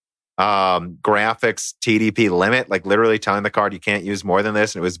 watt graphics TDP limit, like literally telling the card you can't use more than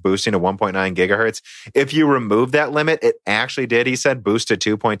this, and it was boosting to 1.9 gigahertz. If you remove that limit, it actually did, he said, boost to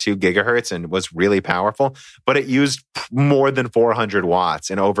 2.2 gigahertz and was really powerful, but it used more than 400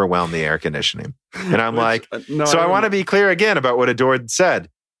 watts and overwhelmed the air conditioning. And I'm I want to be clear again about what Adored said.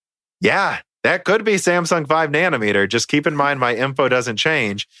 Yeah, that could be Samsung 5 nanometer. Just keep in mind my info doesn't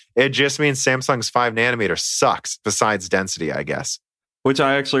change. It just means Samsung's 5 nanometer sucks, besides density, I guess. Which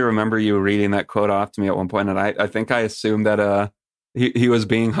I actually remember you reading that quote off to me at one point, and I think I assumed that he was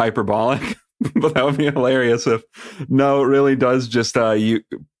being hyperbolic, but that would be hilarious if no, it really does just dump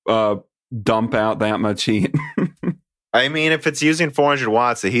out that much heat. I mean, if it's using 400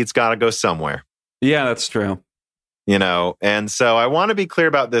 watts, the heat's got to go somewhere. Yeah, that's true. And so I want to be clear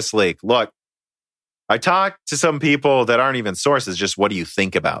about this leak. Look, I talked to some people that aren't even sources, just what do you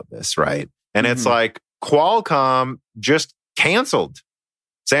think about this, right? And it's like Qualcomm just canceled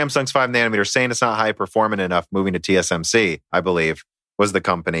Samsung's 5 nanometer, saying it's not high performant enough, moving to TSMC, I believe, was the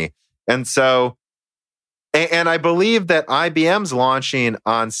company. And so, and I believe that IBM's launching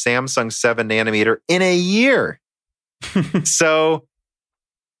on Samsung 7 nanometer in a year. So,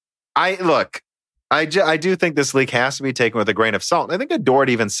 I do think this leak has to be taken with a grain of salt. And I think Adord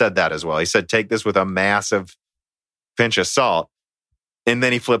even said that as well. He said, take this with a massive pinch of salt. And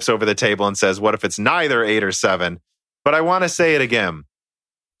then he flips over the table and says, what if it's neither 8 or 7? But I want to say it again.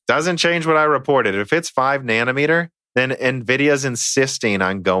 Doesn't change what I reported. If it's 5 nanometer, then NVIDIA's insisting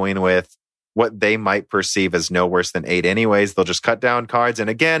on going with what they might perceive as no worse than 8 anyways. They'll just cut down cards. And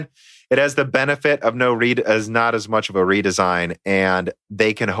again, it has the benefit of not as much of a redesign, and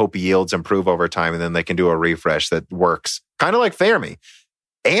they can hope yields improve over time, and then they can do a refresh that works. Kind of like Fermi.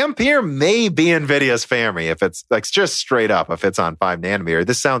 Ampere may be NVIDIA's Fermi if it's like just straight up, if it's on 5 nanometer.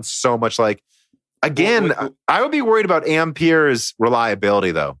 This sounds so much like, again, I would be worried about Ampere's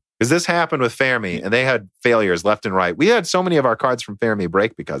reliability though, because this happened with Fermi and they had failures left and right. We had so many of our cards from Fermi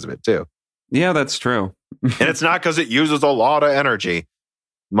break because of it too. Yeah, that's true. And it's not because it uses a lot of energy.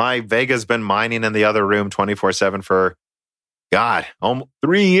 My Vega's been mining in the other room 24/7 for, God, almost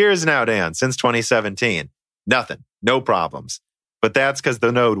 3 years now, Dan, since 2017. Nothing, no problems. But that's because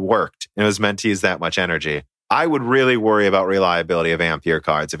the node worked and it was meant to use that much energy. I would really worry about reliability of Ampere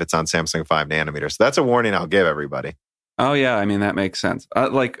cards if it's on Samsung 5 nanometers. So that's a warning I'll give everybody. Oh, yeah. I mean, that makes sense.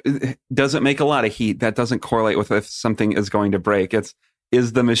 Does it make a lot of heat? That doesn't correlate with if something is going to break.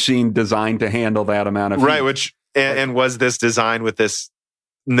 Is the machine designed to handle that amount of heat? Right, and was this designed with this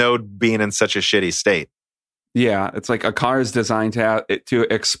node being in such a shitty state? Yeah, it's like a car is designed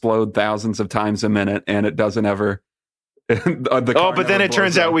to explode thousands of times a minute, and it doesn't ever... but then it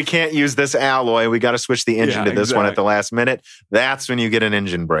turns out we can't use this alloy. We got to switch the engine to this one at the last minute. That's when you get an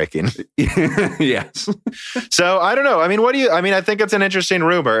engine breaking. Yes. So I don't know. I mean, I think it's an interesting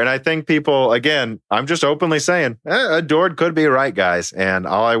rumor. And I think people, again, I'm just openly saying, Adord could be right, guys. And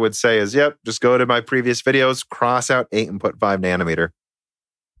all I would say is, yep, just go to my previous videos, cross out 8 and put 5 nanometer.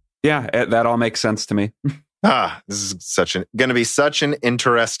 Yeah, that all makes sense to me. This is going to be such an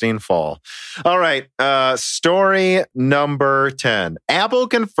interesting fall. All right. Story number 10. Apple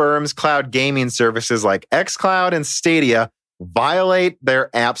confirms cloud gaming services like xCloud and Stadia violate their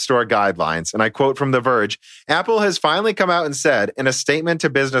App Store guidelines. And I quote from The Verge, Apple has finally come out and said in a statement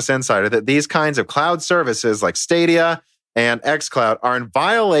to Business Insider that these kinds of cloud services like Stadia and xCloud are in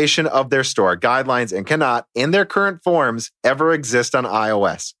violation of their store guidelines and cannot, in their current forms, ever exist on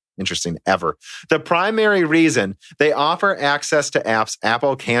iOS. Interesting, ever. The primary reason, they offer access to apps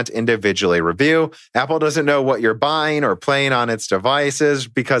Apple can't individually review. Apple doesn't know what you're buying or playing on its devices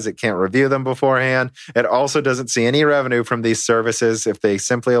because it can't review them beforehand. It also doesn't see any revenue from these services if they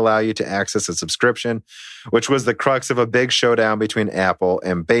simply allow you to access a subscription, which was the crux of a big showdown between Apple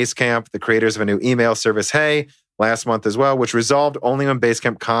and Basecamp, the creators of a new email service, Hey, last month as well, which resolved only when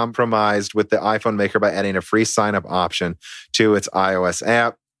Basecamp compromised with the iPhone maker by adding a free sign-up option to its iOS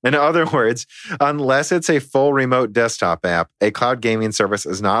app. In other words, unless it's a full remote desktop app, a cloud gaming service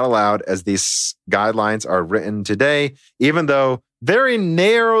is not allowed as these guidelines are written today, even though very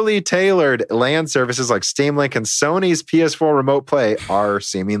narrowly tailored LAN services like Steam Link and Sony's PS4 Remote Play are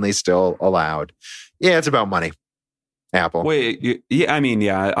seemingly still allowed. Yeah, it's about money. Apple. Wait, yeah, I mean,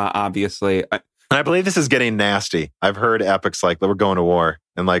 yeah, obviously. And I believe this is getting nasty. I've heard Epic's like, we're going to war,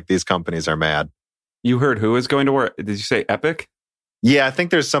 and like these companies are mad. You heard who is going to war? Did you say Epic? Yeah, I think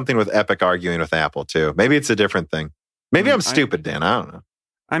there's something with Epic arguing with Apple too. Maybe it's a different thing. Maybe I'm stupid, Dan. I don't know.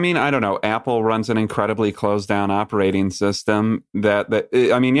 I mean, I don't know. Apple runs an incredibly closed down operating system they have an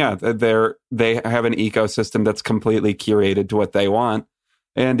ecosystem that's completely curated to what they want.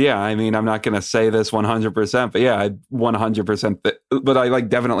 And yeah, I mean, I'm not going to say this 100%, but yeah, 100%. But I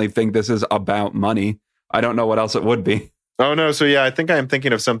definitely think this is about money. I don't know what else it would be. Oh no. So yeah, I think I'm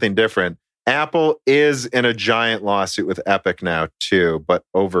thinking of something different. Apple is in a giant lawsuit with Epic now too, but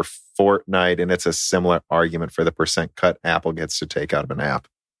over Fortnite, and it's a similar argument for the percent cut Apple gets to take out of an app.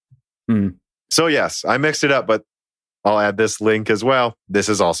 So yes, I mixed it up, but I'll add this link as well. This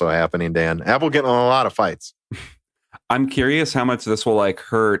is also happening, Dan. Apple getting in a lot of fights. I'm curious how much this will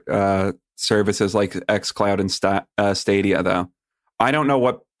hurt services like xCloud and Stadia, though. I don't know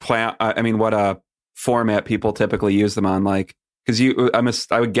what format people typically use them on, because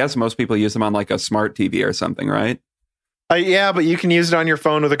I would guess most people use them on a smart TV or something, right? Yeah, but you can use it on your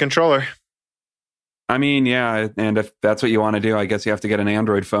phone with a controller. I mean, yeah, and if that's what you want to do, I guess you have to get an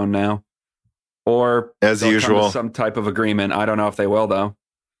Android phone now, or as usual, some type of agreement. I don't know if they will though.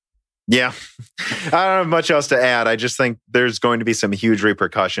 Yeah. I don't have much else to add. I just think there's going to be some huge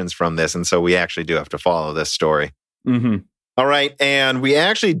repercussions from this. And so we actually do have to follow this story. Mm-hmm. All right. And we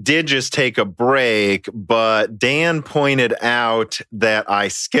actually did just take a break, but Dan pointed out that I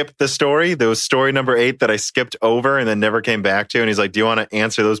skipped the story. There was story number 8 that I skipped over and then never came back to. And he's like, do you want to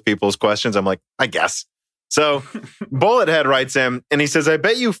answer those people's questions? I'm like, I guess. So Bullethead writes in and he says, I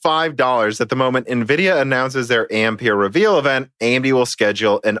bet you $5 at the moment NVIDIA announces their Ampere reveal event, AMD will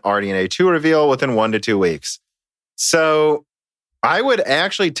schedule an RDNA 2 reveal within 1 to 2 weeks. So I would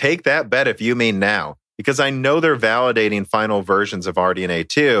actually take that bet if you mean now, because I know they're validating final versions of RDNA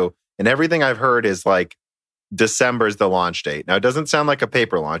 2, and everything I've heard is like December is the launch date. Now, it doesn't sound like a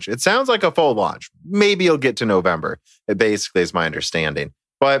paper launch. It sounds like a full launch. Maybe you'll get to November. It basically is my understanding.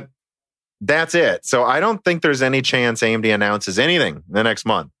 But that's it. So I don't think there's any chance AMD announces anything in the next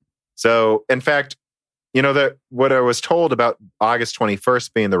month. So, in fact, you know, that what I was told about August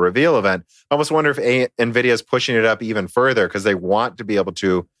 21st being the reveal event, I almost wonder if NVIDIA is pushing it up even further because they want to be able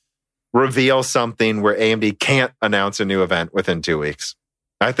to reveal something where AMD can't announce a new event within 2 weeks.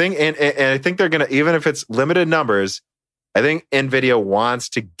 I think, and I think they're going to, even if it's limited numbers, I think NVIDIA wants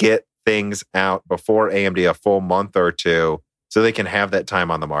to get things out before AMD a full month or two so they can have that time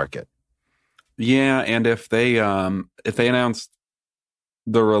on the market. Yeah, and if they announced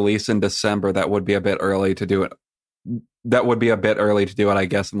the release in December, that would be a bit early to do it. That would be a bit early to do it, I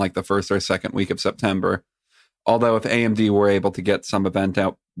guess, in like the first or second week of September. Although if AMD were able to get some event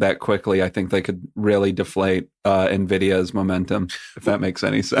out that quickly, I think they could really deflate NVIDIA's momentum, if that makes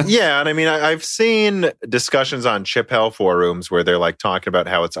any sense. Yeah, and I mean, I've seen discussions on Chip Hell forums where they're like talking about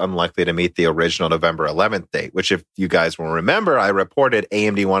how it's unlikely to meet the original November 11th date, which if you guys will remember, I reported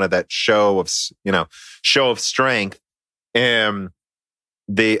AMD wanted that show of strength. Around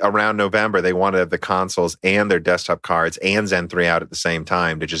November, they wanted the consoles and their desktop cards and Zen 3 out at the same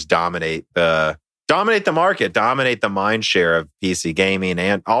time to just dominate the market, dominate the mind share of PC gaming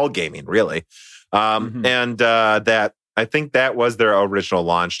and all gaming, really. And that I think that was their original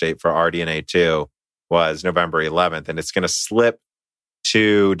launch date for RDNA 2 was November 11th, and it's going to slip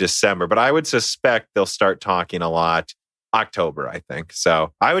to December. But I would suspect they'll start talking a lot October, I think.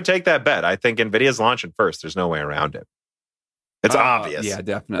 So I would take that bet. I think NVIDIA's launching first. There's no way around it. It's obvious. Yeah,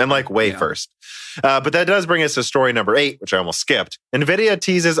 definitely. And like way first. But that does bring us to story number 8, which I almost skipped. NVIDIA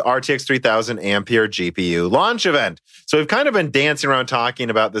teases RTX 3000 Ampere GPU launch event. So we've kind of been dancing around talking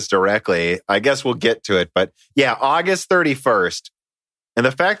about this directly. I guess we'll get to it. But yeah, August 31st. And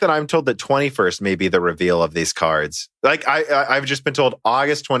the fact that I'm told that 21st may be the reveal of these cards. Like I've just been told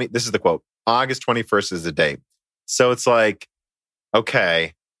August 20. This is the quote. August 21st is the date. So it's like,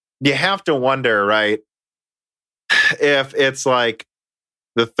 okay, you have to wonder, right? If it's like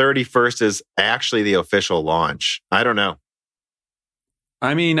the 31st is actually the official launch. I don't know.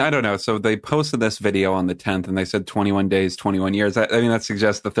 I mean, I don't know. So they posted this video on the 10th and they said 21 days, 21 years. I mean, that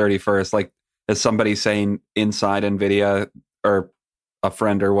suggests the 31st. Like, is somebody saying inside NVIDIA or a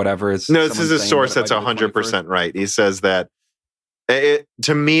friend or whatever? No, this is a source that's 100% right. He says that,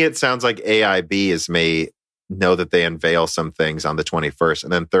 to me, it sounds like AIB may know that they unveil some things on the 21st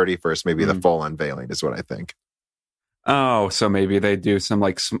and then 31st, maybe the full unveiling is what I think. Oh, so maybe they do some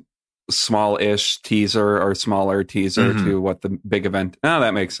like small-ish teaser or smaller teaser to what the big event. Oh,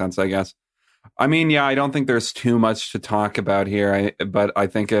 that makes sense, I guess. I mean, yeah, I don't think there's too much to talk about here, but I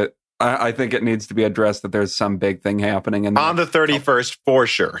think it needs to be addressed that there's some big thing happening on the 31st for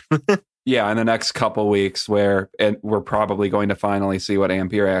sure. Yeah, in the next couple weeks, where we're probably going to finally see what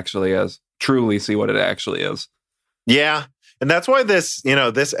Ampere actually is, truly see what it actually is. Yeah, and that's why this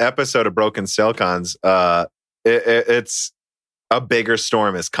episode of Broken Silicons, it's a bigger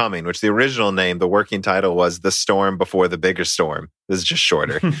storm is coming, which the original name, the working title was The Storm Before the Bigger Storm. This is just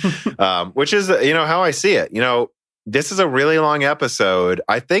shorter, which is, how I see it. This is a really long episode.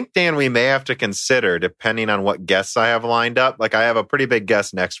 I think, Dan, we may have to consider, depending on what guests I have lined up. Like I have a pretty big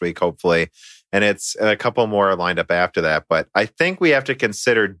guest next week, hopefully, and it's a couple more lined up after that. But I think we have to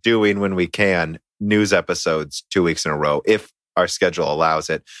consider doing, when we can, news episodes 2 weeks in a row, if our schedule allows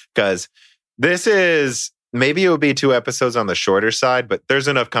it. Because this is... Maybe it would be 2 episodes on the shorter side, but there's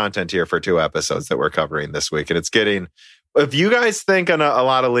enough content here for 2 episodes that we're covering this week. And it's getting, if you guys think a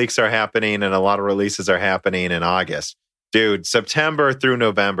lot of leaks are happening and a lot of releases are happening in August, dude, September through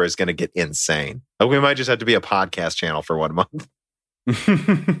November is going to get insane. We might just have to be a podcast channel for 1 month.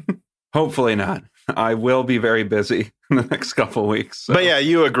 Hopefully not. I will be very busy in the next couple of weeks. So. But yeah,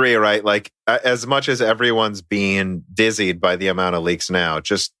 you agree, right? Like as much as everyone's being dizzied by the amount of leaks now,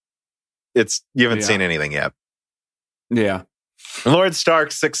 you haven't seen anything yet. Yeah. Lord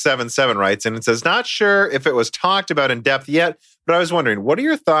Stark 677 writes, and it says, not sure if it was talked about in depth yet, but I was wondering, what are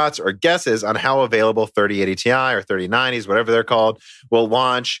your thoughts or guesses on how available 3080 Ti or 3090s, whatever they're called, will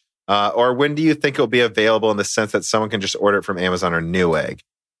launch? Or when do you think it'll be available in the sense that someone can just order it from Amazon or Newegg?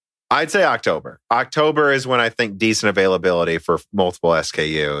 I'd say October. October is when I think decent availability for multiple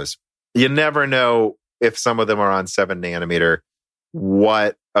SKUs. You never know if some of them are on 7 nanometer,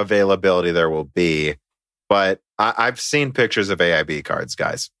 what availability there will be. But I've seen pictures of AIB cards,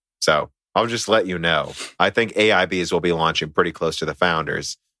 guys. So I'll just let you know. I think AIBs will be launching pretty close to the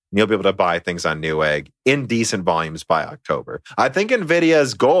founders. And you'll be able to buy things on Newegg in decent volumes by October. I think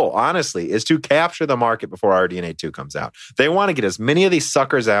NVIDIA's goal, honestly, is to capture the market before RDNA 2 comes out. They want to get as many of these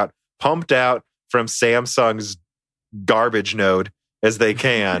suckers out, pumped out from Samsung's garbage node as they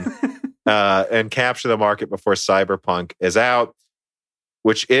can, and capture the market before Cyberpunk is out,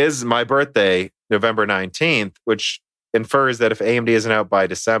 which is my birthday, November 19th, which infers that if AMD isn't out by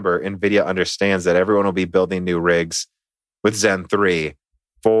December, NVIDIA understands that everyone will be building new rigs with Zen 3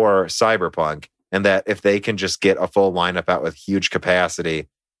 for Cyberpunk, and that if they can just get a full lineup out with huge capacity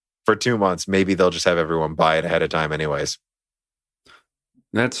for 2 months, maybe they'll just have everyone buy it ahead of time anyways.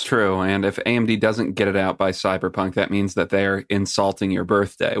 That's true. And if AMD doesn't get it out by Cyberpunk, that means that they're insulting your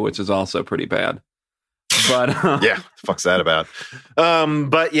birthday, which is also pretty bad. But yeah, what the fuck's that about?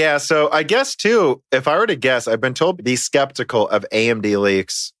 But yeah, so I guess too, if I were to guess, I've been told to be skeptical of AMD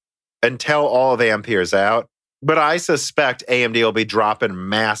leaks until all of Ampere's out. But I suspect AMD will be dropping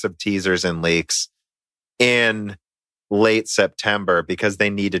massive teasers and leaks in late September because they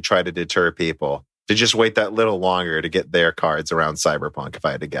need to try to deter people to just wait that little longer to get their cards around Cyberpunk, if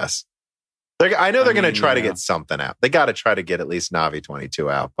I had to guess. I know they're going to try to get something out. They got to try to get at least Navi 22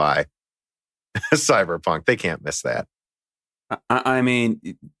 out by Cyberpunk. They can't miss that. I mean,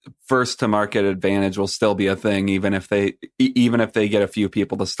 first to market advantage will still be a thing, even if they get a few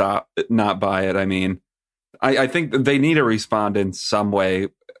people to not buy it. I mean, I think they need to respond in some way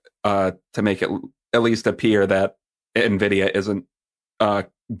to make it at least appear that NVIDIA isn't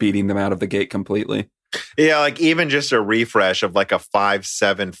beating them out of the gate completely. Yeah, like even just a refresh of like a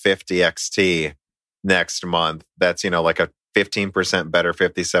 5750 XT next month. That's, like a 15% better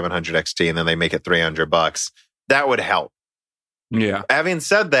 5700 XT, and then they make it $300. That would help. Yeah. Having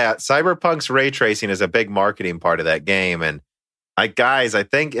said that, Cyberpunk's ray tracing is a big marketing part of that game, and I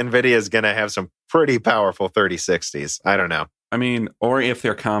think NVIDIA is going to have some pretty powerful 3060s. I don't know. I mean, or if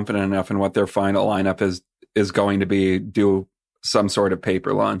they're confident enough in what their final lineup is going to be, do some sort of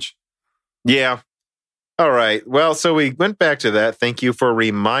paper launch. Yeah. All right. Well, so we went back to that. Thank you for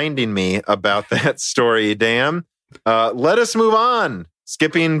reminding me about that story, Dan. Let us move on.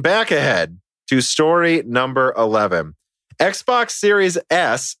 Skipping back ahead to story number 11. Xbox Series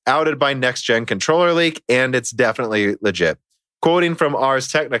S outed by next-gen controller leak, and it's definitely legit. Quoting from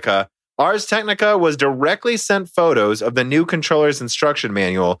Ars Technica, Ars Technica was directly sent photos of the new controller's instruction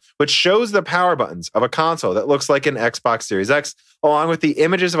manual, which shows the power buttons of a console that looks like an Xbox Series X, along with the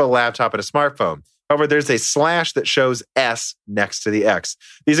images of a laptop and a smartphone. However, there's a slash that shows S next to the X.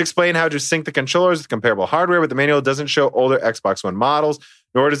 These explain how to sync the controllers with comparable hardware, but the manual doesn't show older Xbox One models,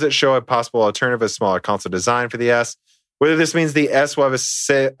 nor does it show a possible alternative, a smaller console design for the S. Whether this means the S will have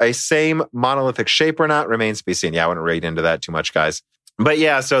a same monolithic shape or not remains to be seen. Yeah, I wouldn't read into that too much, guys. But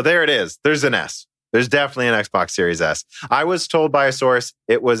yeah, so there it is. There's an S. There's definitely an Xbox Series S. I was told by a source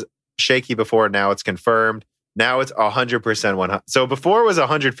it was shaky before. Now it's confirmed. Now it's 100%. So before it was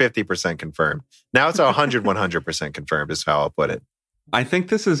 150% confirmed. Now it's 100% confirmed is how I'll put it. I think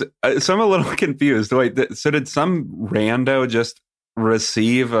this is... so I'm a little confused. Wait, so did some rando just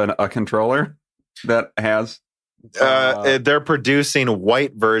receive a controller that has... they're producing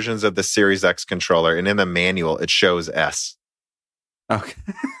white versions of the Series X controller, and in the manual, it shows S. Okay.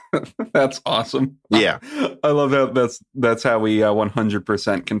 That's awesome. Yeah. I love that. That's how we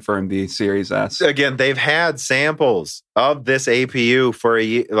 100% confirmed the Series S. Again, they've had samples of this APU for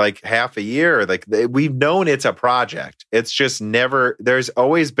half a year. We've known it's a project. It's just never, there's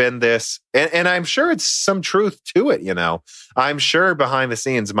always been this, and I'm sure it's some truth to it, I'm sure behind the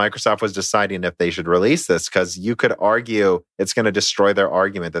scenes, Microsoft was deciding if they should release this because you could argue it's going to destroy their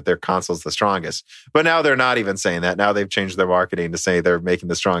argument that their console's the strongest. But now they're not even saying that. Now they've changed their marketing to say they're making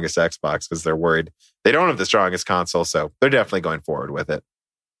the strongest Xbox because they're worried they don't have the strongest console, so they're definitely going forward with it.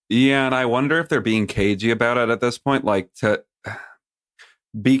 Yeah, and I wonder if they're being cagey about it at this point,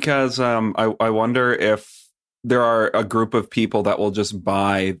 because I wonder if there are a group of people that will just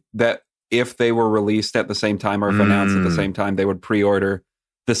buy that if they were released at the same time or if announced at the same time, they would pre-order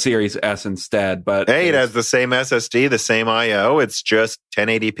the Series S instead. But hey, it has the same SSD, the same I/O. It's just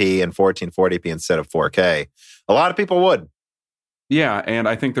 1080p and 1440p instead of 4K. A lot of people would. Yeah, and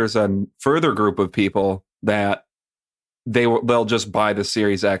I think there's a further group of people that they'll just buy the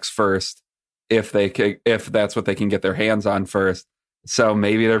Series X first if that's what they can get their hands on first. So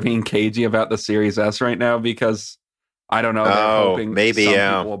maybe they're being cagey about the Series S right now because I don't know. They're hoping maybe some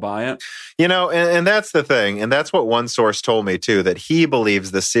people will buy it. You know, and that's the thing, and that's what one source told me too, that he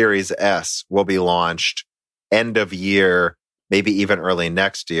believes the Series S will be launched end of year, maybe even early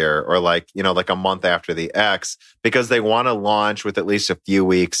next year, or like a month after the X, because they want to launch with at least a few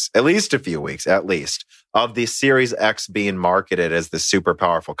weeks, at least, of the Series X being marketed as the super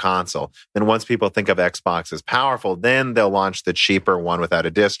powerful console. And once people think of Xbox as powerful, then they'll launch the cheaper one without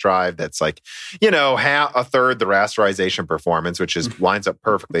a disk drive that's like, a third the rasterization performance, which lines up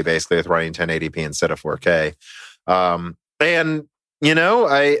perfectly basically with running 1080p instead of 4K. I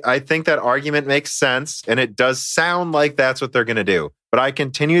think that argument makes sense, and it does sound like that's what they're going to do. But I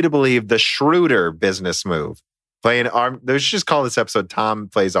continue to believe the shrewder business move, they should just call this episode Tom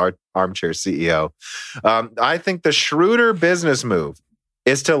Plays Armchair CEO. I think the shrewder business move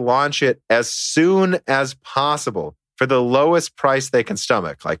is to launch it as soon as possible for the lowest price they can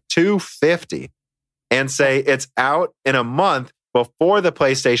stomach, like $250, and say it's out in a month before the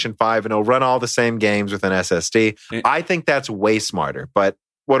PlayStation 5, and it'll run all the same games with an SSD. I think that's way smarter, but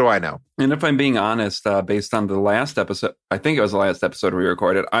what do I know? And if I'm being honest, based on the last episode, I think it was the last episode we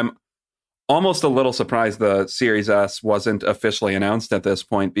recorded, I'm almost a little surprised the Series S wasn't officially announced at this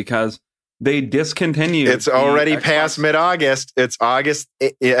point because they discontinued. It's already past mid-August. It's August,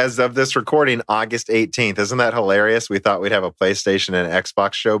 as of this recording, August 18th. Isn't that hilarious? We thought we'd have a PlayStation and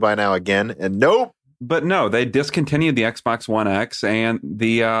Xbox show by now again, and nope. But no, they discontinued the Xbox One X and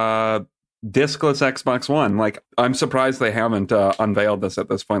the discless Xbox One. Like, I'm surprised they haven't unveiled this at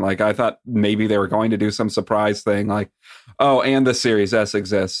this point. Like, I thought maybe they were going to do some surprise thing, like, oh, and the Series S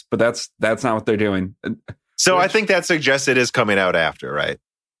exists, but that's not what they're doing. So I think that suggests it is coming out after, right?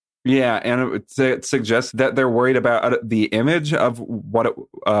 Yeah, and it suggests that they're worried about the image of what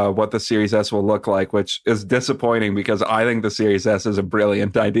the Series S will look like, which is disappointing because I think the Series S is a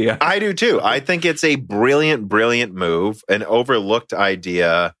brilliant idea. I do too. I think it's a brilliant, brilliant move, an overlooked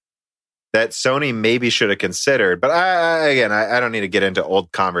idea that Sony maybe should have considered. But I don't need to get into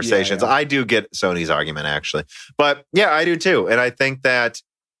old conversations. Yeah. I do get Sony's argument, actually. But yeah, I do too. And I think that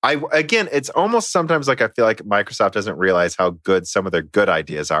it's almost sometimes like I feel like Microsoft doesn't realize how good some of their good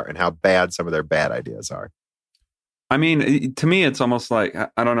ideas are and how bad some of their bad ideas are. I mean, to me, it's almost like,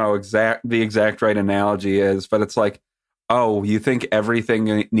 I don't know the exact right analogy is, but it's like, oh, you think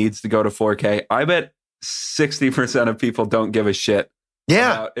everything needs to go to 4K? I bet 60% of people don't give a shit.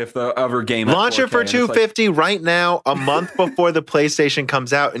 Yeah. If the other game launch it for $250 right now, a month before the PlayStation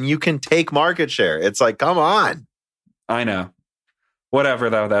comes out, and you can take market share. It's like, come on. I know. Whatever,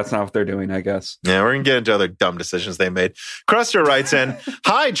 though, that's not what they're doing, I guess. Yeah, we're going to get into other dumb decisions they made. Cruster writes in,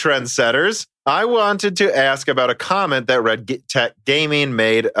 hi, trendsetters. I wanted to ask about a comment that Red Tech Gaming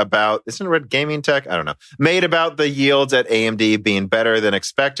made about, isn't it Red Gaming Tech? I don't know. Made about the yields at AMD being better than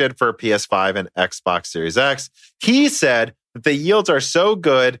expected for PS5 and Xbox Series X. He said that the yields are so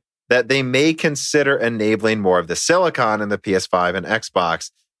good that they may consider enabling more of the silicon in the PS5 and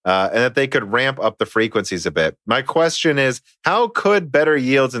Xbox. And that they could ramp up the frequencies a bit. My question is, how could better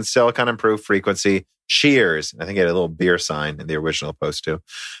yields in silicon improve frequency? Cheers. I think he had a little beer sign in the original post too.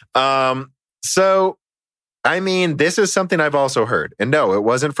 So, I mean, this is something I've also heard. And no, it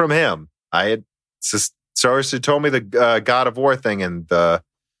wasn't from him. I had source who told me the God of War thing and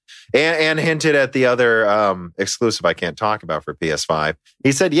hinted at the other exclusive I can't talk about for PS5.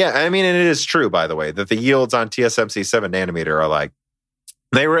 He said, yeah, I mean, and it is true, by the way, that the yields on TSMC 7 nanometer are like,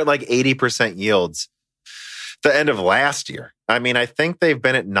 they were at like 80% yields the end of last year. I mean, I think they've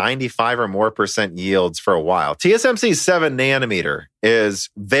been at 95 or more % yields for a while. TSMC 7 nanometer is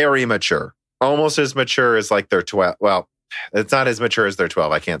very mature, almost as mature as like their 12. Well, it's not as mature as their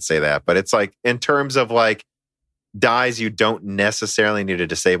 12. I can't say that, but it's like in terms of like dies, you don't necessarily need to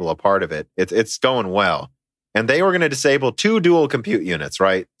disable a part of it. It's going well. And they were going to disable 2 dual compute units,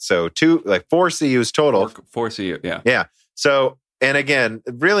 right? So 4 CUs total. 4 CU, yeah. Yeah. So, and again,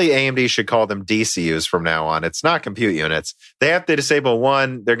 really AMD should call them DCUs from now on. It's not compute units. They have to disable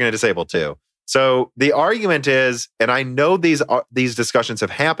 1, they're going to disable 2. So the argument is, and I know these discussions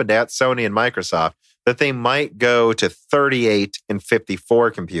have happened at Sony and Microsoft, that they might go to 38 and 54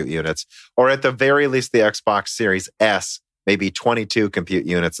 compute units, or at the very least the Xbox Series S, maybe 22 compute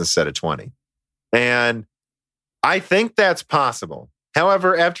units instead of 20. And I think that's possible.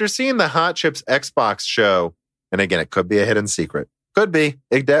 However, after seeing the Hot Chips Xbox show, and again, it could be a hidden secret, Could be.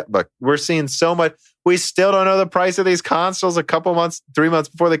 But we're seeing so much. We still don't know the price of these consoles a couple months, 3 months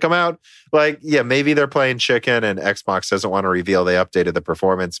before they come out. Like, yeah, maybe they're playing chicken and Xbox doesn't want to reveal they updated the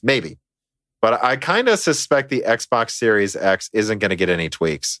performance. Maybe. But I kind of suspect the Xbox Series X isn't going to get any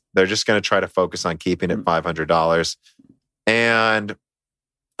tweaks. They're just going to try to focus on keeping it $500. And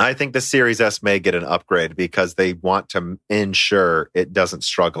I think the Series S may get an upgrade because they want to ensure it doesn't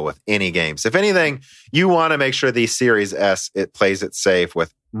struggle with any games. If anything, you want to make sure the Series S, it plays it safe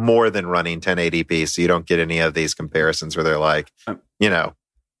with more than running 1080p, so you don't get any of these comparisons where they're like,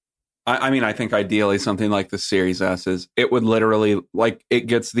 I mean, I think ideally something like the Series S it would literally, like, it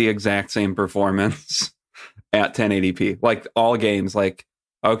gets the exact same performance at 1080p. Like, all games, like,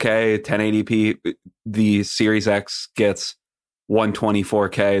 okay, 1080p, the Series X gets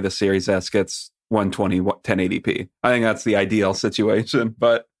 124K, the Series S gets 120 1080p. I think that's the ideal situation,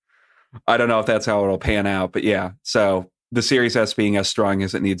 but I don't know if that's how it'll pan out. But yeah, so the Series S being as strong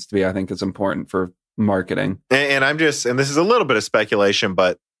as it needs to be, I think is important for marketing. And this is a little bit of speculation,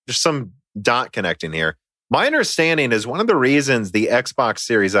 but there's some dot connecting here. My understanding is one of the reasons the Xbox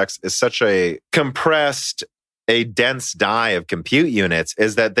Series X is such a dense die of compute units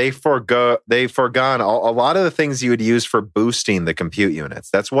is that they've forgone a lot of the things you would use for boosting the compute units.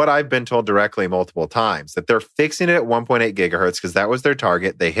 That's what I've been told directly multiple times, that they're fixing it at 1.8 gigahertz because that was their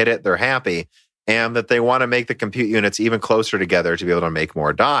target. They hit it, they're happy, and that they want to make the compute units even closer together to be able to make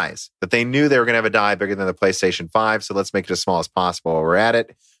more dies. That they knew they were going to have a die bigger than the PlayStation 5, so let's make it as small as possible while we're at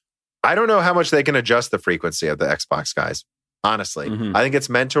it. I don't know how much they can adjust the frequency of the Xbox, guys. Honestly, I think it's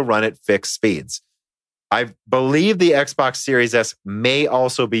meant to run at fixed speeds. I believe the Xbox Series S may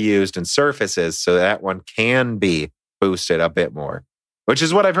also be used in Surfaces, so that one can be boosted a bit more, which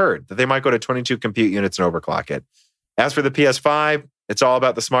is what I've heard, that they might go to 22 compute units and overclock it. As for the PS5, it's all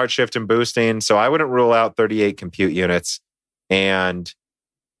about the smart shift and boosting, so I wouldn't rule out 38 compute units, and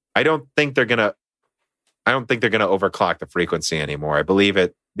I don't think they're going to overclock the frequency anymore. I believe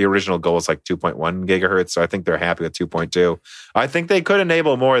the original goal is like 2.1 gigahertz, so I think they're happy with 2.2. I think they could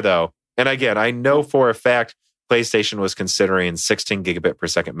enable more, though. And again, I know for a fact PlayStation was considering 16 gigabit per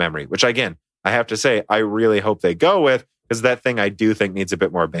second memory, which again, I have to say, I really hope they go with, because that thing I do think needs a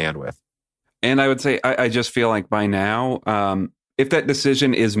bit more bandwidth. And I would say, I just feel like by now, if that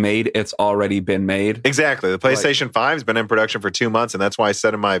decision is made, it's already been made. Exactly. The PlayStation 5 has been in production for 2 months, and that's why I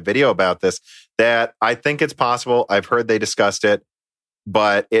said in my video about this that I think it's possible. I've heard they discussed it,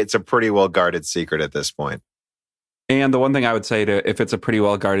 but it's a pretty well-guarded secret at this point. And the one thing I would say if it's a pretty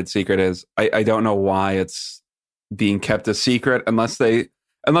well-guarded secret is I don't know why it's being kept a secret unless they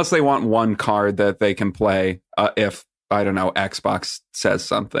want one card that they can play if, I don't know, Xbox says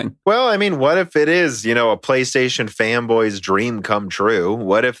something. Well, I mean, what if it is, a PlayStation fanboy's dream come true?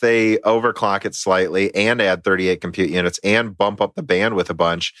 What if they overclock it slightly and add 38 compute units and bump up the bandwidth a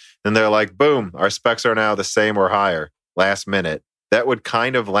bunch? And they're like, boom, our specs are now the same or higher last minute. That would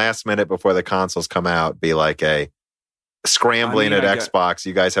kind of last minute before the consoles come out be like a scrambling at Xbox.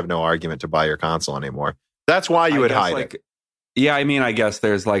 You guys have no argument to buy your console anymore. That's why you would hide it. Yeah, I mean, I guess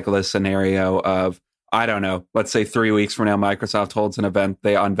there's like this scenario of, I don't know, let's say 3 weeks from now, Microsoft holds an event,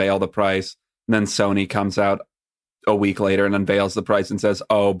 they unveil the price, and then Sony comes out a week later and unveils the price and says,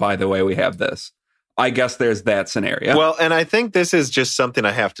 oh, by the way, we have this. I guess there's that scenario. Well, and I think this is just something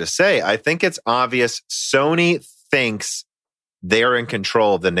I have to say. I think it's obvious Sony thinks they're in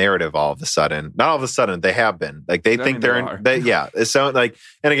control of the narrative all of a sudden. Not all of a sudden, they have been. Like, they think they're in... yeah. So, like,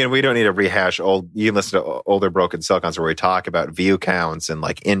 and again, we don't need to rehash you can listen to older Broken Silicons where we talk about view counts and,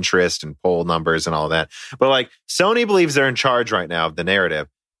 like, interest and poll numbers and all that. But, like, Sony believes they're in charge right now of the narrative.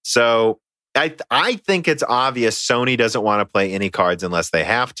 So, I think it's obvious Sony doesn't want to play any cards unless they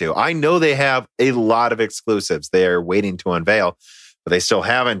have to. I know they have a lot of exclusives they're waiting to unveil, but they still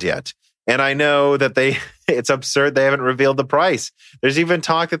haven't yet. And I know that it's absurd they haven't revealed the price. There's even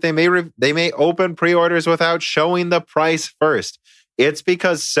talk that they may open pre-orders without showing the price first. It's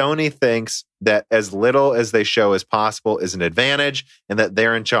because Sony thinks that as little as they show as possible is an advantage and that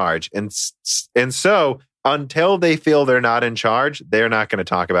they're in charge. And so until they feel they're not in charge, they're not going to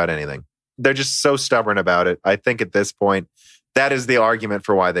talk about anything. They're just so stubborn about it. I think at this point, that is the argument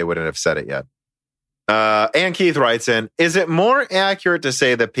for why they wouldn't have said it yet. And Keith writes in, is it more accurate to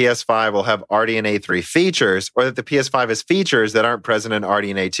say that PS5 will have RDNA 3 features, or that the PS5 has features that aren't present in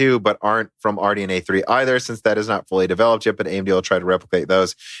RDNA 2 but aren't from RDNA 3 either, since that is not fully developed yet, but AMD will try to replicate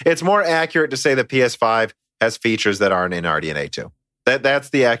those? It's more accurate to say that PS5 has features that aren't in RDNA 2. That's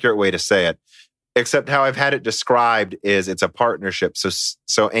the accurate way to say it. Except how I've had it described is it's a partnership. So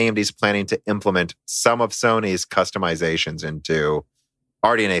AMD's planning to implement some of Sony's customizations into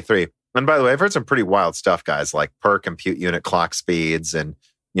RDNA 3. And by the way, I've heard some pretty wild stuff, guys, like per compute unit clock speeds and,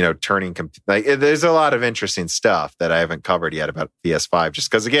 turning. There's a lot of interesting stuff that I haven't covered yet about PS5.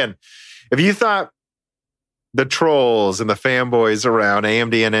 Just because, again, if you thought the trolls and the fanboys around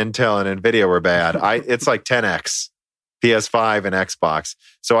AMD and Intel and NVIDIA were bad, it's like 10x PS5 and Xbox.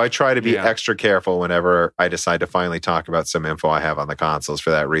 So I try to be extra careful whenever I decide to finally talk about some info I have on the consoles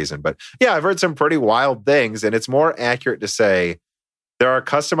for that reason. But yeah, I've heard some pretty wild things, and it's more accurate to say there are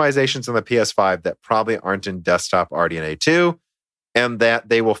customizations in the PS5 that probably aren't in desktop RDNA 2, and that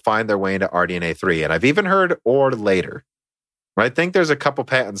they will find their way into RDNA 3. And I've even heard or later. I think there's a couple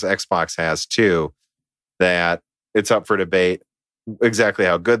patents Xbox has too that it's up for debate exactly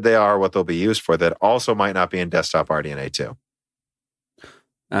how good they are, what they'll be used for, that also might not be in desktop RDNA 2.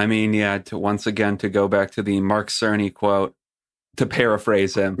 I mean, once again, to go back to the Mark Cerny quote, to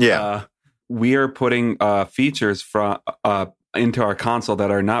paraphrase him, we are putting features from into our console that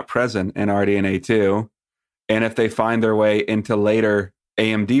are not present in RDNA 2. And if they find their way into later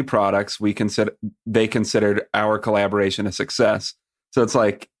AMD products, they considered our collaboration a success. So it's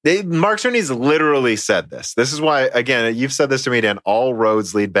like Mark Cerny's literally said this. This is why, again, you've said this to me, Dan. All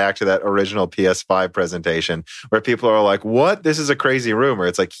roads lead back to that original PS5 presentation where people are like, "What? This is a crazy rumor."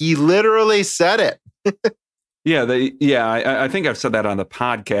 It's like he literally said it. I think I've said that on the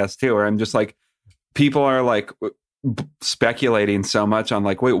podcast too. Where I'm just like, people are like speculating so much on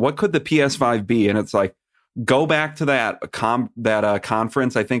like, wait, what could the PS5 be? And it's like, go back to that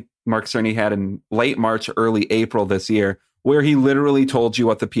conference I think Mark Cerny had in late March, early April this year, where he literally told you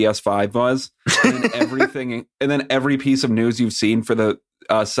what the PS5 was, and then everything, and then every piece of news you've seen for the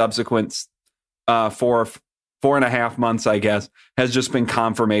subsequent 4.5 months, I guess, has just been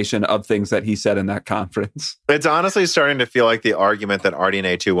confirmation of things that he said in that conference. It's honestly starting to feel like the argument that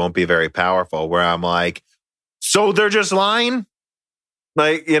RDNA 2 won't be very powerful, where I'm like, so they're just lying?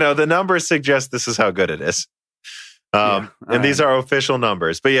 Like, the numbers suggest this is how good it is. And these are official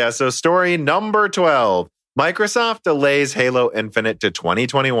numbers. But yeah, so story number 12. Microsoft delays Halo Infinite to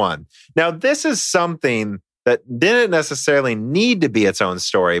 2021. Now, this is something that didn't necessarily need to be its own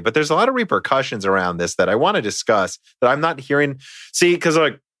story, but there's a lot of repercussions around this that I want to discuss that I'm not hearing. See, because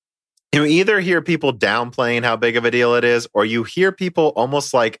you either hear people downplaying how big of a deal it is, or you hear people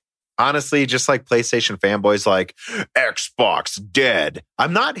almost like, honestly, just like PlayStation fanboys, like, Xbox dead.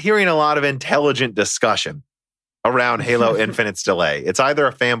 I'm not hearing a lot of intelligent discussion around Halo Infinite's delay. It's either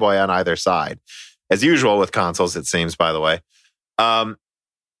a fanboy on either side. As usual with consoles, it seems, by the way. So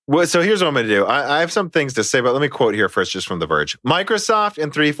here's what I'm going to do. I have some things to say, but let me quote here first, just from The Verge. Microsoft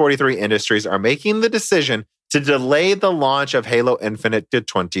and 343 Industries are making the decision to delay the launch of Halo Infinite to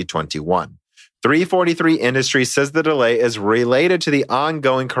 2021. 343 Industries says the delay is related to the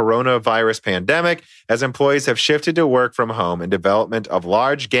ongoing coronavirus pandemic, as employees have shifted to work from home, and development of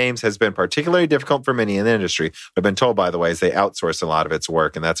large games has been particularly difficult for many in the industry. I've been told, by the way, is they outsource a lot of its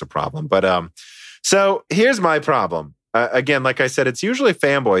work, and that's a problem. But so here's my problem. Again, like I said, it's usually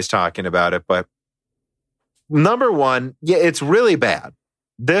fanboys talking about it, but number one, it's really bad.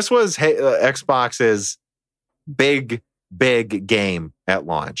 This was Xbox's big game at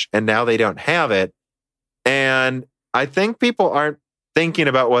launch, and now they don't have it. And I think people aren't thinking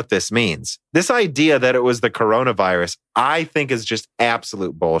about what this means. This idea that it was the coronavirus, I think, is just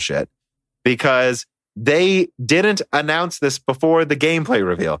absolute bullshit, because they didn't announce this before the gameplay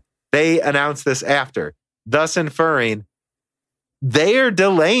reveal. They announced this after, thus inferring they are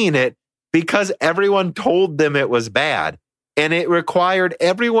delaying it because everyone told them it was bad, and it required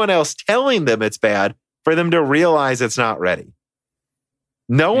everyone else telling them it's bad for them to realize it's not ready.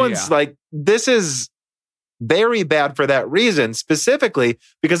 No one's like, this is very bad for that reason, specifically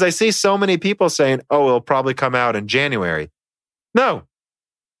because I see so many people saying, oh, it'll probably come out in January. No,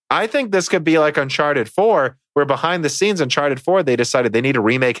 I think this could be like Uncharted 4, where behind the scenes Uncharted 4, they decided they need to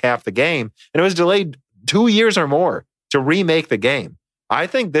remake half the game, and it was delayed 2 years or more to remake the game. I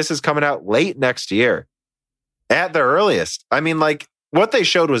think this is coming out late next year at the earliest. I mean, like, what they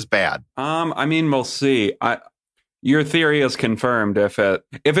showed was bad. I mean, we'll see. Your theory is confirmed if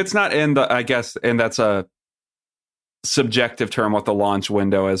it's not in the, I guess, and that's a subjective term what the launch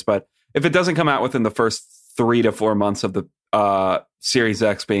window is, but if it doesn't come out within the first 3 to 4 months of the Series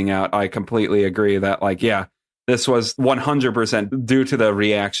X being out, I completely agree that, like, this was 100% due to the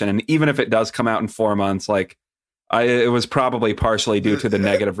reaction. And even if it does come out in 4 months, like, it was probably partially due to the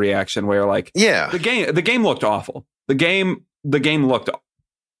negative reaction where, like, the game looked awful. The game looked,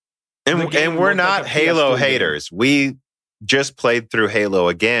 and we're not Halo haters. We just played through Halo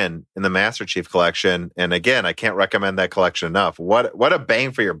again in the Master Chief Collection, and again, I can't recommend that collection enough. What a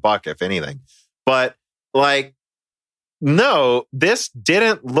bang for your buck, if anything. But like, no, this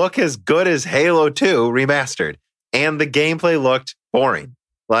didn't look as good as Halo 2 remastered. And the gameplay looked boring.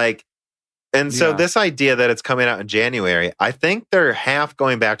 So this idea that it's coming out in January, I think they're half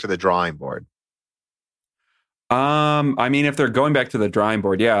going back to the drawing board. I mean, if they're going back to the drawing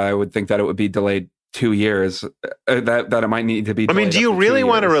board, yeah, I would think that it would be delayed 2 years. That it might need to be. I mean, do you really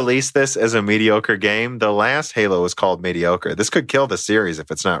want to release this as a mediocre game? The last Halo was called mediocre. This could kill the series if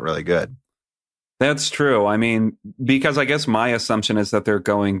it's not really good. That's true. I mean, because I guess my assumption is that they're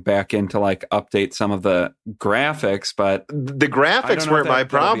going back in to update some of the graphics, but the graphics weren't my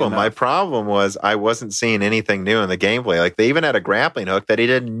problem. My problem was I wasn't seeing anything new in the gameplay. They even had a grappling hook that he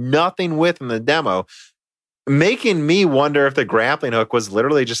did nothing with in the demo, making me wonder if the grappling hook was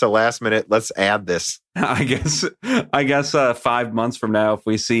literally just a last minute, let's add this. I guess 5 months from now, if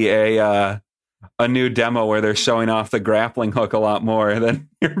we see a new demo where they're showing off the grappling hook a lot more, then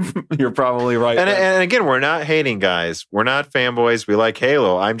you're probably right. And again, we're not hating, guys. We're not fanboys. We like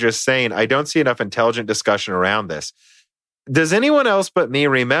Halo. I'm just saying I don't see enough intelligent discussion around this. Does anyone else but me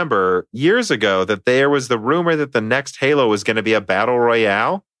remember years ago that there was the rumor that the next Halo was going to be a battle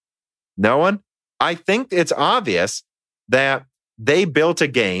royale? No one? I think it's obvious that they built a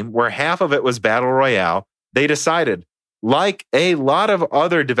game where half of it was battle royale. They decided, like a lot of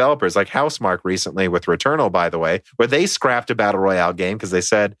other developers, like Housemarque recently with Returnal, by the way, where they scrapped a battle royale game because they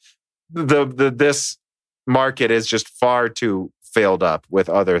said this market is just far too filled up with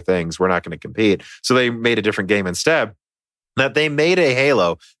other things. We're not going to compete. So they made a different game instead. That they made a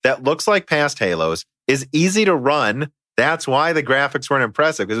Halo that looks like past Halos, is easy to run. That's why the graphics weren't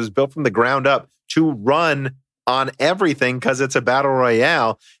impressive, because it was built from the ground up to run on everything because it's a battle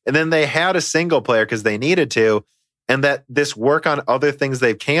royale. And then they had a single player because they needed to. And that this work on other things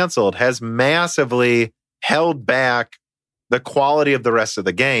they've canceled has massively held back the quality of the rest of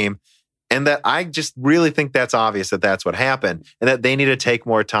the game. And that I just really think that's obvious that that's what happened. And that they need to take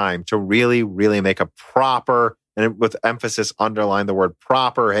more time to really, really make a proper, and with emphasis, underline the word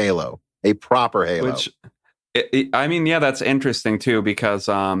proper Halo. A proper Halo. Which, I mean, yeah, that's interesting too, because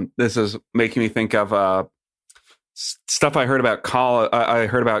this is making me think of stuff I heard about Call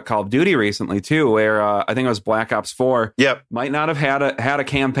of Duty recently too, where I think it was Black Ops 4. Yep, might not have had a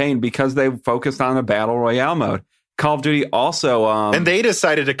campaign because they focused on the battle royale mode. Call of Duty also, and they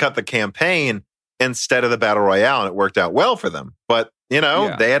decided to cut the campaign instead of the battle royale, and it worked out well for them. But they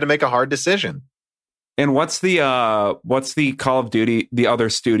had to make a hard decision. And what's the Call of Duty, the other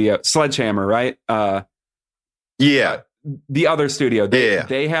studio, Sledgehammer, right? Yeah, the other studio. There's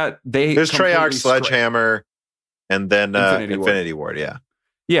Treyarch, Sledgehammer. And then Infinity Ward, yeah.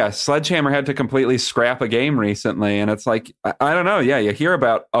 Yeah, Sledgehammer had to completely scrap a game recently. And it's like, I don't know. Yeah, you hear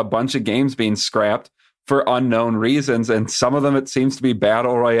about a bunch of games being scrapped for unknown reasons. And some of them, it seems to be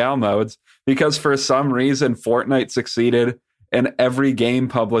battle royale modes. Because for some reason, Fortnite succeeded. And every game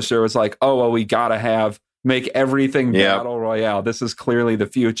publisher was like, oh, well, we got to make everything battle royale. This is clearly the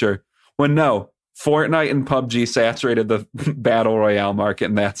future. When no, Fortnite and PUBG saturated the battle royale market,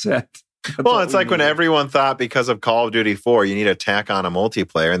 and that's it. Well, it's like when everyone thought because of Call of Duty 4, you need to tack on a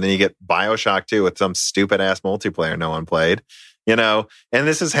multiplayer, and then you get BioShock 2 with some stupid ass multiplayer no one played, and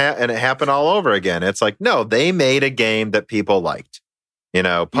this is and it happened all over again. It's like, no, they made a game that people liked,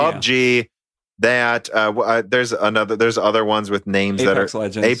 PUBG. That there's other ones with names Apex that are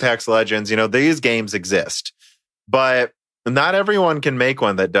Legends. Apex Legends. These games exist, but not everyone can make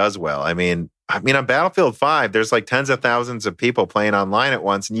one that does well. I mean, on Battlefield 5, there's like tens of thousands of people playing online at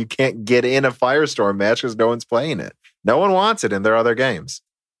once, and you can't get in a Firestorm match because no one's playing it. No one wants it in their other games.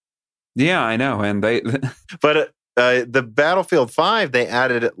 Yeah, I know. And they, but the Battlefield 5, they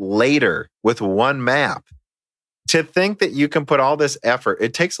added it later with one map. To think that you can put all this effort,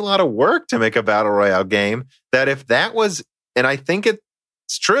 it takes a lot of work to make a battle royale game. That if that was, and I think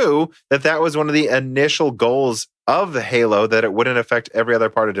it's true that was one of the initial goals of the Halo, that it wouldn't affect every other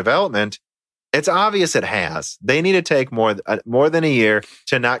part of development. It's obvious it has. They need to take more than a year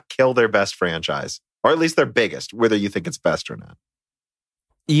to not kill their best franchise, or at least their biggest, whether you think it's best or not.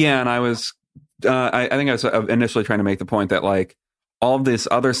 Yeah, and I was, I think I was initially trying to make the point that all of this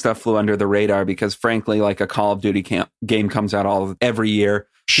other stuff flew under the radar because, frankly, a Call of Duty game comes out every year.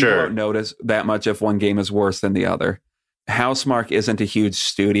 Sure, people don't notice that much if one game is worse than the other. Housemarque isn't a huge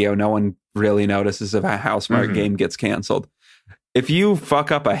studio. No one really notices if a Housemarque game gets canceled. If you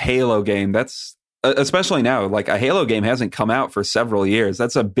fuck up a Halo game, that's, especially now, a Halo game hasn't come out for several years.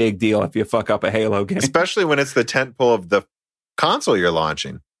 That's a big deal if you fuck up a Halo game. Especially when it's the tentpole of the console you're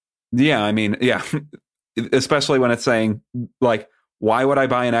launching. Yeah, I mean, yeah. Especially when it's saying, why would I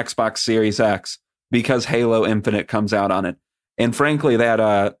buy an Xbox Series X? Because Halo Infinite comes out on it. And frankly,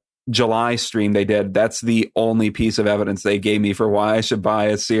 that July stream they did, that's the only piece of evidence they gave me for why I should buy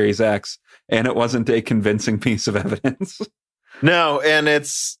a Series X. And it wasn't a convincing piece of evidence. No, and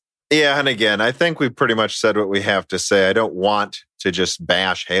and again, I think we pretty much said what we have to say. I don't want to just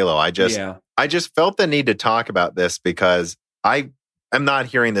bash Halo. I just felt the need to talk about this because I am not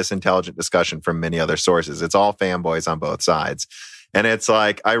hearing this intelligent discussion from many other sources. It's all fanboys on both sides. And it's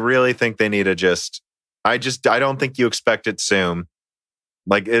like, I really think they need to I don't think you expect it soon.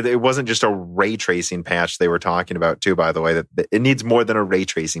 Like it wasn't just a ray tracing patch they were talking about too, by the way, that it needs more than a ray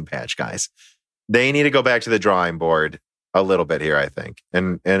tracing patch, guys. They need to go back to the drawing board a little bit here, I think,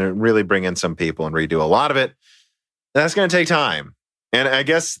 and really bring in some people and redo a lot of it. That's going to take time. And I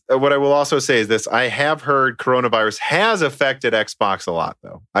guess what I will also say is this. I have heard coronavirus has affected Xbox a lot,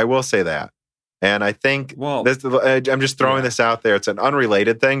 though. I will say that. And I think I'm just throwing this out there. It's an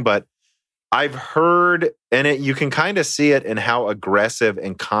unrelated thing, but I've heard, and you can kind of see it in how aggressive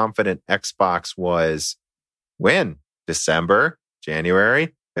and confident Xbox was when December,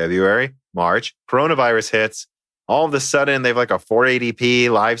 January, February, March, coronavirus hits. All of a sudden, they've like a 480p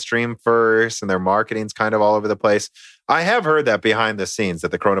live stream first, and their marketing's kind of all over the place. I have heard that behind the scenes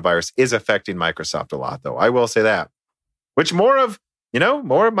that the coronavirus is affecting Microsoft a lot, though. I will say that. Which more of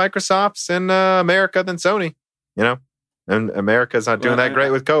Microsoft's in America than Sony, and America's not doing that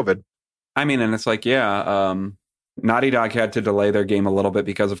great with COVID. I mean, and it's like, Naughty Dog had to delay their game a little bit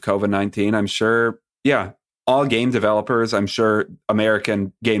because of COVID-19. I'm sure, all game developers, I'm sure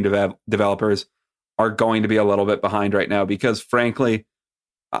American game developers are going to be a little bit behind right now because, frankly,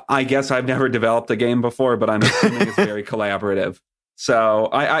 I guess I've never developed a game before, but I'm assuming it's very collaborative. So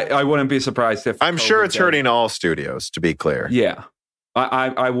I wouldn't be surprised if... I'm sure it's hurting all studios, to be clear. Yeah.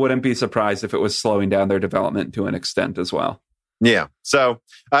 I wouldn't be surprised if it was slowing down their development to an extent as well. Yeah. So,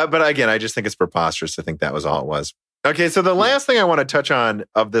 but again, I just think it's preposterous to think that was all it was. Okay. So the last thing I want to touch on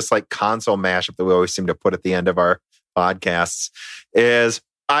of this like console mashup that we always seem to put at the end of our podcasts is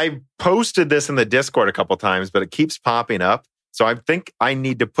I posted this in the Discord a couple times, but it keeps popping up. So I think I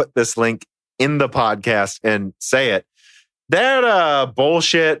need to put this link in the podcast and say it. That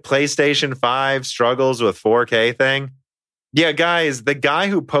bullshit PlayStation 5 struggles with 4K thing. Yeah, guys, the guy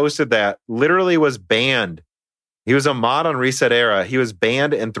who posted that literally was banned. He was a mod on Reset Era. He was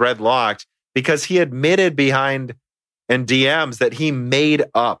banned and thread locked because he admitted behind in DMs that he made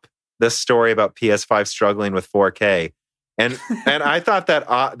up the story about PS5 struggling with 4K. And I thought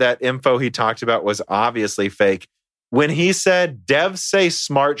that info he talked about was obviously fake. When he said devs say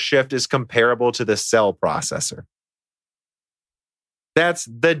Smart Shift is comparable to the Cell processor. That's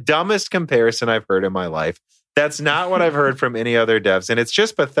the dumbest comparison I've heard in my life. That's not what I've heard from any other devs. And it's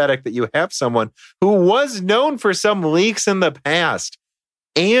just pathetic that you have someone who was known for some leaks in the past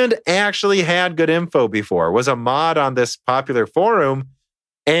and actually had good info before, was a mod on this popular forum,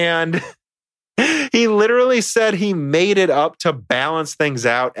 and he literally said he made it up to balance things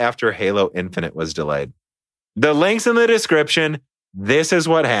out after Halo Infinite was delayed. The link's in the description. This is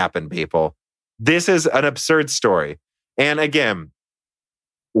what happened, people. This is an absurd story. And again,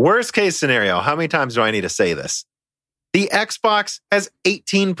 worst case scenario, how many times do I need to say this? The Xbox has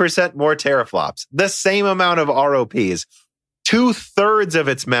 18% more teraflops, the same amount of ROPs, 2/3 of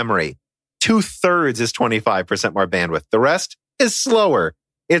its memory. 2/3 is 25% more bandwidth. The rest is slower.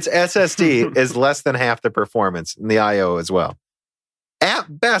 Its SSD is less than half the performance, and the I/O as well.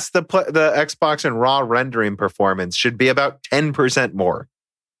 At best, the Xbox and raw rendering performance should be about 10% more,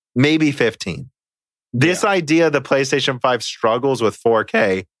 maybe 15%. This idea the PlayStation 5 struggles with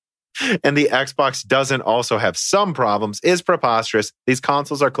 4K and the Xbox doesn't also have some problems is preposterous. These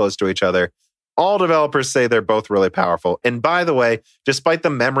consoles are close to each other. All developers say they're both really powerful. And by the way, despite the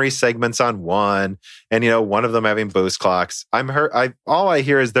memory segments on one and, one of them having boost clocks, all I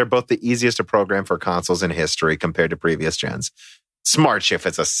hear is they're both the easiest to program for consoles in history compared to previous gens. Smart Shift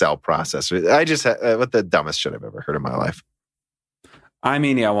is a Cell processor. What the dumbest shit I've ever heard in my life. I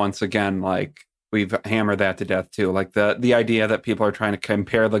mean, once again, we've hammered that to death too. Like the idea that people are trying to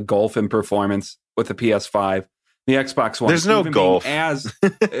compare the Golf in performance with the PS5, the Xbox One. There's no Golf.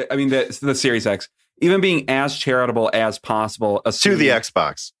 The Series X, even being as charitable as possible to the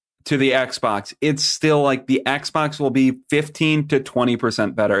Xbox. To the Xbox, it's still like the Xbox will be 15 to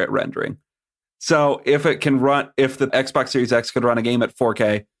 20% better at rendering. So if the Xbox Series X could run a game at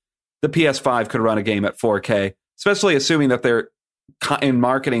 4K, the PS5 could run a game at 4K, especially assuming that they're in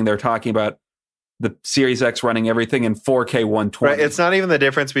marketing, they're talking about the Series X running everything in 4K 120. Right. It's not even the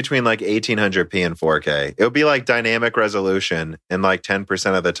difference between 1800p and 4K. It would be like dynamic resolution, and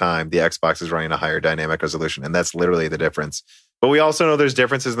 10% of the time, the Xbox is running a higher dynamic resolution, and that's literally the difference. But we also know there's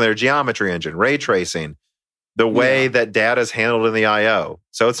differences in their geometry engine, ray tracing. the way that data is handled in the I/O.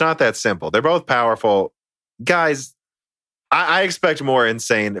 So it's not that simple. They're both powerful. Guys, I expect more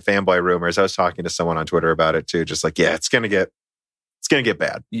insane fanboy rumors. I was talking to someone on Twitter about it too. Just like, yeah, it's going to get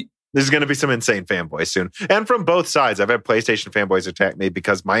bad. There's going to be some insane fanboys soon. And from both sides. I've had PlayStation fanboys attack me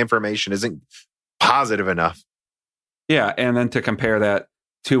because my information isn't positive enough. Yeah, and then to compare that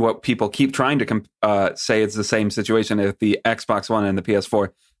to what people keep trying to say it's the same situation with the Xbox One and the PS4.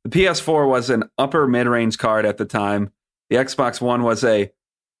 The PS4 was an upper mid-range card at the time. The Xbox One was a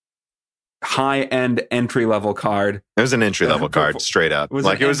high-end entry-level card. It was an entry-level card, straight up.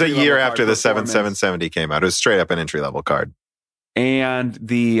 It was a year after the 7770 came out. It was straight up an entry-level card. And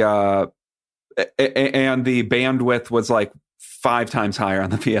the bandwidth was like 5 times higher on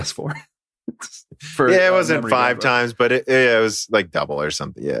the PS4. It wasn't 5 times, but it was like double or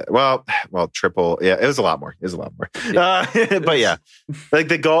something. Yeah, well, triple. Yeah, it was a lot more. Yeah. But yeah, like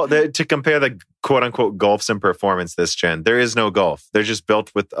the goal to compare the quote unquote golfs in performance this gen, there is no golf. They're just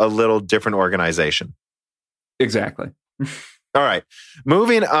built with a little different organization. Exactly. All right,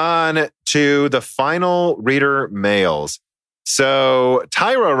 moving on to the final reader mails. So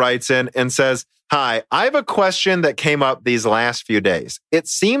Tyro writes in and says, "Hi, I have a question that came up these last few days. It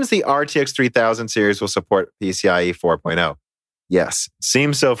seems the RTX 3000 series will support PCIe 4.0. Yes,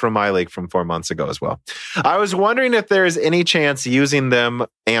 seems so from my leak from 4 months ago as well. I was wondering if there is any chance using them,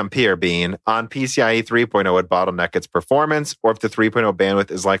 Ampere being, on PCIe 3.0 would bottleneck its performance, or if the 3.0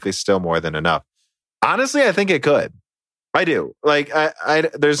 bandwidth is likely still more than enough. Honestly, I think it could. I do. Like,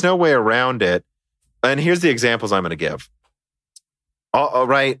 there's no way around it. And here's the examples I'm going to give. All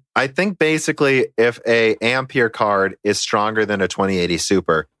right. I think basically if a Ampere card is stronger than a 2080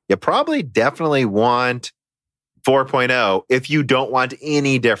 Super, you probably definitely want 4.0 if you don't want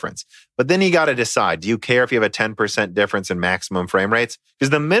any difference. But then you got to decide, do you care if you have a 10% difference in maximum frame rates? Because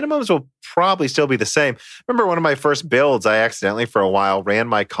the minimums will probably still be the same. Remember one of my first builds, I accidentally for a while ran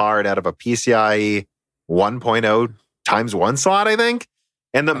my card out of a PCIe 1.0 times 1 slot, I think.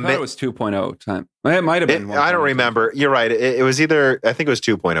 And I thought it was 2.0 time. It might have been. I don't remember. You're right. It was either, I think it was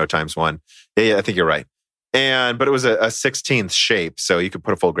 2.0 times 1. Yeah, I think you're right. But it was a 16th shape, so you could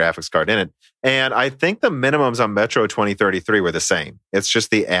put a full graphics card in it. And I think the minimums on Metro 2033 were the same. It's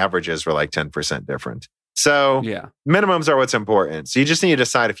just the averages were like 10% different. So yeah, minimums are what's important. So you just need to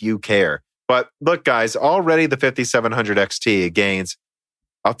decide if you care. But look, guys, already the 5700 XT gains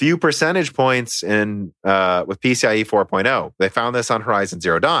a few percentage points in with PCIe 4.0. They found this on Horizon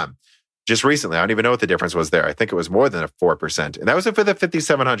Zero Dawn just recently. I don't even know what the difference was there. I think it was more than a 4%. And that was for the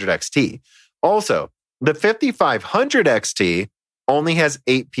 5700 XT. Also, the 5500 XT only has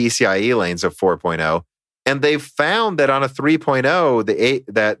 8 PCIe lanes of 4.0. And they found that on a 3.0,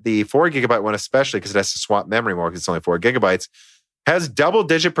 that the 4 gigabyte one, especially because it has to swap memory more because it's only 4 gigabytes, has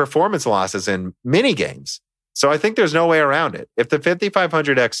double-digit performance losses in mini games. So I think there's no way around it. If the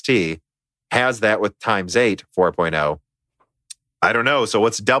 5500 XT has that with times 8 4.0, I don't know. So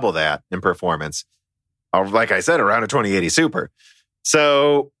what's double that in performance? Like I said, around a 2080 Super.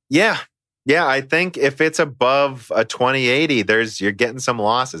 So yeah, I think if it's above a 2080, you're getting some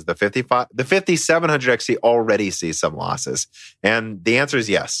losses. The 5700 XT already sees some losses. And the answer is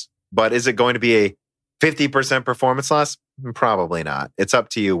yes. But is it going to be a 50% performance loss? Probably not. It's up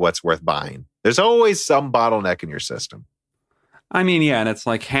to you what's worth buying. There's always some bottleneck in your system. I mean, yeah, and it's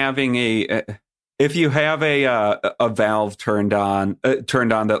like having if you have a valve turned on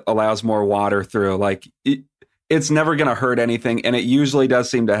that allows more water through, like it's never going to hurt anything, and it usually does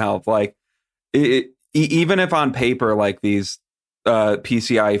seem to help. Like even if on paper, like these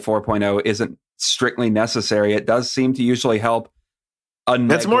PCIe 4.0 isn't strictly necessary, it does seem to usually help.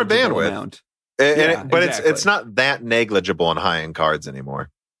 It's more bandwidth. Amount. But exactly. It's not that negligible on high-end cards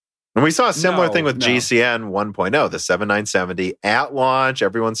anymore. And we saw a similar thing with GCN 1.0, the 7970 at launch.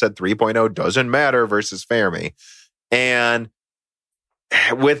 Everyone said 3.0 doesn't matter versus Fermi. And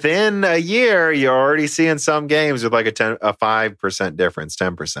within a year, you're already seeing some games with like a 5% difference,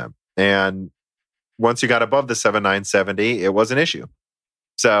 10%. And once you got above the 7970, it was an issue.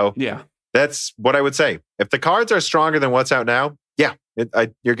 So yeah, that's what I would say. If the cards are stronger than what's out now, yeah,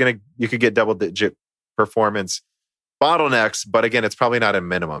 you could get double-digit performance bottlenecks, but again, it's probably not a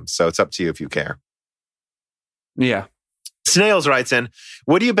minimum, so it's up to you if you care. Yeah. Snails writes in,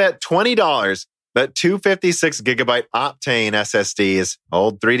 would you bet $20 that 256 gigabyte Optane SSDs,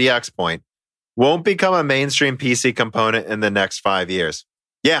 old 3DX point, won't become a mainstream PC component in the next 5 years?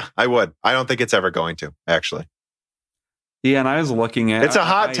 Yeah, I would. I don't think it's ever going to, actually. Yeah, and I was looking at... It's a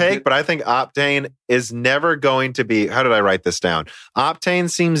hot take, but I think Optane is never going to be... How did I write this down?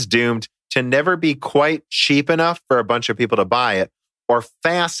 Optane seems doomed to never be quite cheap enough for a bunch of people to buy it, or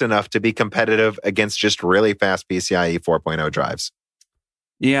fast enough to be competitive against just really fast PCIe 4.0 drives.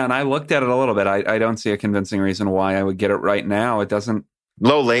 Yeah, and I looked at it a little bit. I don't see a convincing reason why I would get it right now. It doesn't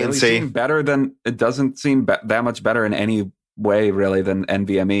low latency really seem better than it doesn't seem that much better in any way really than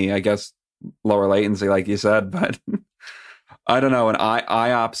NVMe. I guess lower latency, like you said, but I don't know. In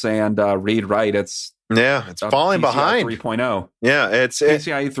IOPS and read write, it's falling PCI behind 3.0. Yeah, it's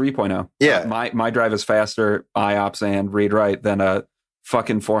PCIe 3.0. Yeah, my drive is faster IOPS and read write than a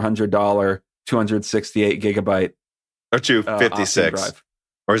fucking $400 268 gigabyte or 256 drive.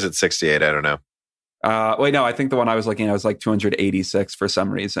 Or is it 68? I don't know. Wait, no, I think the one I was looking at was like 286 for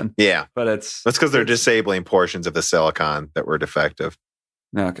some reason. Yeah. But that's because they're disabling portions of the silicon that were defective.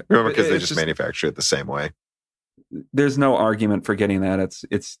 Okay. Remember, because they just manufacture it the same way. There's no argument for getting that.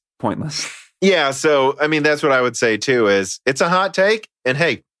 It's pointless. Yeah. So, I mean, that's what I would say too, is it's a hot take. And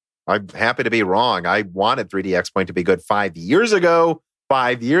hey, I'm happy to be wrong. I wanted 3D XPoint to be good 5 years ago.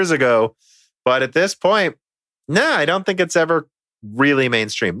 But at this point, I don't think it's ever really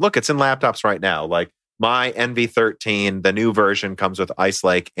mainstream. Look, it's in laptops right now. Like my NV13, the new version comes with Ice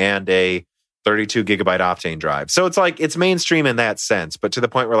Lake and a 32 gigabyte Optane drive. So it's like it's mainstream in that sense, but to the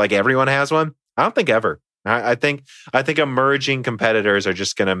point where like everyone has one, I don't think ever. I think emerging competitors are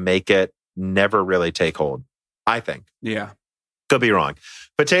just going to make it never really take hold. I think. Yeah. Could be wrong.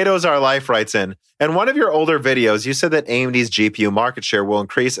 Potatoes Are Life writes in one of your older videos, you said that AMD's GPU market share will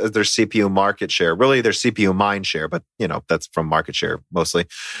increase as their CPU market share, really their CPU mind share, but that's from market share mostly,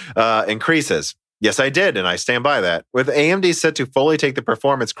 increases. Yes, I did, and I stand by that. With AMD set to fully take the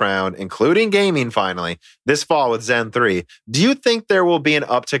performance crown, including gaming finally, this fall with Zen 3, do you think there will be an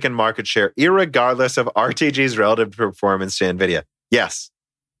uptick in market share irregardless of RTG's relative performance to NVIDIA? Yes.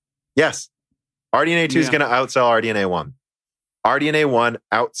 RDNA 2 is going to outsell RDNA 1. RDNA 1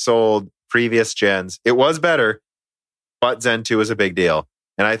 outsold previous gens. It was better, but Zen 2 is a big deal.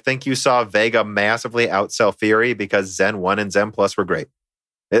 And I think you saw Vega massively outsell Fury because Zen 1 and Zen Plus were great.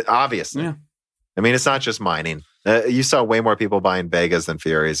 Obviously. Yeah. I mean, it's not just mining. You saw way more people buying Vegas than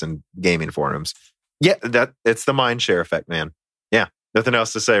Furies in gaming forums. Yeah, it's the mind share effect, man. Yeah, nothing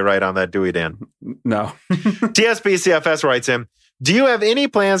else to say right on that, do we, Dan? No. TSBCFS writes in, do you have any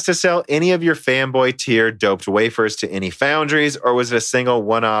plans to sell any of your fanboy tier doped wafers to any foundries, or was it a single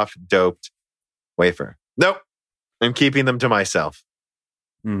one-off doped wafer? Nope. I'm keeping them to myself.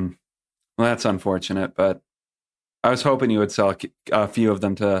 Well, that's unfortunate, but I was hoping you would sell a few of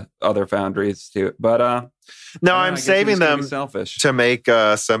them to other foundries too. But no, I'm saving them to make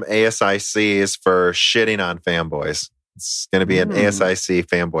some ASICs for shitting on fanboys. It's going to be an ASIC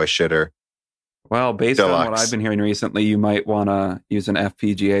fanboy shitter. Well, based on what I've been hearing recently, you might want to use an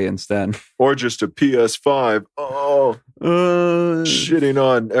FPGA instead. Or just a PS5. Oh, shitting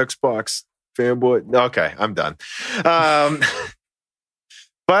on Xbox fanboy. Okay, I'm done.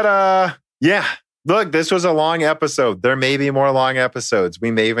 But yeah. Look, this was a long episode. There may be more long episodes. We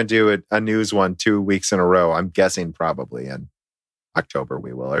may even do a news one 2 weeks in a row. I'm guessing probably in October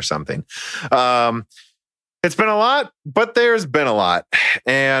we will or something. It's been a lot, but there's been a lot.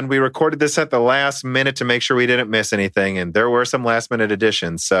 And we recorded this at the last minute to make sure we didn't miss anything. And there were some last minute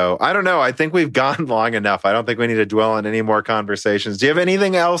additions. So I don't know. I think we've gone long enough. I don't think we need to dwell on any more conversations. Do you have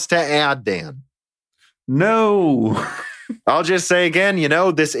anything else to add, Dan? No. I'll just say again,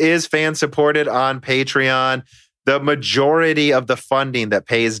 this is fan supported on Patreon. The majority of the funding that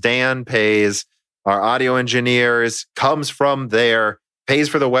pays Dan, pays our audio engineers, comes from there, pays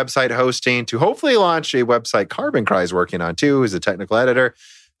for the website hosting to hopefully launch a website Carbon Cry is working on too, who's a technical editor.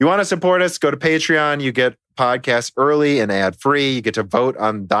 You want to support us, go to Patreon. You get podcasts early and ad free. You get to vote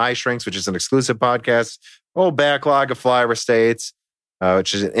on Die Shrinks, which is an exclusive podcast. Whole backlog of Flyover States,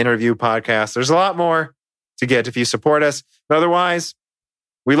 which is an interview podcast. There's a lot more to get if you support us. But otherwise,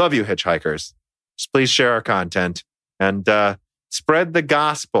 we love you, hitchhikers. Just please share our content and spread the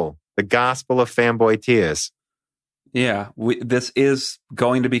gospel of fanboy tears. Yeah, this is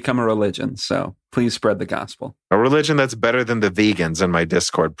going to become a religion, so please spread the gospel. A religion that's better than the vegans in my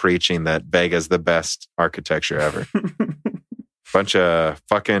Discord preaching that Vega's the best architecture ever. Bunch of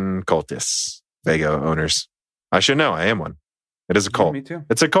fucking cultists, Vega owners. I should know, I am one. It is a cult. Me too.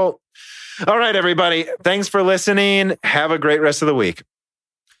 It's a cult. All right, everybody. Thanks for listening. Have a great rest of the week.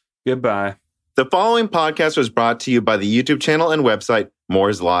 Goodbye. The following podcast was brought to you by the YouTube channel and website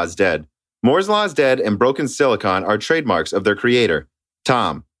Moore's Law is Dead. Moore's Law is Dead and Broken Silicon are trademarks of their creator,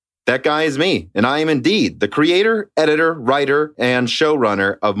 Tom. That guy is me, and I am indeed the creator, editor, writer, and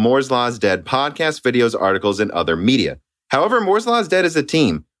showrunner of Moore's Law is Dead podcasts, videos, articles, and other media. However, Moore's Law is Dead is a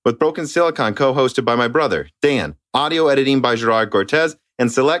team, with Broken Silicon co-hosted by my brother, Dan, audio editing by Gerard Cortez,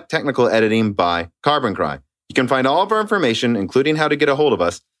 and select technical editing by Carbon Cry. You can find all of our information, including how to get a hold of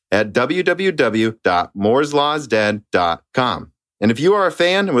us, at www.mooreslawsdead.com. And if you are a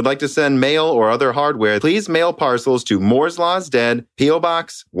fan and would like to send mail or other hardware, please mail parcels to Moore's Law's Dead, P.O.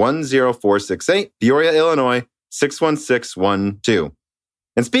 Box 10468, Peoria, Illinois 61612.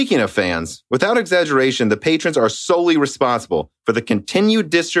 And speaking of fans, without exaggeration, the patrons are solely responsible for the continued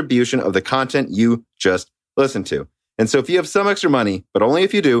distribution of the content you just listened to. And so if you have some extra money, but only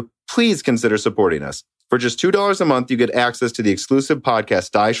if you do, please consider supporting us. For just $2 a month, you get access to the exclusive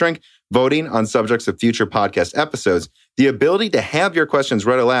podcast Die Shrink, voting on subjects of future podcast episodes, the ability to have your questions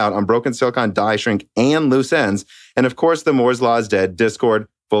read aloud on Broken Silicon, Die Shrink, and Loose Ends, and of course, the Moore's Law is Dead Discord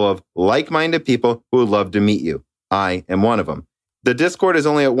full of like-minded people who would love to meet you. I am one of them. The Discord is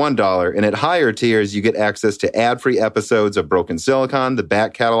only at $1, and at higher tiers, you get access to ad-free episodes of Broken Silicon, the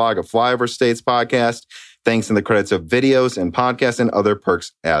back catalog of Flyover States podcast, thanks in the credits of videos and podcasts, and other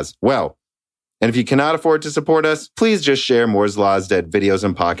perks as well. And if you cannot afford to support us, please just share Moore's Law's Dead videos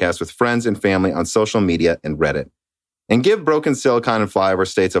and podcasts with friends and family on social media and Reddit. And give Broken Silicon and Flyover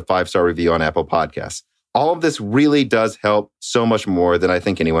States a 5-star review on Apple Podcasts. All of this really does help so much more than I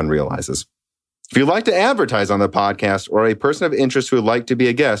think anyone realizes. If you'd like to advertise on the podcast or a person of interest who would like to be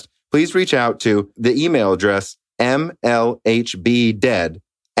a guest, please reach out to the email address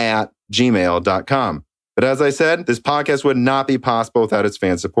mlhbdead@gmail.com. But as I said, this podcast would not be possible without its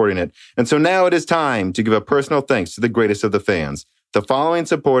fans supporting it. And so now it is time to give a personal thanks to the greatest of the fans. The following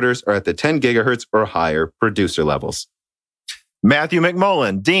supporters are at the 10 gigahertz or higher producer levels. Matthew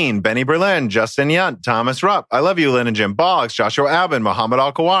McMullen, Dean, Benny Berlin, Justin Yunt, Thomas Rupp, I Love You, Lynn and Jim Boggs, Joshua Albin, Muhammad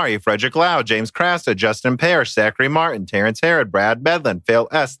Al-Kawari, Frederick Lau, James Crasta, Justin Parrish, Zachary Martin, Terrence Herod, Brad Bedlin, Phil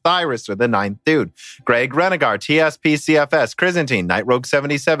S., Thyrus, or the Ninth Dude, Greg Renegar, TSP CFS, Chrysantine, Night Rogue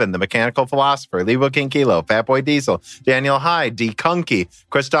 77, The Mechanical Philosopher, Levo King Kilo, Fatboy Diesel, Daniel Hyde, D. Kunke,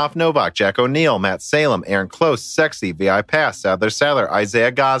 Christoph Novak, Jack O'Neill, Matt Salem, Aaron Close, Sexy, VI Pass, Sadler,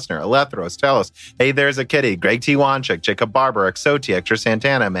 Isaiah Gosner, Alethros, Telos, Hey There's a Kitty, Greg T. Wanchik, Jacob Barber, Exoti, Hector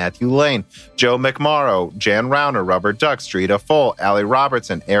Santana, Matthew Lane, Joe McMorrow, Jan Rauner, Rubber Duck, Streeta Full, Allie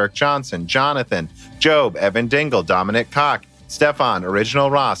Robertson, Eric Johnson, Jonathan, Job, Evan Dingle, Dominic Koch, Stefan, Original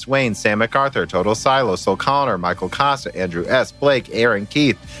Ross, Wayne, Sam MacArthur, Total Silo, Sol Connor, Michael Costa, Andrew S., Blake, Aaron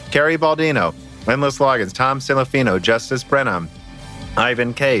Keith, Kerry Baldino, Endless Logins, Tom Silafino, Justice Brenham,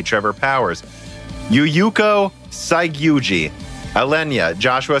 Ivan K., Trevor Powers, Yuyuko Saiguji, Alenia,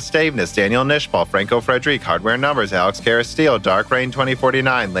 Joshua Staveness, Daniel Nishbal, Franco Frederic, Hardware Numbers, Alex Carasteel, Dark Rain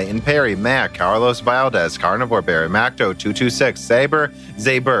 2049, Leighton Perry, Mac, Carlos Valdez, Carnivore Bear, Macdo 226, Zaber,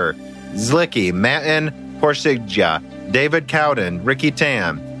 Zlicky, Matin, Porsigja, David Cowden, Ricky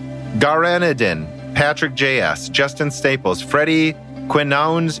Tam, Garenadin, Patrick J.S., Justin Staples, Freddie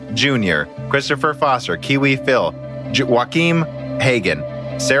Quinones Jr., Christopher Foster, Kiwi Phil, Joaquim Hagen,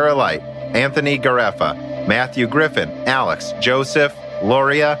 Sarah Light, Anthony Garefa, Matthew Griffin, Alex, Joseph,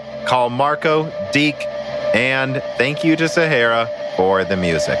 Loria, Carl Marco, Deke, and thank you to Sahara for the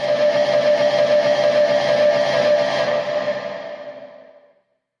music.